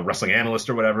 a wrestling analyst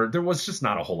or whatever, there was just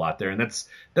not a whole lot there. And that's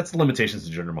the limitations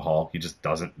of Jinder Mahal. He just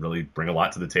doesn't really bring a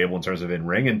lot to the table in terms of in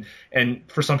ring. And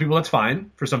for some people, that's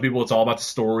fine. For some people, it's all about the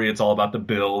story. It's all about the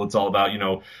bill. It's all about,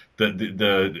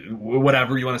 the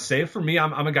whatever you want to say. For me,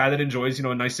 I'm a guy that enjoys,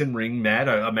 a nice in-ring match,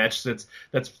 a match that's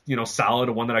solid,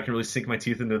 one that I can really sink my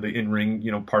teeth into the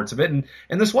in-ring, parts of it.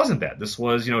 And this wasn't that. This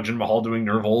was, Jinder Mahal doing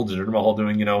nerve holds, Jinder Mahal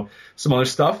doing, some other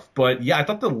stuff. But yeah, I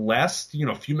thought the last,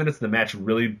 few minutes of the match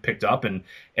really picked up and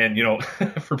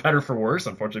for better, for worse,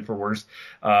 unfortunately for worse,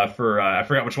 I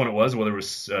forgot which one it was, whether it was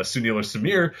Sunil or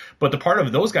Samir, but the part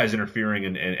of those guys interfering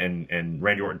and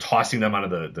Randy Orton tossing them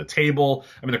onto the table.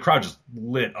 I mean, the crowd just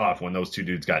lit up when those two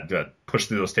dudes got pushed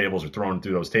through those tables or thrown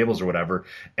through those tables or whatever.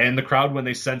 And the crowd, when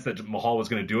they sensed that Mahal was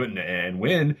going to do it and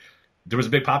win, there was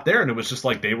a big pop there, and it was just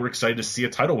like they were excited to see a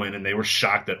title win, and they were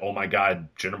shocked that, oh my God,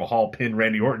 Jinder Mahal pinned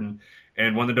Randy Orton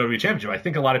and won the WWE Championship. I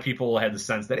think a lot of people had the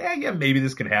sense that, yeah, maybe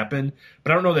this can happen,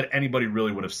 but I don't know that anybody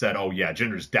really would have said, oh yeah,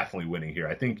 Jinder's definitely winning here.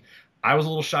 I think I was a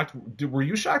little shocked. Were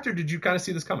you shocked, or did you kind of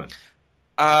see this coming?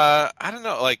 I don't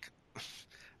know. Like,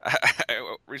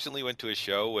 I recently went to a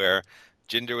show where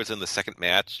Jinder was in the second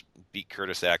match, beat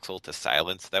Curtis Axel to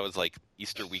silence. That was like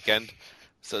Easter weekend.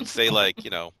 So to say like,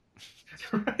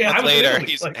 months later,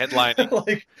 he's like,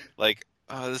 headlining.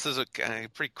 This is a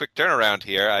pretty quick turnaround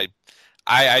here.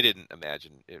 I didn't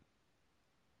imagine it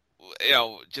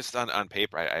just on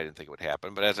paper, I didn't think it would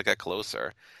happen. But as it got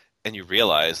closer, and you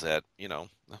realize that,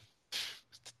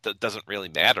 that doesn't really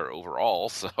matter overall.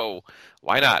 So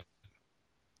why not?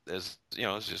 It's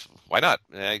just why not?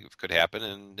 It could happen,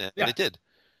 and it did.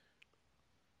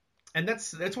 And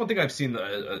that's one thing I've seen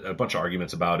a bunch of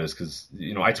arguments about is because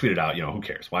I tweeted out who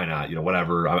cares, why not,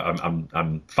 whatever,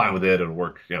 I'm fine with it, it'll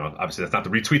work, obviously that's not the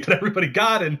retweet that everybody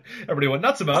got and everybody went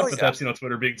nuts about, but that's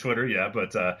Twitter being Twitter,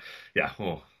 but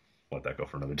we'll let that go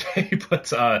for another day.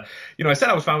 But I said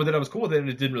I was fine with it, I was cool with it, and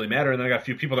it didn't really matter. And then I got a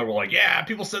few people that were like, yeah,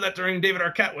 people said that during David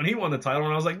Arquette when he won the title,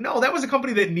 and I was like, no, that was a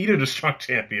company that needed a strong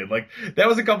champion. Like that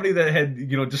was a company that had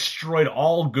destroyed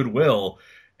all goodwill.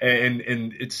 And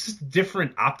it's just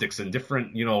different optics and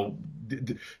different,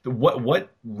 what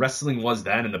wrestling was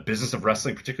then and the business of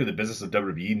wrestling, particularly the business of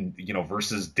WWE,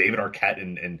 versus David Arquette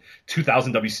and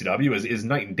 2000 WCW is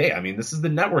night and day. I mean, this is the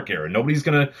network era. Nobody's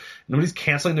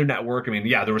canceling their network. I mean,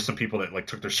 yeah, there were some people that like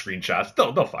took their screenshots.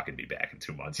 They'll fucking be back in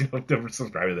 2 months, if they're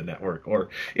subscribed to the network, or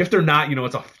if they're not,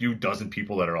 it's a few dozen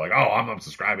people that are like, oh, I'm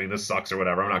unsubscribing. This sucks or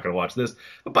whatever. I'm not going to watch this.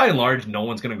 But by and large, no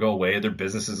one's going to go away. Their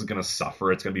business is going to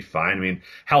suffer. It's going to be fine. I mean,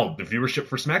 hell, the viewership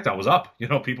for SmackDown was up.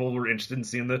 People were interested in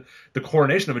seeing the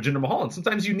coronation of a Jinder Mahal, and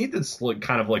sometimes you need this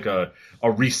kind of like a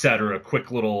reset or a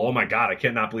quick little, oh my god, I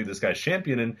cannot believe this guy's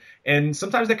champion, and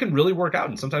sometimes that can really work out,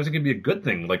 and sometimes it can be a good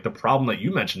thing. Like the problem that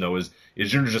you mentioned though is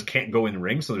Jinder just can't go in the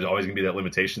ring, so there's always going to be that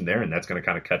limitation there, and that's going to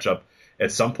kind of catch up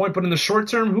at some point. But in the short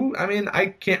term, I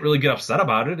can't really get upset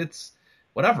about it. It's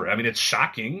whatever. I mean, it's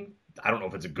shocking. I don't know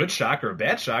if it's a good shock or a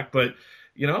bad shock, but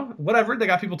whatever. They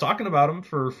got people talking about him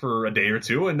for a day or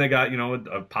two, and they got,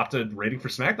 popped a rating for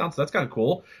SmackDown, so that's kind of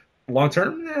cool. Long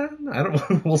term, I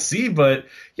don't. We'll see, but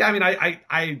yeah, I mean,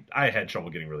 I had trouble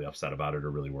getting really upset about it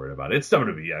or really worried about it. It's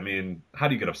WWE. I mean, how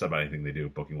do you get upset about anything they do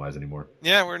booking wise anymore?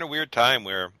 Yeah, we're in a weird time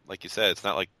where, like you said, it's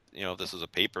not like if this was a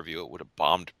pay per view, it would have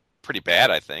bombed pretty bad,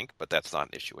 I think, but that's not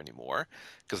an issue anymore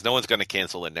because no one's going to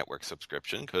cancel a network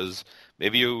subscription because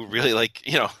maybe you really like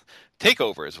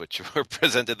takeovers, which were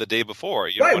presented the day before.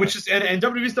 Right, which is and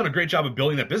WWE's done a great job of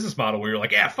building that business model where you're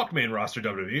like, yeah, fuck main roster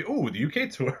WWE. Ooh, the UK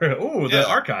tour. Ooh, the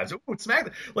archives. Ooh,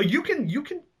 SmackDown. Like you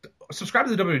can subscribe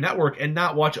to the WWE network and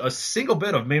not watch a single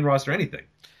bit of main roster anything.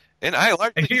 And I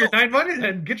largely get your $9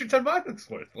 and get your $10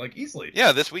 worth, like easily.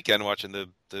 Yeah, this weekend watching the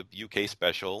UK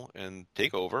special and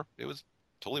takeover, it was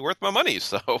totally worth my money.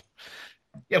 So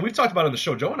yeah, we've talked about it on the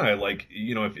show, Joe and I, like,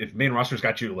 if main roster's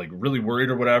got you like really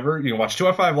worried or whatever, you can watch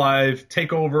 205 Live,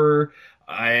 TakeOver, or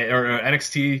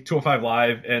NXT 205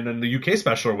 Live, and then the UK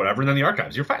special or whatever, and then the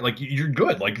archives. You're fine. Like, you're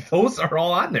good. Like, those are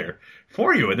all on there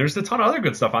for you. And there's a ton of other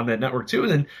good stuff on that network too.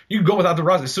 And then you can go without the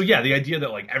roster. So yeah, the idea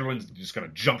that like everyone's just gonna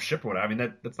jump ship or whatever, I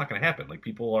mean, that's not gonna happen. Like,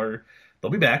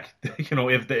 they'll be back,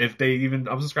 if they even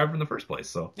unsubscribe in the first place.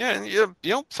 So yeah,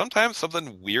 and sometimes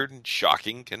something weird and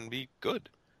shocking can be good,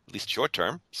 at least short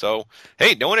term. So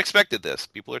hey, no one expected this.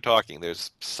 People are talking.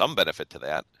 There's some benefit to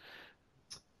that.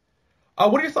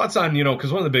 What are your thoughts on,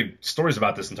 because one of the big stories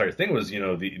about this entire thing was,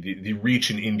 the reach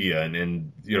in India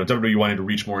and WWE wanting to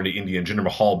reach more into India and Jinder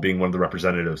Mahal being one of the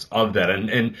representatives of that.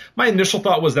 And my initial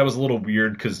thought was that was a little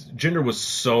weird because Jinder was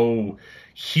so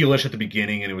heelish at the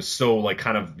beginning and it was so like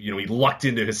kind of, he lucked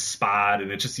into his spot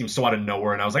and it just seemed so out of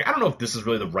nowhere. And I was like, I don't know if this is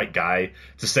really the right guy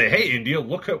to say, hey, India,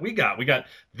 look what we got. We got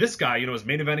this guy, is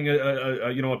main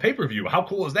eventing a pay-per-view. How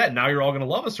cool is that? Now you're all going to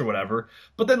love us or whatever.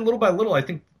 But then little by little, I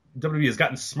think WWE has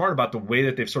gotten smart about the way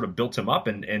that they've sort of built him up,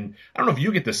 and I don't know if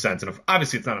you get this sense, and if,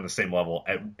 obviously it's not on the same level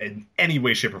in any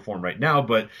way, shape, or form right now,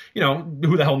 but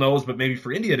who the hell knows? But maybe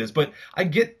for India it is. But I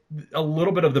get a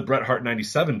little bit of the Bret Hart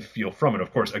 '97 feel from it.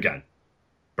 Of course, again,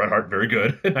 Bret Hart, very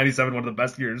good. 97, one of the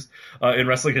best years in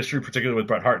wrestling history, particularly with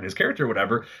Bret Hart and his character or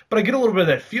whatever. But I get a little bit of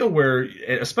that feel where,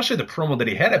 especially the promo that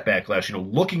he had at Backlash,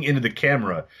 looking into the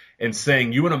camera and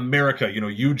saying, you in America,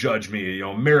 you judge me,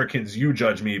 Americans, you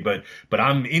judge me, but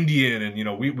I'm Indian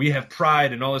and, we have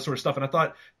pride and all this sort of stuff. And I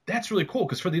thought, that's really cool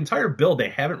because for the entire build, they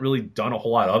haven't really done a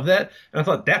whole lot of that. And I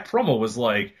thought that promo was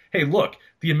like, hey, look,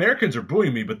 the Americans are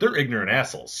booing me, but they're ignorant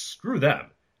assholes. Screw them.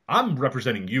 I'm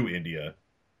representing you, India.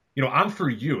 I'm for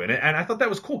you. And I thought that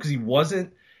was cool because he was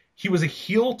a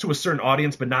heel to a certain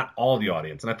audience, but not all the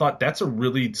audience. And I thought that's a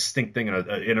really distinct thing and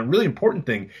a really important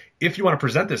thing if you want to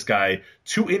present this guy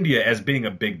to India as being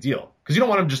a big deal. Because you don't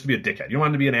want him just to be a dickhead. You don't want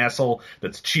him to be an asshole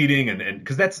that's cheating and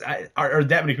because are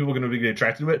that many people going to be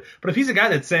attracted to it? But if he's a guy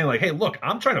that's saying like, hey, look,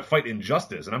 I'm trying to fight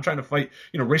injustice and I'm trying to fight,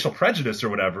 racial prejudice or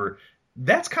whatever,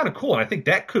 that's kind of cool. And I think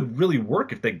that could really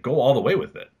work if they go all the way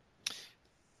with it.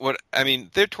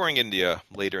 They're touring India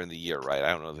later in the year, right?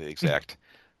 I don't know the exact.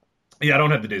 Yeah, I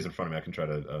don't have the days in front of me. I can try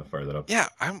to fire that up. Yeah,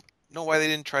 I'm know why they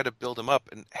didn't try to build him up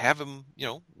and have him,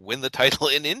 win the title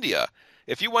in India.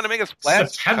 If you want to make a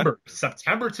splash,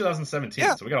 September 2017.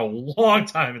 Yeah. So we got a long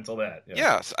time until that. Yeah.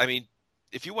 Yes, I mean,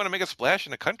 if you want to make a splash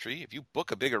in a country, if you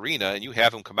book a big arena and you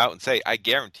have him come out and say, "I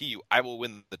guarantee you, I will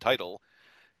win the title,"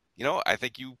 I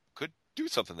think you could do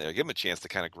something there. Give him a chance to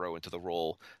kind of grow into the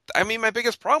role. I mean, my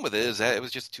biggest problem with it is that it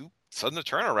was just too sudden a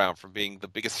turnaround from being the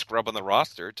biggest scrub on the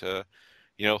roster to,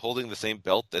 holding the same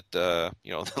belt that, the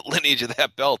lineage of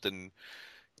that belt and,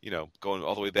 going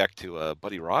all the way back to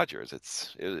Buddy Rogers.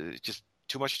 It's just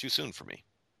too much too soon for me.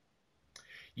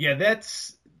 Yeah, that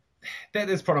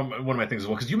is part of one of my things as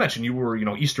well. Because you mentioned you were,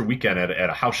 Easter weekend at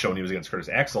a house show and he was against Curtis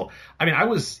Axel. I mean, I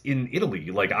was in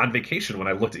Italy, like on vacation when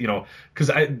I looked at, because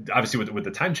I obviously with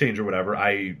the time change or whatever,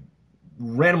 I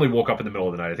randomly woke up in the middle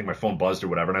of the night. I think my phone buzzed or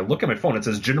whatever, and I look at my phone. It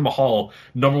says Jinder Mahal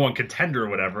 #1 contender or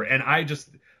whatever, and I just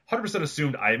 100%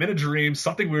 assumed I am in a dream.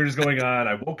 Something weird is going on.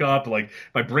 I woke up, like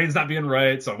my brain's not being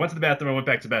right, so I went to the bathroom. I went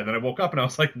back to bed, and then I woke up and I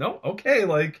was like, no, okay,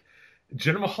 like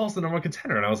Jinder Mahal's the #1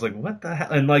 contender, and I was like, what the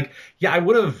hell? And like, yeah,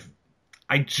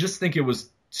 I just think it was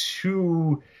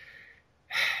too,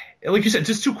 like you said,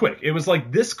 just too quick. It was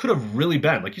like, this could have really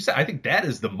been, like you said, I think that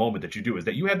is the moment that you do, is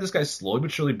that you have this guy slowly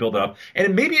but surely build it up.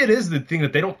 And maybe it is the thing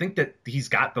that they don't think that he's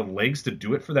got the legs to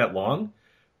do it for that long.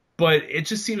 But it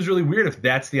just seems really weird if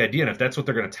that's the idea, and if that's what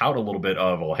they're going to tout a little bit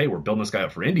of, oh, hey, we're building this guy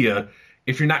up for India,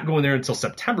 if you're not going there until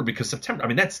September, because September, I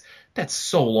mean, that's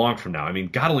so long from now. I mean,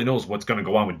 God only knows what's going to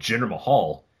go on with Jinder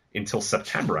Mahal until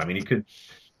September. I mean, he could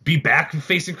be back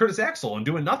facing Curtis Axel and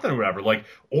doing nothing or whatever.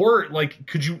 Or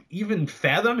could you even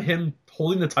fathom him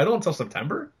holding the title until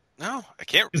September? No, I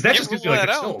can't. Because that just gives you like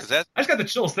the chills. I just got the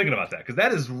chills thinking about that, because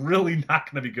that is really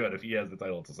not going to be good if he has the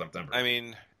title until September. I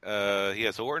mean, he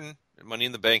has Orton, Money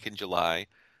in the Bank in July.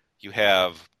 You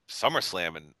have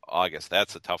SummerSlam in August.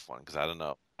 That's a tough one because I don't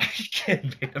know. You can't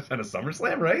main event a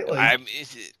SummerSlam, right?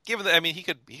 He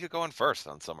could go in first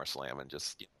on SummerSlam and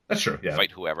just that's true. Yeah,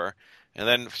 fight whoever, and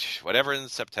then whatever in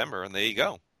September, and there you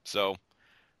go. So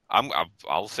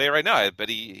I'll say it right now. I bet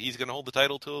he's going to hold the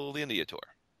title till the India tour.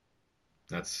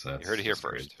 That's you heard it here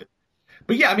first. Great.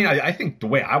 But yeah, I mean, I think the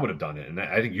way I would have done it, and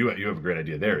I think you have a great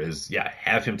idea there, is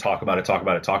have him talk about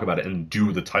it, and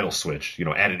do the title switch,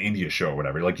 at an India show or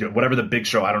whatever, like whatever the big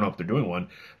show. I don't know if they're doing one,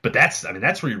 but that's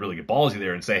where you really get ballsy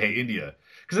there and say, hey, India,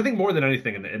 because I think more than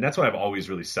anything, and that's what I've always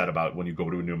really said about when you go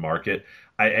to a new market.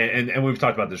 And we've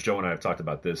talked about this. Joe and I have talked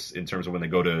about this in terms of when they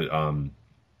go to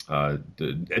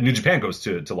New Japan goes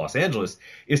to Los Angeles,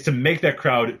 is to make that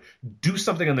crowd do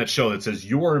something on that show that says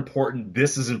you are important,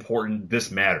 this is important,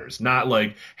 this matters. Not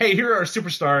like, hey, here are our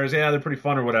superstars, yeah, they're pretty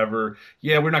fun or whatever.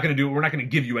 Yeah, we're not going to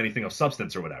give you anything of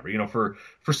substance or whatever.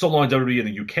 For so long, WWE in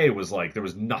the UK was like, there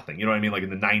was nothing. You know what I mean? Like in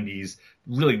the 90s,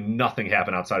 really nothing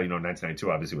happened outside of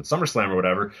 1992, obviously with SummerSlam or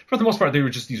whatever. For the most part, they were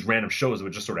just these random shows that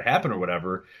would just sort of happen or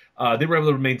whatever. They were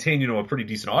able to maintain a pretty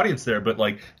decent audience there, but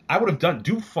like I would have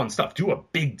do fun stuff, do a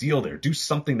big deal there, do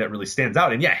something that really stands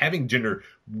out. And yeah, having Jinder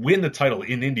win the title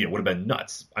in India would have been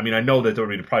nuts. I mean, I know that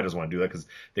WWE probably doesn't want to do that because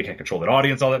they can't control that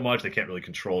audience all that much. They can't really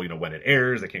control when it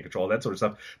airs. They can't control all that sort of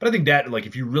stuff. But I think that, like,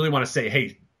 if you really want to say,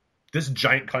 hey, this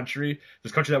giant country,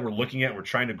 this country that we're looking at, we're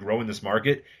trying to grow in this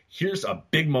market, here's a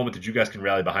big moment that you guys can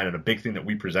rally behind and a big thing that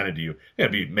we presented to you.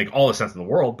 It'd make all the sense in the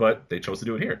world, but they chose to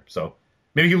do it here. So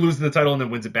maybe he loses the title and then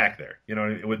wins it back there.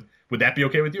 Would that be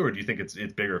okay with you, or do you think it's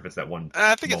bigger if it's that one?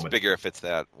 I think moment? It's bigger if it's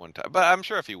that one time, but I'm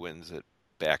sure if he wins it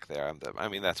back there,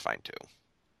 that's fine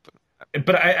too.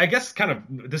 But I guess kind of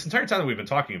this entire time that we've been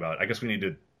talking about, I guess we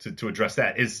need to address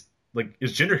that. Is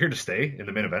Jinder here to stay in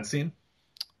the main event scene?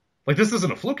 Like, this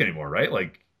isn't a fluke anymore, right?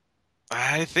 Like,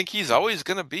 I think he's always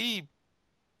going to be,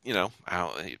 he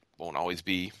won't always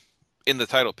be in the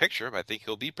title picture, but I think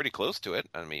he'll be pretty close to it.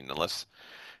 I mean,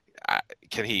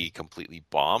 can he completely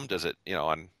bomb? Does it,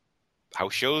 on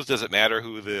house shows, does it matter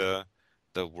who the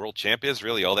world champ is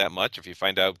really all that much? If you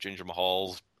find out Jinder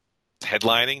Mahal's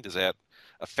headlining, does that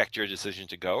affect your decision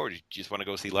to go, or do you just want to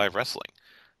go see live wrestling?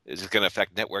 Is it going to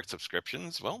affect network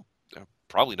subscriptions? Well,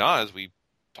 probably not, as we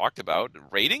talked about.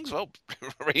 Ratings, well,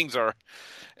 ratings are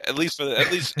at least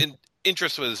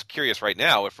interest was curious right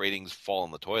now. If ratings fall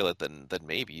in the toilet, then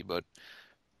maybe, but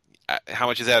how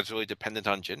much is that really dependent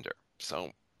on Jinder?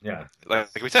 So yeah,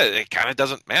 like we said, it kind of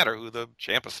doesn't matter who the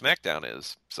champ of SmackDown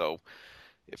is. So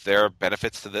if there are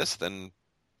benefits to this, then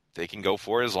they can go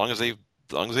for it as long as they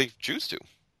choose to.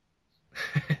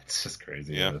 It's just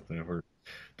crazy. Yeah.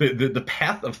 The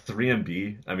path of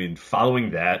 3MB, I mean,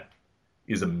 following that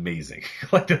is amazing.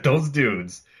 Like, that those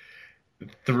dudes,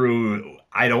 through,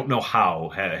 I don't know how,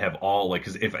 have all, like,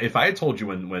 because if I had told you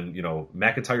when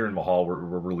McIntyre and Mahal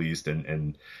were released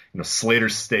and Slater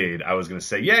stayed, I was going to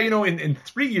say, yeah, in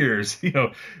 3 years,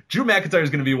 Drew McIntyre is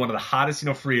going to be one of the hottest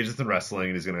free agents in wrestling,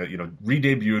 and he's going to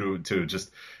re-debut to just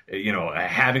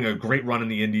having a great run in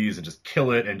the Indies and just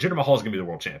kill it, and Jinder Mahal is going to be the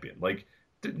world champion. Like,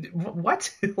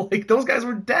 what? Like, those guys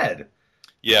were dead.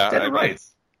 Yeah, Dead to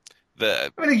rights.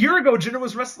 A year ago, Jinder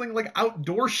was wrestling like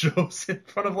outdoor shows in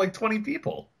front of like 20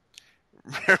 people.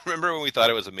 Remember when we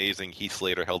thought it was amazing Heath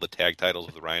Slater held the tag titles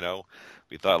with Rhino?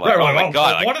 We thought right, oh my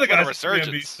god, one of the guys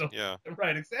resurgence. So, yeah,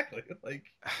 right, exactly. Like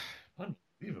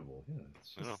unbelievable. Yeah,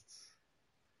 it's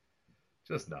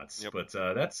just nuts. Yep. But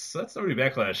that's WWE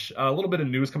Backlash. A little bit of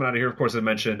news coming out of here. Of course, I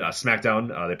mentioned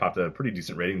SmackDown. They popped a pretty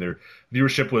decent rating. Their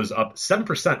viewership was up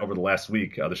 7% over the last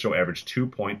week. The show averaged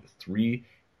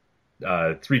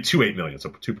 2.328 million, so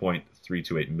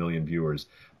 2.328 million viewers,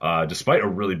 despite a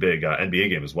really big NBA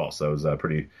game as well. So it was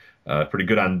pretty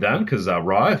good on them, because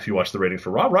Raw, if you watch the ratings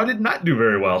for Raw did not do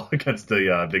very well against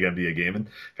the big NBA game. In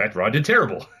fact, Raw did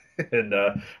terrible, and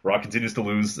Raw continues to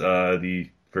lose the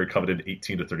very coveted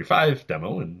 18-35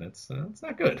 demo, and that's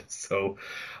not good. So,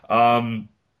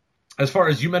 as far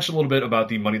as you mentioned a little bit about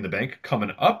the Money in the Bank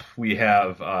coming up, we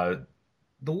have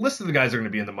the list of the guys that are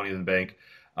going to be in the Money in the Bank.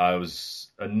 It was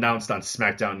announced on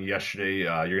SmackDown yesterday.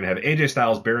 You're going to have AJ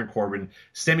Styles, Baron Corbin,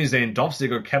 Sami Zayn, Dolph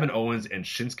Ziggler, Kevin Owens, and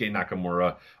Shinsuke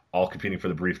Nakamura, all competing for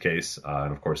the briefcase,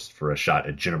 and of course for a shot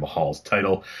at Jinder Mahal's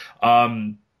title.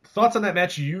 Thoughts on that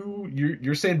match?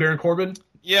 You're saying Baron Corbin?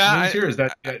 Yeah. Is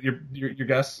that your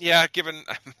guess? Yeah, given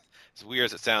as weird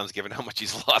as it sounds, given how much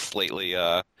he's lost lately,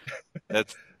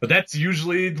 that's. But that's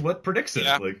usually what predicts it.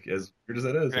 Yeah. Like, as weird as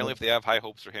that is. Apparently, if they have high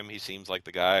hopes for him, he seems like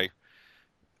the guy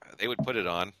they would put it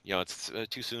on. It's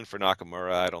too soon for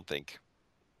Nakamura. I don't think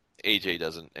AJ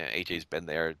doesn't. AJ's been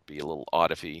there. It'd be a little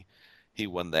odd if he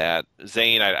won that.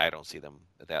 Zayn, I don't see them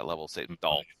at that level. Say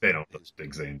Dolph. They don't put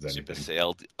big Zayn's anything. Super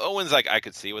sailed. Owens, I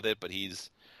could see with it, but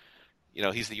he's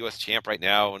the U.S. champ right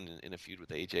now, and in a feud with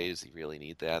AJ, does he really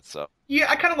need that? So yeah,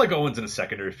 I kind of like Owens in a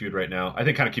secondary feud right now. I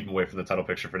think kind of keep him away from the title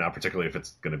picture for now, particularly if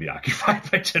it's going to be occupied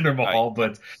by Jinder Mahal.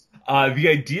 Right. But the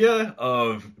idea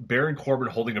of Baron Corbin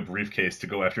holding a briefcase to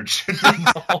go after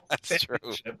Jinder Mahal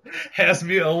has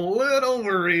me a little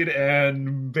worried,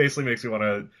 and basically makes me want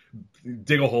to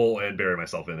dig a hole and bury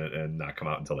myself in it and not come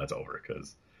out until that's over,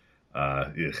 because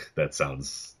that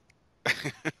sounds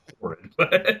horrid.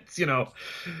 But it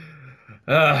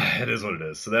is what it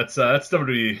is. So that's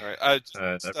WWE. All right.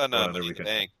 On Money in the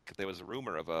Bank, there was a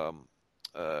rumor of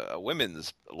a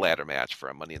women's ladder match for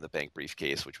a Money in the Bank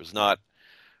briefcase, which was not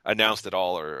announced at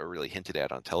all or really hinted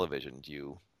at on television. Do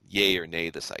you yay or nay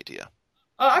this idea?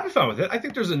 I'd be fine with it. I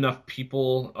think there's enough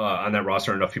people on that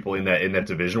roster, enough people in that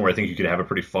division where I think you could have a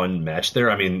pretty fun match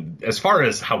there. I mean, as far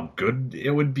as how good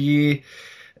it would be,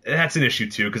 that's an issue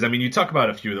too, because I mean, you talk about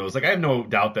a few of those. Like, I have no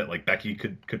doubt that like Becky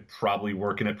could probably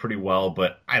work in it pretty well,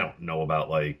 but I don't know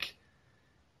about like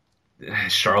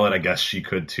Charlotte. I guess she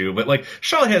could too, but like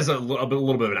Charlotte has a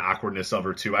little bit of an awkwardness of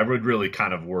her too. I would really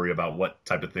kind of worry about what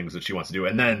type of things that she wants to do,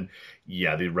 and then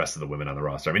the rest of the women on the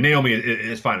roster. I mean, Naomi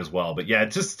is fine as well, but yeah,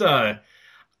 it's just I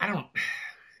don't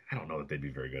know that they'd be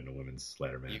very good in a women's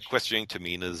ladder match. Are you questioning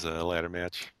Tamina's ladder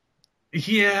match?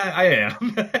 Yeah, I am.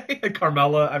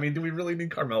 Carmella. I mean, do we really need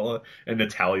Carmella and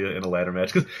Natalya in a ladder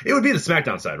match? Because it would be the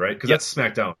SmackDown side, right? Because that's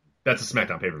SmackDown. That's a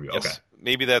SmackDown pay-per-view. Yes. Okay.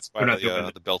 Maybe that's why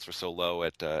the belts were so low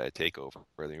at TakeOver.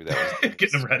 Maybe that was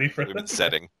getting them ready for the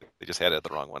setting. They just had it at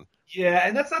the wrong one. Yeah,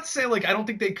 and that's not to say like I don't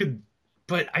think they could,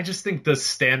 but I just think the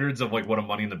standards of like what a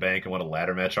Money in the Bank and what a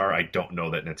ladder match are, I don't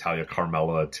know that Natalya,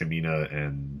 Carmella, Tamina,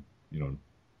 and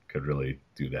could really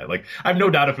do that. Like, I have no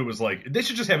doubt if it was like, they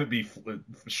should just have it be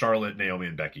Charlotte, Naomi,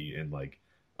 and Becky in like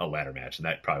a ladder match, and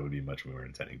that probably would be much more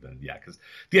intending than, because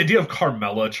the idea of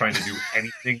Carmella trying to do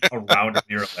anything around or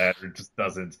near a ladder just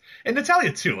doesn't. And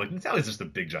Natalya too. Like, Natalya's just a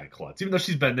big giant klutz, even though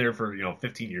she's been there for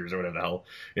 15 years or whatever the hell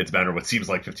it's been, or what seems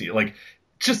like 15. Like,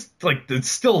 just like it's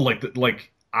still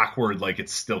like awkward. Like,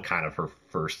 it's still kind of her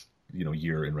first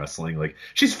year in wrestling. Like,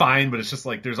 she's fine, but it's just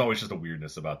like there's always just a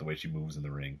weirdness about the way she moves in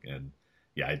the ring. And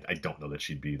yeah, I don't know that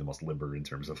she'd be the most limber in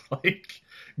terms of like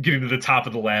getting to the top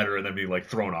of the ladder and then being like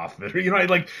thrown off of it.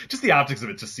 Like just the optics of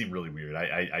it just seem really weird.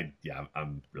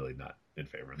 I'm really not in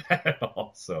favor of that at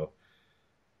all. So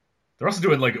they're also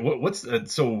doing like what's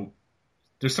so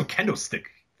there's some kendo stick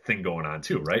thing going on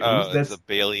too, right? That's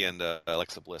Bailey and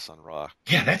Alexa Bliss on Raw.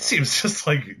 Yeah, that seems just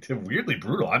like weirdly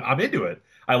brutal. I'm into it.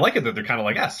 I like it that they're kind of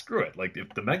like, screw it. Like,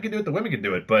 if the men can do it, the women can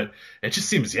do it. But it just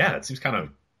seems, it seems kind of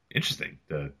interesting.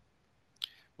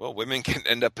 Well, women can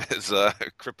end up as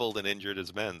crippled and injured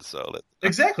as men, so that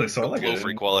Exactly. So I no like blow it.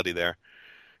 for equality there.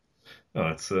 Oh,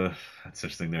 that's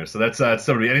interesting there. So that's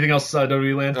WWE. Anything else,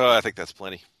 WWE land? Oh, I think that's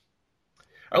plenty.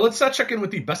 All right, let's check in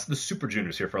with the best of the Super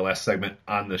Juniors here for our last segment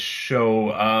on the show.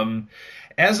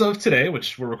 As of today,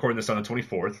 which we're recording this on the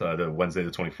 24th, the Wednesday the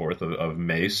 24th of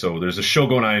May, so there's a show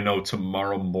going on, I know,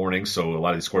 tomorrow morning, so a lot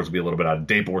of these scores will be a little bit out of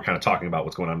date, but we're kind of talking about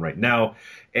what's going on right now.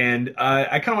 And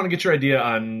I kind of want to get your idea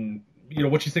on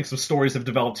what you think some stories have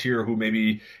developed here, who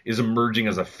maybe is emerging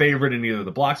as a favorite in either of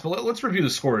the blocks. But let's review the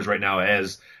scores right now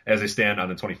as they stand on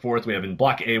the 24th. We have in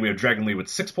Block A, we have Dragon Lee with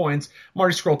 6 points.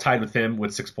 Marty Scurll tied with him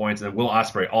with 6 points. And then Will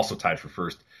Ospreay also tied for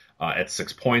first at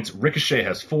 6 points. Ricochet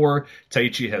has 4.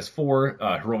 Taichi has 4.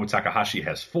 Hiromu Takahashi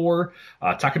has 4.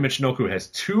 Taka Michinoku has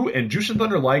 2. And Jushin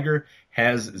Thunder Liger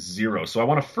has 0. So I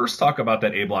want to first talk about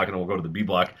that A block, and then we'll go to the B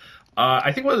block.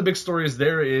 I think one of the big stories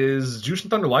there is Jushin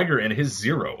Thunder Liger and his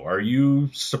 0. Are you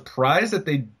surprised that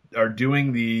they are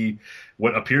doing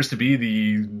what appears to be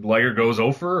the Liger goes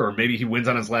over, or maybe he wins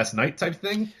on his last night type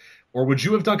thing? Or would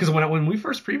you have done, because when we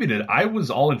first previewed it, I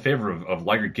was all in favor of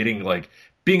Liger getting,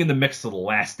 being in the mix to the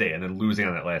last day and then losing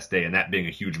on that last day and that being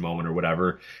a huge moment or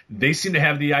whatever. They seem to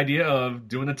have the idea of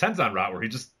doing the Tenzan route where he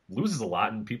just loses a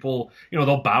lot and people,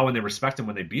 they'll bow and they respect him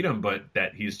when they beat him, but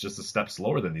that he's just a step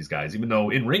slower than these guys, even though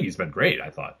in ring he's been great, I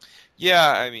thought. Yeah,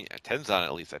 I mean, Tenzan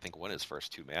at least I think won his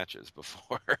first 2 matches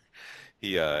before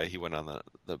he went on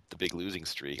the big losing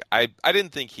streak. I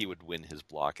didn't think he would win his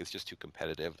block. It's just too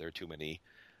competitive. There are too many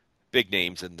big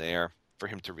names in there for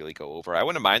him to really go over. I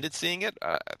wouldn't have minded seeing it.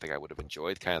 I think I would have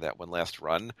enjoyed kind of that one last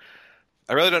run.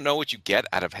 I really don't know what you get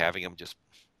out of having him just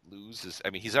lose.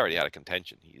 He's already out of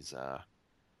contention. He's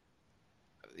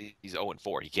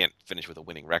 0-4. He can't finish with a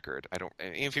winning record.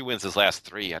 If he wins his last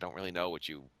 3, I don't really know what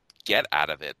you get out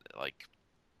of it.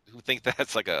 Who think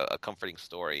that's like a comforting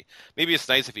story? Maybe it's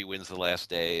nice if he wins the last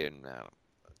day and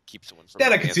keeps someone from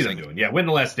that. I can see them doing. Yeah, win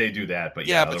the last day, do that. But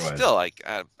yeah, but otherwise... still,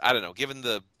 I don't know. Given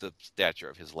the stature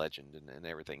of his legend and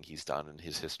everything he's done in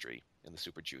his history in the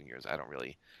Super Juniors, I don't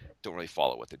really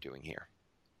follow what they're doing here.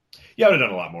 Yeah, I would have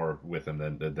done a lot more with him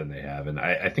than they have, and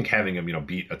I think having him,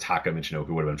 beat Taka Michinoku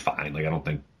would have been fine. I don't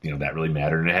think that really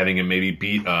mattered, and having him maybe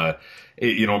beat Marty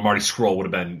Scurll would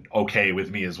have been okay with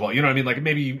me as well. You know what I mean?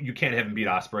 Maybe you can't have him beat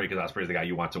Ospreay because Ospreay is the guy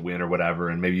you want to win or whatever,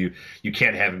 and maybe you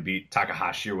can't have him beat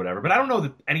Takahashi or whatever. But I don't know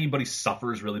that anybody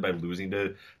suffers really by losing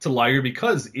to Liger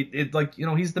because he's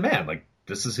the man.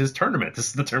 This is his tournament. This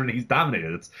is the tournament he's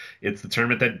dominated. It's the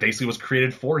tournament that basically was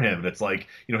created for him. And it's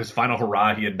his final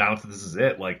hurrah. He announced that this is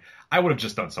it. I would have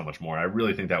just done so much more. I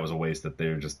really think that was a waste that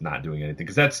they're just not doing anything.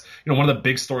 Because that's, one of the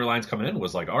big storylines coming in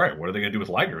was all right, what are they going to do with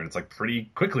Liger? And it's pretty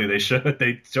quickly they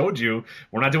showed you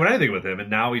we're not doing anything with him. And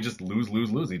now he just lose.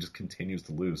 He just continues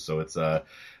to lose. So it's a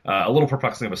little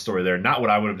perplexing of a story there. Not what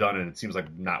I would have done. And it seems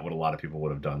like not what a lot of people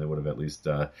would have done. They would have at least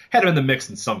had him in the mix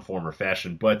in some form or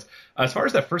fashion. But as far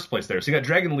as that first place there, so you got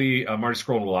Dragon Lee, Marty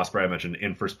Scurll, and Will Ospreay, I mentioned,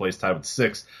 in first place, tied with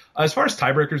 6. As far as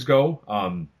tiebreakers go,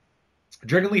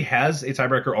 Dragon Lee has a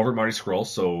tiebreaker over Marty Scurll,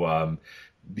 so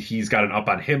he's got an up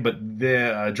on him, but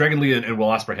the Dragon Lee and Will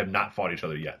Ospreay have not fought each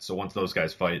other yet. So once those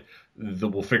guys fight,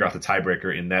 we'll figure out the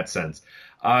tiebreaker in that sense.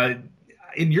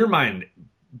 In your mind,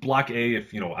 Block A,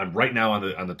 if I'm right now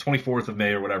on the 24th of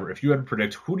May or whatever, if you had to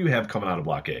predict, who do you have coming out of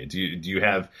Block A? Do you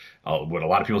have what a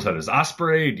lot of people said is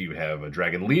Ospreay? Do you have a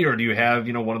Dragon Lee, or do you have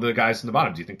one of the guys in the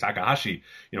bottom? Do you think Takahashi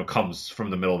comes from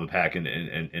the middle of the pack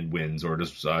and wins, or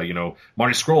does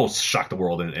Marty Scurll shock the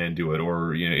world and do it,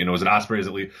 or is it Ospreay? Is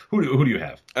it Lee? Who do you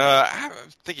have? I'm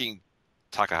thinking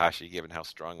Takahashi, given how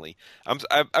strongly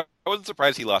I wasn't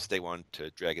surprised he lost day 1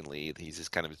 to Dragon Lee. He's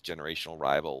just kind of his generational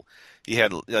rival. He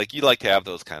had you like to have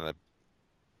those kind of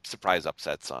surprise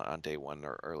upsets on day 1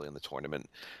 or early in the tournament.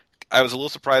 I was a little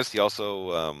surprised. He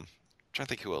also I'm trying to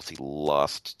think who else he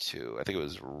lost to. I think it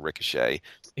was Ricochet.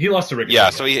 He lost to Ricochet.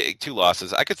 Yeah, so he had 2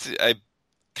 losses. I could see. I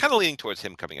kind of leaning towards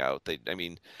him coming out.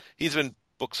 He's been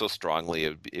booked so strongly.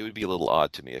 It would be a little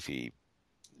odd to me if he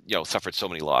suffered so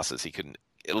many losses he couldn't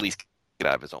at least get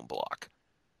out of his own block.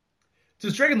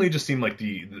 Does Dragon Lee just seem like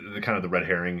the kind of the red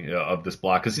herring of this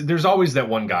block? Because there's always that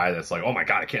one guy that's oh my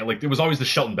god, I can't. There was always the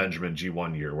Shelton Benjamin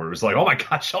G1 year where it was oh my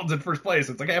god, Shelton's in first place.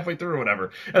 It's halfway through or whatever,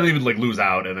 and then he would lose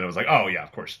out, and then it was oh yeah,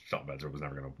 of course Shelton Benjamin was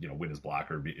never going to win his block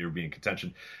or be in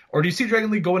contention. Or do you see Dragon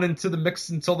Lee going into the mix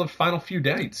until the final few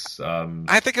days?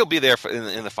 I think he'll be there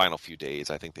in the final few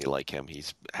days. I think they like him.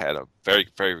 He's had a very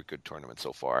very good tournament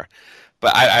so far,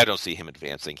 but I don't see him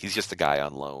advancing. He's just a guy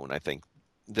on loan. I think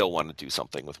they'll want to do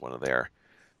something with one of their,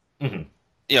 something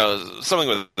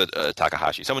with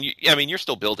Takahashi. Someone, you're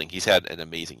still building. He's had an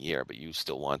amazing year, but you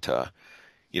still want to,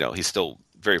 he's still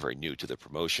very, very new to the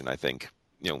promotion. I think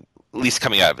at least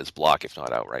coming out of his block, if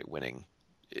not outright winning,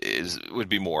 would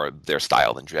be more their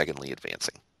style than Dragon Lee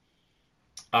advancing.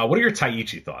 What are your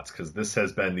Taichi thoughts? Because this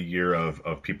has been the year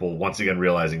of people once again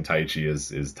realizing Taichi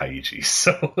is Taichi.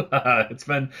 So it's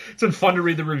been fun to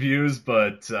read the reviews,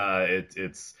 but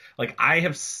it's like I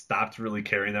have stopped really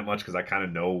caring that much because I kind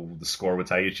of know the score with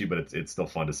Taichi, but it's still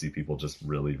fun to see people just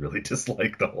really really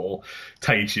dislike the whole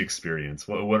Taichi experience.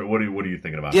 What are you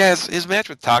thinking about? Yeah, his match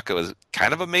with Taka was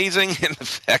kind of amazing in the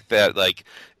fact that like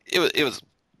it was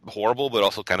horrible, but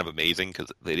also kind of amazing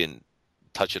because they didn't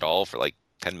touch it all for like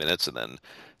 10 minutes, and then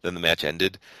the match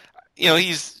ended.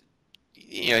 He's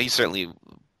certainly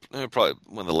probably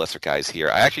one of the lesser guys here.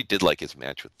 I actually did like his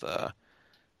match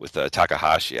with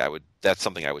Takahashi. That's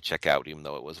something I would check out, even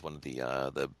though it was one of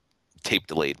the tape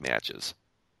delayed matches.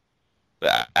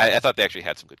 But I thought they actually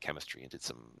had some good chemistry and did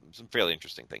some fairly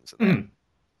interesting things in that. Mm-hmm.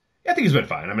 Yeah, I think he's been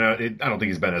fine. I mean, I don't think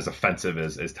he's been as offensive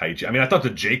as Taichi. I mean, I thought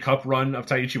the J-Cup run of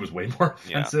Taichi was way more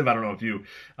offensive. Yeah. I don't know if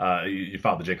you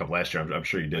followed the J-Cup last year. I'm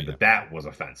sure you did, but that was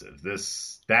offensive.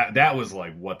 That was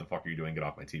like, what the fuck are you doing? Get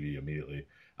off my TV immediately.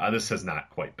 This has not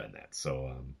quite been that.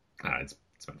 So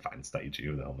it's been fine. It's Taichi,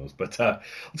 who the hell knows. But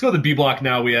let's go to the B block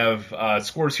now. We have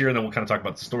scores here, and then we'll kind of talk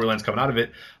about the storylines coming out of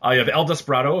it. You have El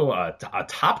Desperado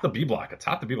atop the B block.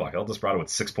 El Desperado with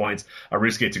 6 points.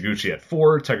 Ryusuke Taguchi at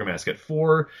 4. Tiger Mask at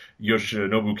 4.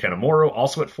 Yoshinobu Kanemaru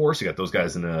also at 4. So you got those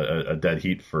guys in a dead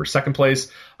heat for second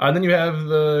place. And then you have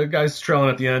the guys trailing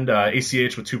at the end.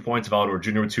 ACH with 2 points. Valador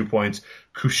Jr. with 2 points.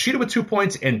 Kushida with 2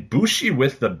 points. And Bushi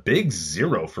with the big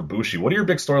 0 for Bushi. What are your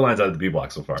big storylines out of the B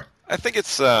block so far? I think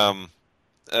it's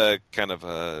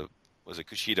was it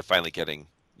Kushida finally getting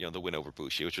the win over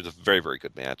Bushi, which was a very very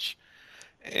good match,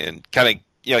 and kind of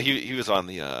he was on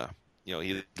the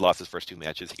he lost his first 2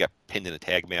 matches. He got pinned in a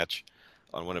tag match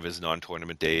on one of his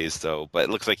non-tournament days, but it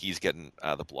looks like he's getting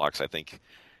the blocks. I think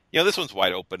this one's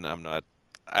wide open.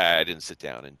 I didn't sit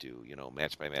down and do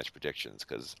match by match predictions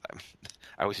because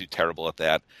I always do terrible at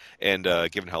that, and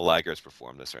given how Liger has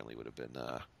performed, that certainly would have been.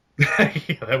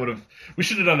 Yeah, that would have. We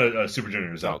should have done a Super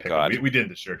Juniors pick. We didn't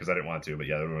this year because I didn't want to, but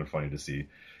yeah, that would have been funny to see.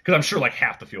 Because I'm sure like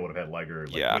half the field would have had Liger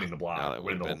winning the block,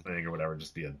 winning the whole thing or whatever,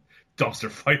 just be a dumpster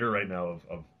fire right now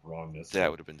of wrongness. That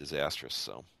would have been disastrous.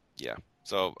 So yeah,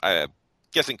 I'm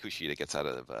guessing Kushida gets out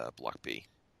of Block B.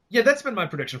 Yeah, that's been my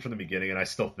prediction from the beginning, and I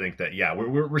still think that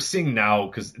we're seeing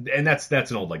now and that's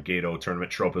an old like Gato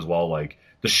tournament trope as well, like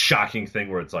the shocking thing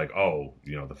where it's like, oh,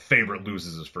 the favorite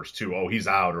loses his first 2, oh, he's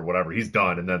out or whatever, he's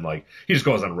done, and then like he just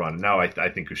goes on a run. And now I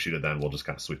think Kushida then will just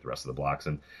kind of sweep the rest of the blocks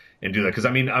and do that, because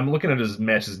I mean I'm looking at his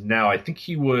matches now. I think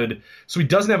he would, so he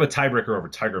doesn't have a tiebreaker over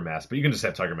Tiger Mask, but you can just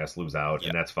have Tiger Mask lose out,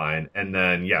 and that's fine. And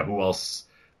then who else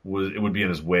would be in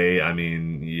his way? I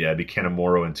mean, it'd be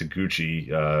Kanemaru and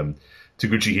Taguchi.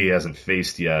 Taguchi he hasn't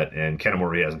faced yet, and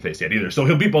Kanemaru he hasn't faced yet either. So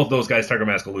he'll beat both those guys. Tiger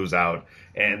Mask will lose out,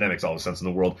 and that makes all the sense in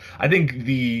the world. I think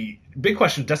the big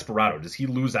question, Desperado, does he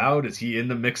lose out? Is he in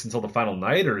the mix until the final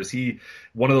night, or is he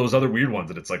one of those other weird ones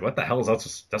that it's like, what the hell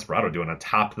is Desperado doing on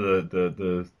top of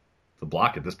the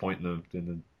block at this point in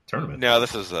the tournament? No,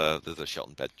 this is a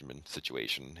Shelton Benjamin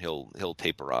situation. He'll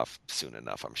taper off soon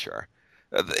enough, I'm sure.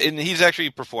 And he's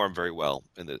actually performed very well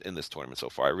in this tournament so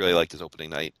far. I really liked his opening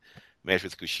night match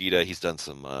with Kushida. He's done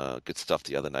some good stuff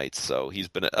the other nights, so he's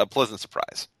been a pleasant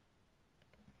surprise.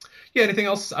 Yeah, anything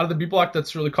else out of the B block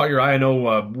that's really caught your eye? I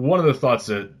know one of the thoughts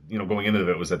that going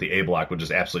into it was that the A block would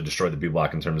just absolutely destroy the B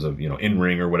block in terms of in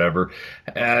ring or whatever.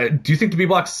 Do you think the B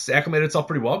block's acclimated itself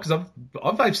pretty well? Because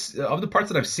of the parts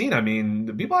that I've seen, I mean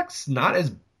the B block's not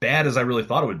as bad as I really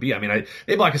thought it would be. I mean,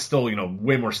 A block is still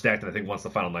way more stacked, and I think once the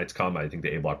final nights come, I think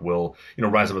the A block will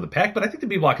rise above the pack. But I think the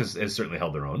B block has certainly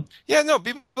held their own. Yeah, no,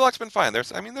 B block's been fine.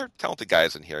 They're talented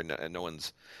guys in here, and no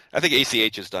one's. I think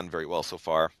ACH has done very well so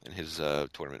far in his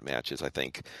tournament matches. I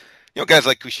think guys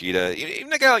like Kushida,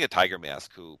 even a guy like a Tiger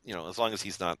Mask, who as long as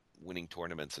he's not winning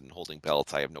tournaments and holding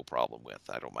belts, I have no problem with.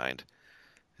 I don't mind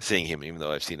seeing him, even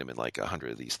though I've seen him in like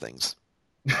 100 of these things.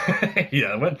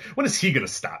 Yeah, when is he gonna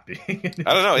stop being?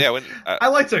 I don't know. Yeah, I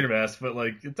like Tiger Mask, but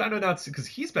like it's time to announce because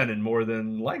he's been in more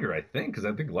than Liger, I think. Because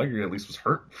I think Liger at least was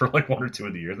hurt for like 1 or 2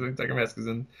 of the years. I think Tiger Mask is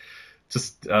in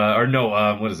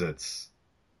what is it?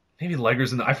 Maybe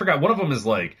Liger's in the. I forgot. One of them is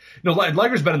like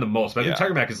Liger's been in the most, but I think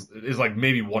Tiger Mask is like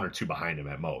maybe 1 or 2 behind him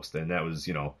at most, and that was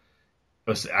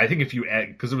I think if you add,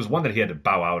 because there was one that he had to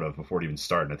bow out of before it even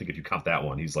started, and I think if you count that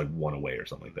one, he's like 1 away or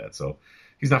something like that. So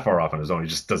he's not far off on his own. He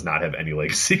just does not have any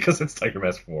legacy because it's Tiger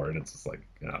Mask 4, and it's just like,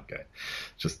 okay,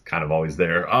 just kind of always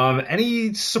there.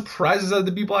 Any surprises out of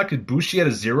the B block? Is Bushi at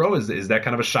a 0? Is that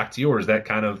kind of a shock to you, or is that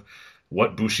kind of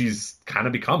what Bushi's kind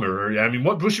of become, or I mean,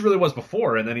 what Bushi really was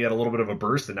before, and then he had a little bit of a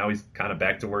burst, and now he's kind of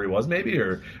back to where he was, maybe.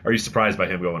 Or are you surprised by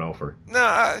him going over?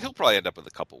 No, he'll probably end up with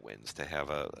a couple wins to have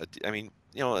I mean,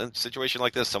 in a situation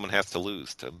like this, someone has to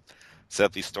lose to set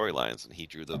up these storylines, and he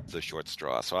drew the short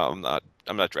straw. So I'm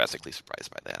not drastically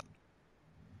surprised by that.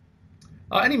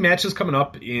 Any matches coming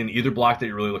up in either block that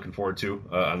you're really looking forward to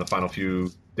on the final few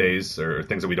days, or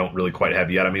things that we don't really quite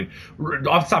have yet? I mean,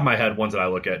 off the top of my head, ones that I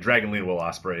look at, Dragon Lee and Will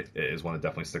Ospreay is one that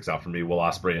definitely sticks out for me. Will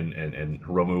Ospreay and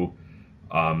Hiromu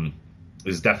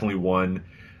is definitely one.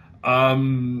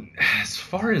 As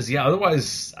far as,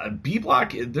 otherwise, B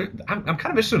block, I'm kind of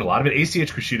interested in a lot of it.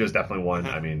 ACH Kushida is definitely one.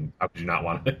 I mean, how could you not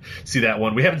want to see that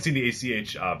one? We haven't seen the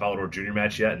ACH Valador Jr.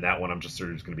 match yet, and that one I'm just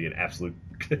sure is going to be an absolute,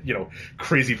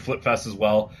 crazy flip fest as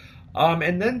well.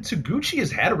 And then Taguchi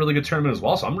has had a really good tournament as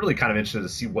well, so I'm really kind of interested to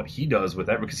see what he does with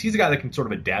that, because he's a guy that can sort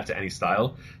of adapt to any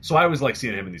style. So I always like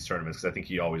seeing him in these tournaments, because I think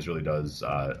he always really does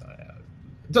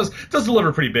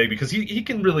deliver pretty big, because he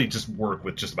can really just work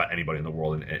with just about anybody in the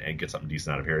world and get something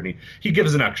decent out of here. And he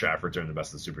gives an extra effort during the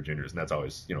Best of the Super Juniors, and that's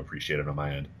always appreciated on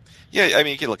my end. Yeah, I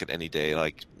mean, you can look at any day,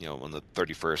 like on the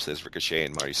 31st there's Ricochet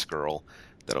and Marty Scurll.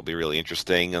 That'll be really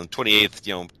interesting. On the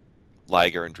 28th,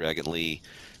 Liger and Dragon Lee.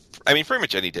 I mean, pretty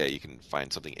much any day you can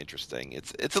find something interesting.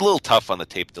 It's a little tough on the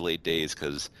tape delayed days,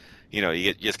 because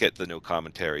you just get the no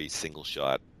commentary single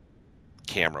shot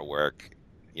camera work.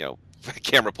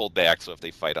 Camera pulled back, so if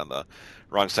they fight on the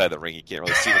wrong side of the ring, you can't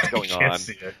really see what's going on.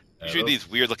 Usually these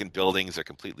weird looking buildings are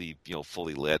completely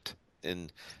fully lit,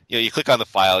 and you click on the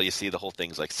file, you see the whole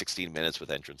thing's like 16 minutes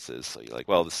with entrances, so you're like,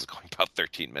 well, this is going about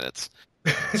 13 minutes.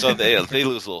 So they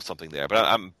lose a little something there, but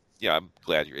I'm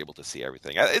glad you're able to see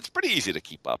everything. It's pretty easy to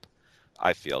keep up,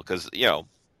 I feel, because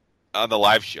on the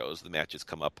live shows the matches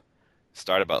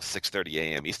start about 6:30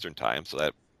 a.m. Eastern time, so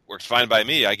that works fine by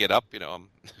me. I get up, I'm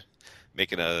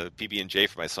making a PB&J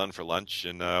for my son for lunch,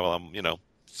 and while I'm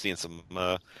seeing some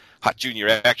hot junior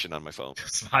action on my phone.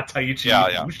 Some hot Taichi.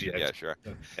 Yeah, sure.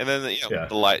 And then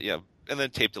and then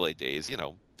tape delay days.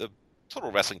 The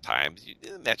total wrestling times,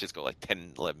 the matches go like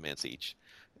 10, 11 minutes each.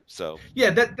 So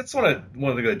that's one of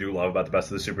the things I do love about the Best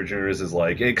of the Super Juniors is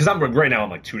like, because right now I'm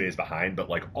like 2 days behind, but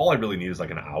like all I really need is like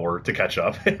an hour to catch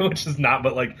up, which is not,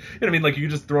 but like, what I mean, like you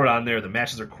just throw it on there, the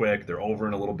matches are quick, they're over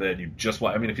in a little bit, you just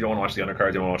watch, I mean, if you don't want to watch the undercard,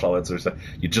 you don't want to watch all that sort of stuff,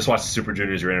 you just watch the Super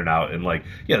Juniors, you're in and out, and like,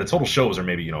 the total shows are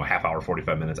maybe, half hour,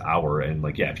 45 minutes, hour, and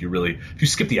like, if you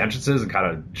skip the entrances and kind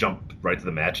of jump right to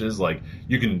the matches, like,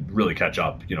 you can really catch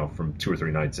up, from 2 or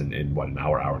 3 nights in an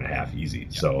hour and a half easy,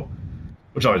 so...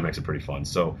 which always makes it pretty fun.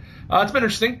 So it's been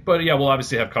interesting, but we'll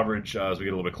obviously have coverage as we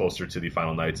get a little bit closer to the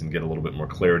final nights and get a little bit more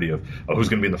clarity of who's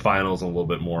going to be in the finals and a little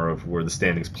bit more of where the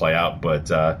standings play out.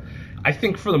 But I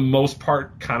think for the most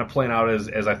part, kind of playing out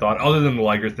as I thought, other than the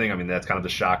Liger thing. I mean, that's kind of the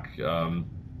shock.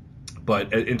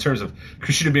 But in terms of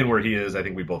Kushida being where he is, I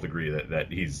think we both agree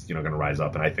that he's going to rise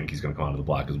up, and I think he's going to come onto the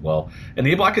block as well. And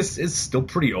the A block is still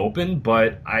pretty open,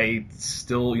 but I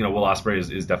still, Will Ospreay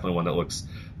is definitely one that looks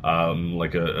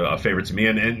like a favorite to me,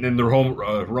 and the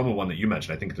Hiromu one that you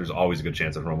mentioned, I think there's always a good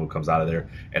chance that Hiromu comes out of there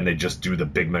and they just do the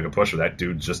big mega push where that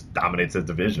dude just dominates the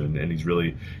division, and he's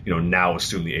really now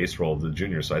assumed the ace role of the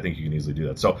junior, so I think you can easily do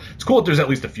that. So it's cool if there's at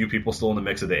least a few people still in the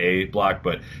mix of the A block,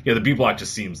 but the B block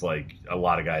just seems like a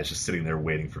lot of guys just sitting there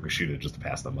waiting for Kushida just to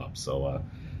pass them up. So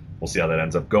we'll see how that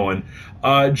ends up going.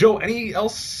 Joe, anything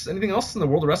else in the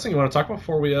world of wrestling you want to talk about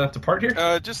before we depart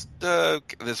here?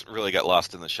 This really got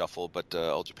lost in the shuffle, but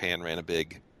All Japan ran a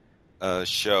big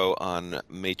show on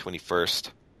May 21st.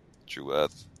 Drew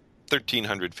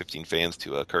 1,315 fans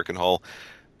to Kirken Hall.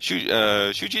 Shuji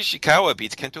Ishikawa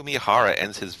beats Kento Miyahara,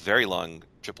 ends his very long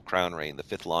Triple Crown reign, the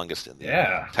 5th longest in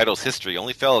the title's history.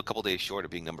 Only fell a couple days short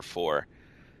of being number 4.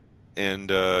 And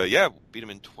beat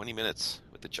him in 20 minutes.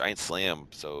 The giant slam.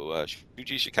 So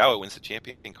Shuji Ishikawa wins the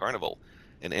Champion Carnival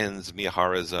and ends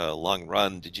Miyahara's long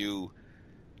run. Did you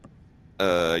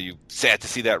sad to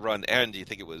see that run end? Do you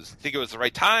think it was the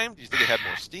right time? Do you think it had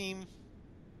more steam?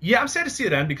 Yeah, I'm sad to see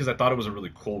it end because I thought it was a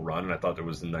really cool run, and I thought there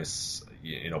was a nice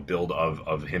build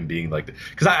of him being like,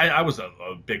 because I was a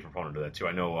big proponent of that too.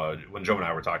 I know when Joe and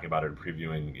I were talking about it,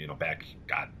 previewing back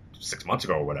 6 months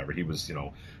ago or whatever, he was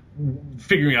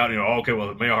figuring out, okay,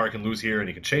 well, Miyahara can lose here and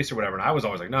he can chase or whatever. And I was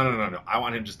always like, no. I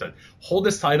want him just to hold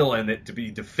this title and it to be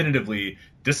definitively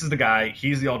this is the guy.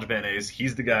 He's the All Japan ace.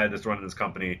 He's the guy that's running this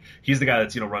company. He's the guy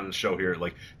that's running the show here.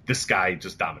 Like, this guy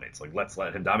just dominates. Like, let's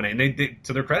let him dominate. And they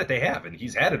to their credit, they have, and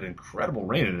he's had an incredible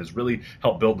reign and has really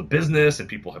helped build the business. And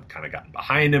people have kind of gotten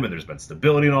behind him, and there's been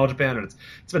stability in All Japan, and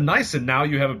it's been nice. And now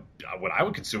you have what I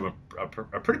would consider a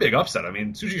pretty big upset. I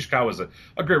mean, Tsuji Ishikawa is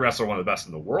a great wrestler, one of the best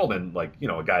in the world, and like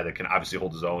a guy that can obviously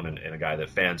hold his own, and a guy that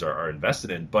fans are invested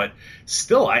in. But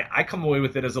still, I come away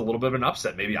with it as a little bit of an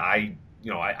upset. Maybe I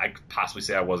could possibly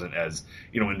say I wasn't as,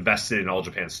 invested in All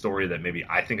Japan's story, that maybe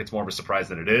I think it's more of a surprise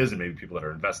than it is. And maybe people that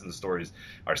are invested in the stories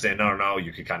are saying, no,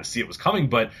 you could kind of see it was coming.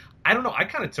 But I don't know. I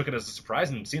kind of took it as a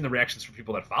surprise, and seeing the reactions from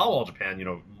people that follow All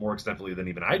Japan, more extensively than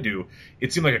even I do,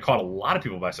 it seemed like it caught a lot of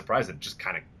people by surprise. It just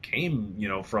kind of came,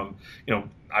 from,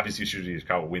 obviously Shuji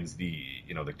Ishikawa wins the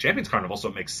Champions Carnival, so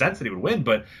it makes sense that he would win.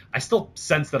 But I still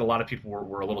sense that a lot of people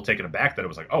were a little taken aback that it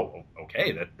was like, oh,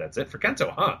 okay, that's it for Kento,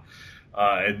 huh?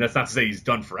 And that's not to say he's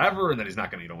done forever and that he's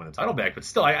not going to win the title back, but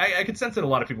still, I could sense that a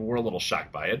lot of people were a little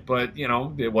shocked by it. But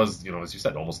it was as you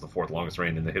said, almost the fourth longest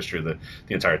reign in the history of the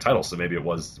entire title, so maybe it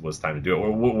was time to do it.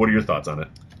 What are your thoughts on it?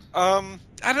 I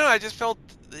don't know. I just felt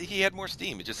he had more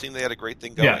steam. It just seemed they had a great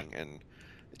thing going, and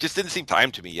it just didn't seem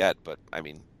time to me yet. But I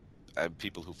mean,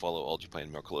 people who follow All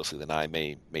Japan more closely than I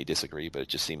may disagree, but it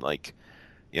just seemed like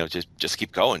just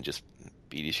keep going, just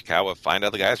beat Ishikawa, find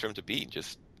other guys for him to beat,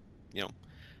 just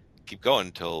keep going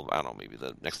until, I don't know, maybe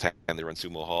the next time they run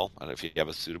Sumo Hall. I don't know if you have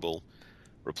a suitable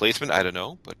replacement. I don't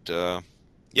know, but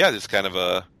just kind of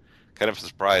a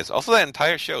surprise. Also, that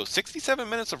entire show, 67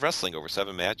 minutes of wrestling over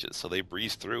 7 matches, so they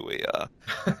breezed through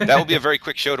that will be a very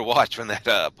quick show to watch when that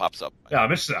pops up. Yeah,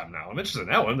 I'm interested in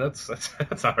that one. That's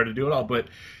not hard to do at all. But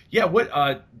yeah, what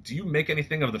do you make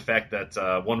anything of the fact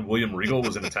that one William Regal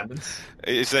was in attendance?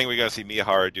 You're saying we're gonna see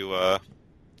Miyahara do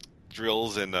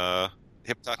drills and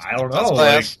hip touch? I don't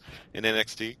know. In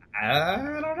NXT? I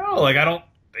don't know. I don't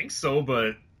think so,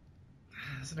 but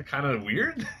isn't it kind of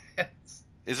weird?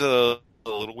 Is it a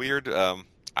little weird? I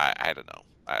don't know.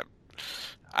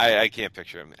 I can't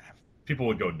picture him. People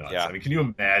would go nuts. Yeah. I mean, can you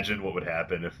imagine what would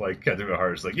happen if Kenta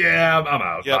Miyahara's like, yeah, I'm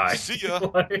out. Yep, Bye. see ya.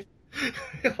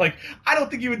 I don't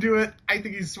think he would do it. I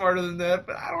think he's smarter than that,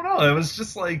 but I don't know. It was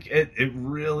just it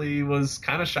really was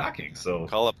kind of shocking. So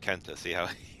call up Kenta, see how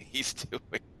he's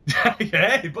doing.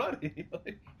 Hey, buddy.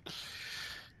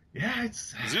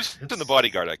 it's Zeus in the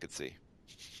bodyguard. I could see.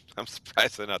 I'm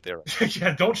surprised they're not there.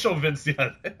 Yeah, don't show Vince yet.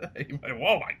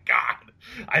 Oh my God,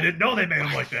 I didn't know they made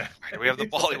him like that. We have the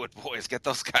Bollywood boys. Get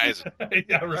those guys.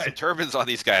 Yeah, right. Some turbans on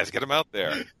these guys. Get them out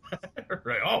there.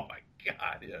 Right. Oh my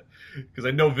God, yeah. Because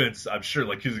I know Vince. I'm sure,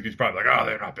 he's probably like, oh,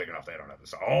 they're not big enough. They don't have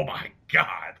this. Oh my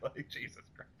God, Jesus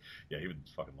Christ. Yeah, he would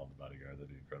fucking love the bodyguard. That'd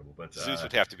be incredible. But Zeus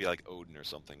would have to be like Odin or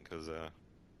something, because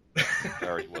he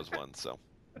already was one. So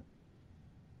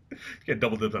you can't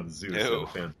double dip on the Zeus. No.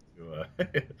 Fans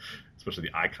especially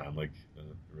the icon,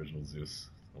 original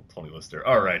Zeus, old Tony Lister.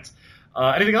 All right.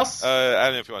 Anything else? I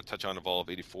don't know if you want to touch on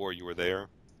Evolve 84. You were there.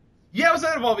 Yeah, I was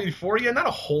at Evolve 84. Yeah, not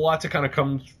a whole lot to kind of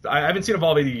come. I haven't seen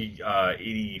Evolve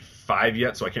 85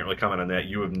 yet, so I can't really comment on that.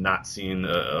 You have not seen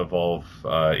Evolve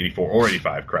 84 or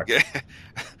 85, correct? Yeah.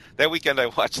 That weekend I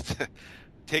watched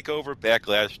TakeOver,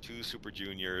 Backlash, 2 Super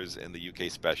Juniors, and the UK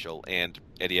special, and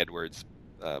Eddie Edwards,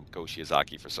 Go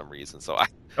Shiozaki for some reason. So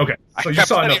you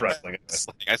saw enough wrestling.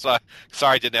 Sorry,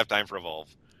 I didn't have time for Evolve.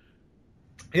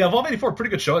 Yeah, Evolve 84,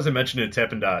 pretty good show. As I mentioned, it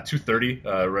happened 2:30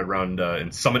 right around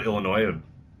in Summit, Illinois, a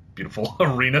beautiful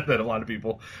arena that a lot of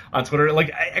people on Twitter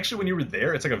actually, when you were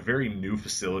there, it's a very new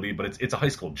facility, but it's a high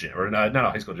school gym, or not a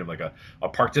high school gym, a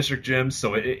park district gym.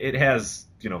 So it has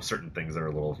certain things that are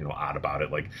a little odd about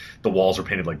it. The walls were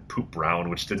painted poop brown,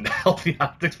 which didn't help the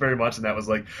optics very much, and that was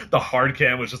the hard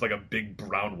cam was just a big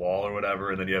brown wall or whatever,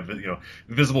 and then you have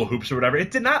visible hoops or whatever.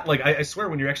 It did not I swear,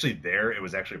 when you're actually there, it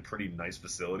was actually a pretty nice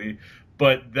facility.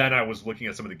 But then I was looking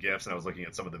at some of the GIFs, and I was looking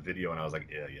at some of the video, and I was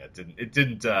like, yeah, it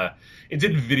didn't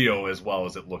video as well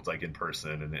as it looked like in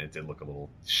person, and it did look a little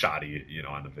shoddy,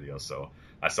 on the video. So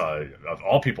I saw, of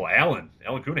all people, Alan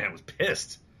Cunningham was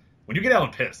pissed. When you get Alan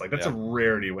pissed, that's a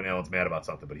rarity when Alan's mad about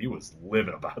something, but he was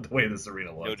livid about the way this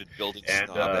arena looked. Noted building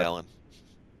snob, Alan.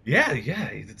 Yeah,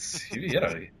 he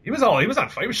was on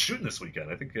fire. He was shooting this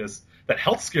weekend. I think that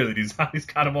health scare that he's on, he's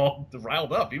got him all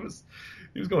riled up. He was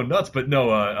going nuts. But no,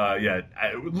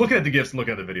 looking at the GIFs and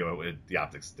looking at the video, the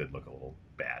optics did look a little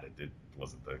bad. It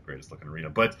wasn't the greatest looking arena.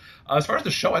 But as far as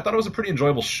the show, I thought it was a pretty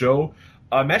enjoyable show.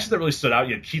 Matches that really stood out,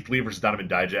 you had Keith Lee versus Donovan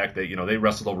Dijak. They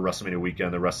wrestled over WrestleMania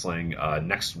weekend. They're wrestling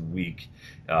next week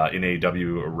in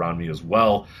AEW around me as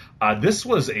well. This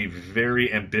was a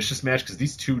very ambitious match because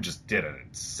these two just did an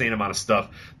insane amount of stuff.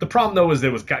 The problem, though, is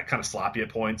it was kind of sloppy at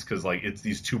points because it's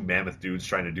these two mammoth dudes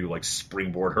trying to do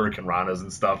springboard Hurricane Ranas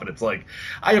and stuff. And it's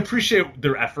I appreciate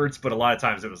their efforts, but a lot of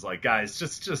times it was guys,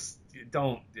 just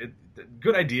don't.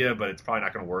 Good idea, but it's probably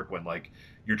not going to work when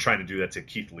you're trying to do that to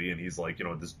Keith Lee, and he's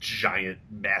this giant,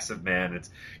 massive man.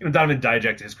 It's Donovan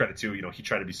Dijak, to his credit too. He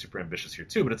tried to be super ambitious here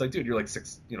too, but it's dude, you're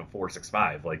 6'4",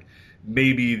 6'5".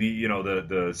 Maybe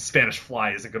the Spanish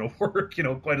Fly isn't going to work,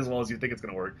 quite as well as you think it's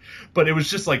going to work. But it was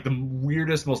just the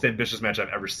weirdest, most ambitious match I've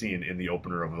ever seen in the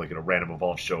opener of a random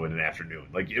Evolve show in an afternoon.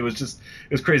 It was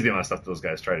crazy the amount of stuff those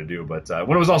guys try to do. But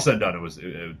when it was all said and done, it was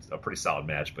a pretty solid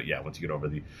match. But yeah, once you get over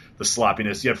the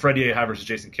sloppiness, you had Freddie A. versus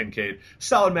Jason Kincaid.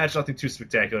 Solid match, nothing too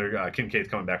spectacular. Kincaid's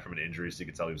coming back from an injury, so you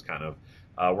could tell he was kind of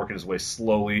working his way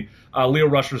slowly. Leo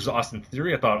Rush versus Austin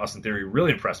Theory. I thought Austin Theory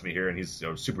really impressed me here, and he's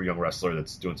a super young wrestler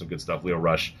that's doing some good stuff. Leo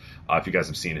Rush, if you guys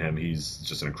have seen him, he's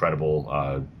just an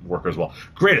incredible worker as well.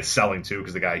 Great at selling too,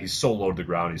 because the guy, he's so low to the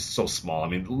ground, he's so small. I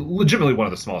mean, legitimately one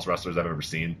of the smallest wrestlers I've ever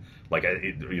seen.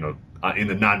 In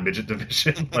the non-midget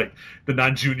division, the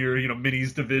non-junior,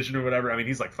 minis division or whatever. I mean,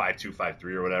 he's 5'2", 5'3",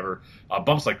 or whatever.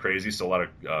 Bumps like crazy, so a lot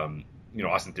of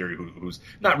Austin Theory, who's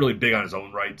not really big on his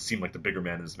own right, seemed like the bigger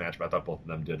man in this match, but I thought both of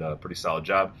them did a pretty solid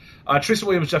job. Tracy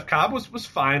Williams, Jeff Cobb was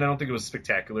fine. I don't think it was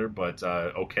spectacular, but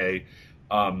okay.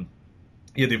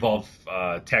 He had the Evolve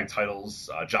tag titles.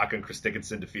 Jaka and Chris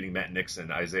Dickinson defeating Matt Nix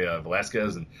and Isaiah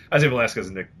Velasquez. And Isaiah Velasquez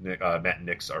and Matt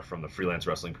Nix are from the freelance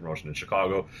wrestling promotion in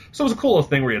Chicago. So it was a cool little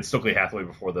thing where you had Stokely Hathaway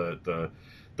before the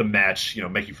match,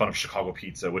 making fun of Chicago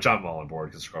pizza, which I'm all on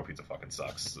board because Chicago pizza fucking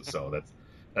sucks. So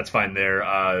that's fine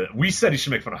there. We said he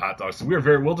should make fun of hot dogs, so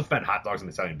we'll defend hot dogs and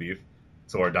Italian beef.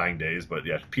 So our dying days, but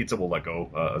yeah, pizza will let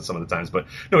go some of the times. But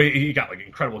no, he got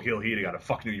incredible heel heat. He got a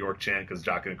 "fuck New York" chant because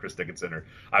Jaka and Chris Dickinson are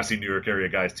obviously New York area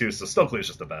guys too. So Stokely is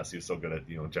just the best. He was so good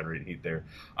at generating heat there.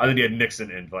 Then you had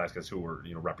Nixon and Velasquez who were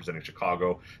representing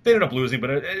Chicago. They ended up losing,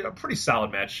 but a pretty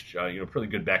solid match. Pretty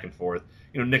good back and forth.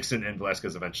 Nixon and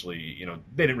Velasquez eventually,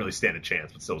 they didn't really stand a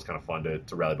chance, but still was kind of fun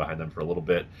to rally behind them for a little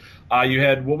bit. You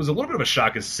had what was a little bit of a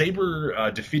shock is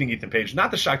Sabre defeating Ethan Page.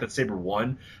 Not the shock that Sabre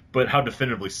won, but how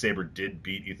definitively Sabre did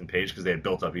beat Ethan Page because they had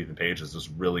built up Ethan Page as this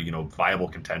really, viable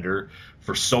contender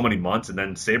for so many months, and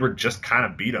then Sabre just kind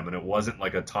of beat him, and it wasn't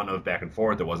a ton of back and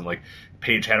forth. It wasn't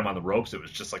Page had him on the ropes. It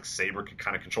was just Sabre could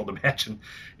kind of control the match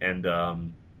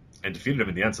and defeated him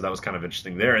in the end, so that was kind of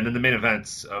interesting there. And then the main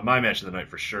event, my match of the night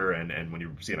for sure, and when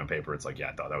you see it on paper, it's I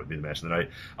thought that would be the match of the night.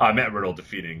 Matt Riddle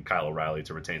defeating Kyle O'Reilly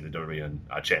to retain the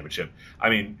WWE Championship. I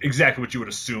mean, exactly what you would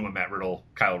assume a Matt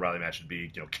Riddle-Kyle O'Reilly match would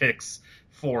be. Kicks,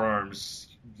 forearms,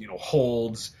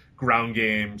 holds, ground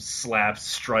game, slaps,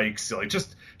 strikes,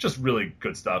 just really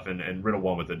good stuff. And Riddle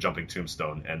won with a jumping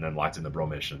tombstone and then locked in the Bro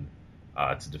Mission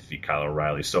to defeat Kyle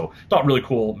O'Reilly. So thought really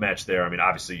cool match there. I mean,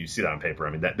 obviously you see that on paper.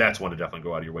 I mean, that's one to definitely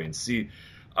go out of your way and see.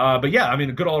 But yeah, I mean,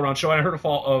 a good all-around show. And I heard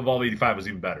Evolve 85 was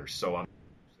even better. So I'm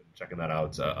checking that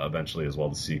out eventually as well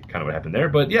to see kind of what happened there.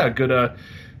 But yeah, good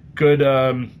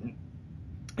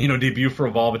debut for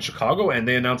Evolve in Chicago, and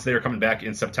they announced they are coming back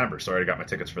in September. So I already got my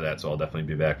tickets for that, so I'll definitely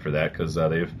be back for that because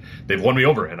they've won me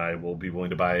over, and I will be willing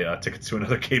to buy tickets to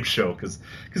another Gabe show because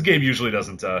Gabe usually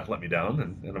doesn't let me down,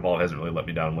 and Evolve hasn't really let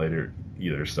me down lately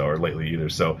either.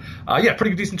 So yeah,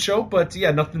 pretty decent show, but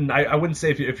yeah, nothing. I wouldn't say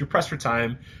if you're pressed for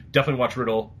time, definitely watch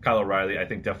Riddle, Kyle O'Reilly. I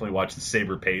think definitely watch the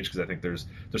Sabre Page because I think there's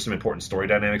some important story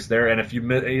dynamics there. And if you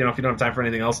don't have time for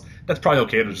anything else, that's probably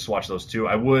okay to just watch those two.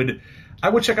 I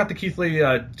would check out the Keith Lee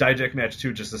Dijak match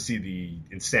too, just to see the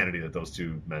insanity that those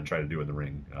two men try to do in the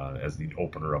ring as the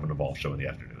opener of an Evolve show in the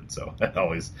afternoon. So that's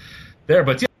always there.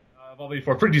 But yeah, Evolve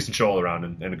 84, pretty decent show all around,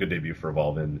 and a good debut for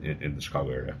Evolve in the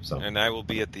Chicago area. So. And I will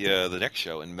be at the next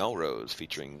show in Melrose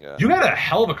featuring. You had a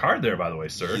hell of a card there, by the way,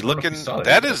 sir.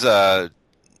 That is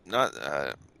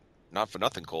not for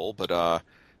nothing, Cole, but.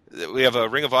 We have a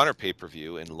Ring of Honor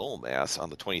pay-per-view in Lowell, Mass. on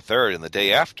the 23rd, and the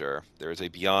day after, there is a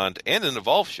Beyond and an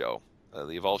Evolve show. The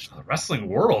Evolve show. Wrestling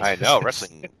world. I know,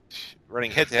 wrestling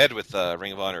running head-to-head with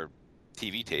Ring of Honor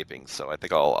TV tapings, so I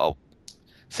think I'll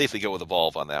safely go with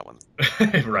Evolve on that one.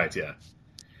 Right, yeah.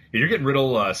 You're getting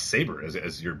Riddle Sabre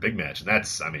as your big match, and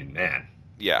that's, I mean, man.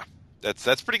 Yeah,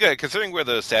 that's pretty good, considering we're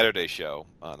the Saturday show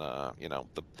on,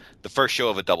 the first show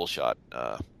of a double shot.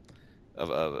 Of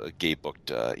a Gabe booked,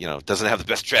 doesn't have the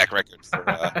best track record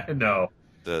for no.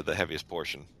 the heaviest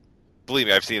portion. Believe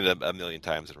me, I've seen it a million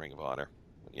times in Ring of Honor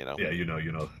You know. Yeah, you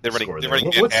know. They're running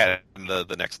Manhattan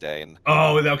the next day, and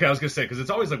okay. I was gonna say because it's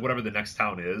always like whatever the next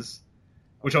town is,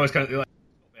 which always kind of like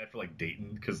bad for like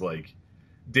Dayton because like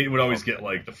Dayton would always get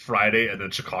like the Friday, and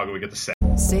then Chicago would get the Saturday.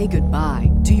 Say goodbye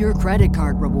to your credit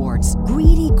card rewards.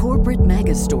 Greedy corporate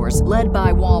mega stores, led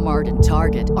by Walmart and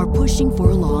Target, are pushing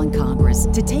for a law in Congress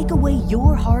to take away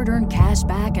your hard-earned cash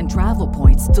back and travel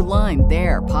points to line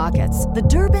their pockets. The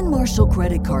Durbin-Marshall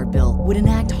credit card bill would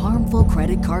enact harmful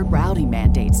credit card routing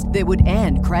mandates that would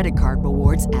end credit card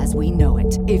rewards as we know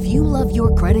it. If you love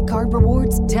your credit card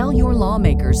rewards, tell your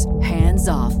lawmakers, hands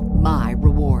off my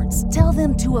rewards. Tell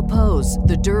them to oppose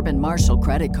the Durbin-Marshall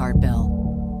credit card bill.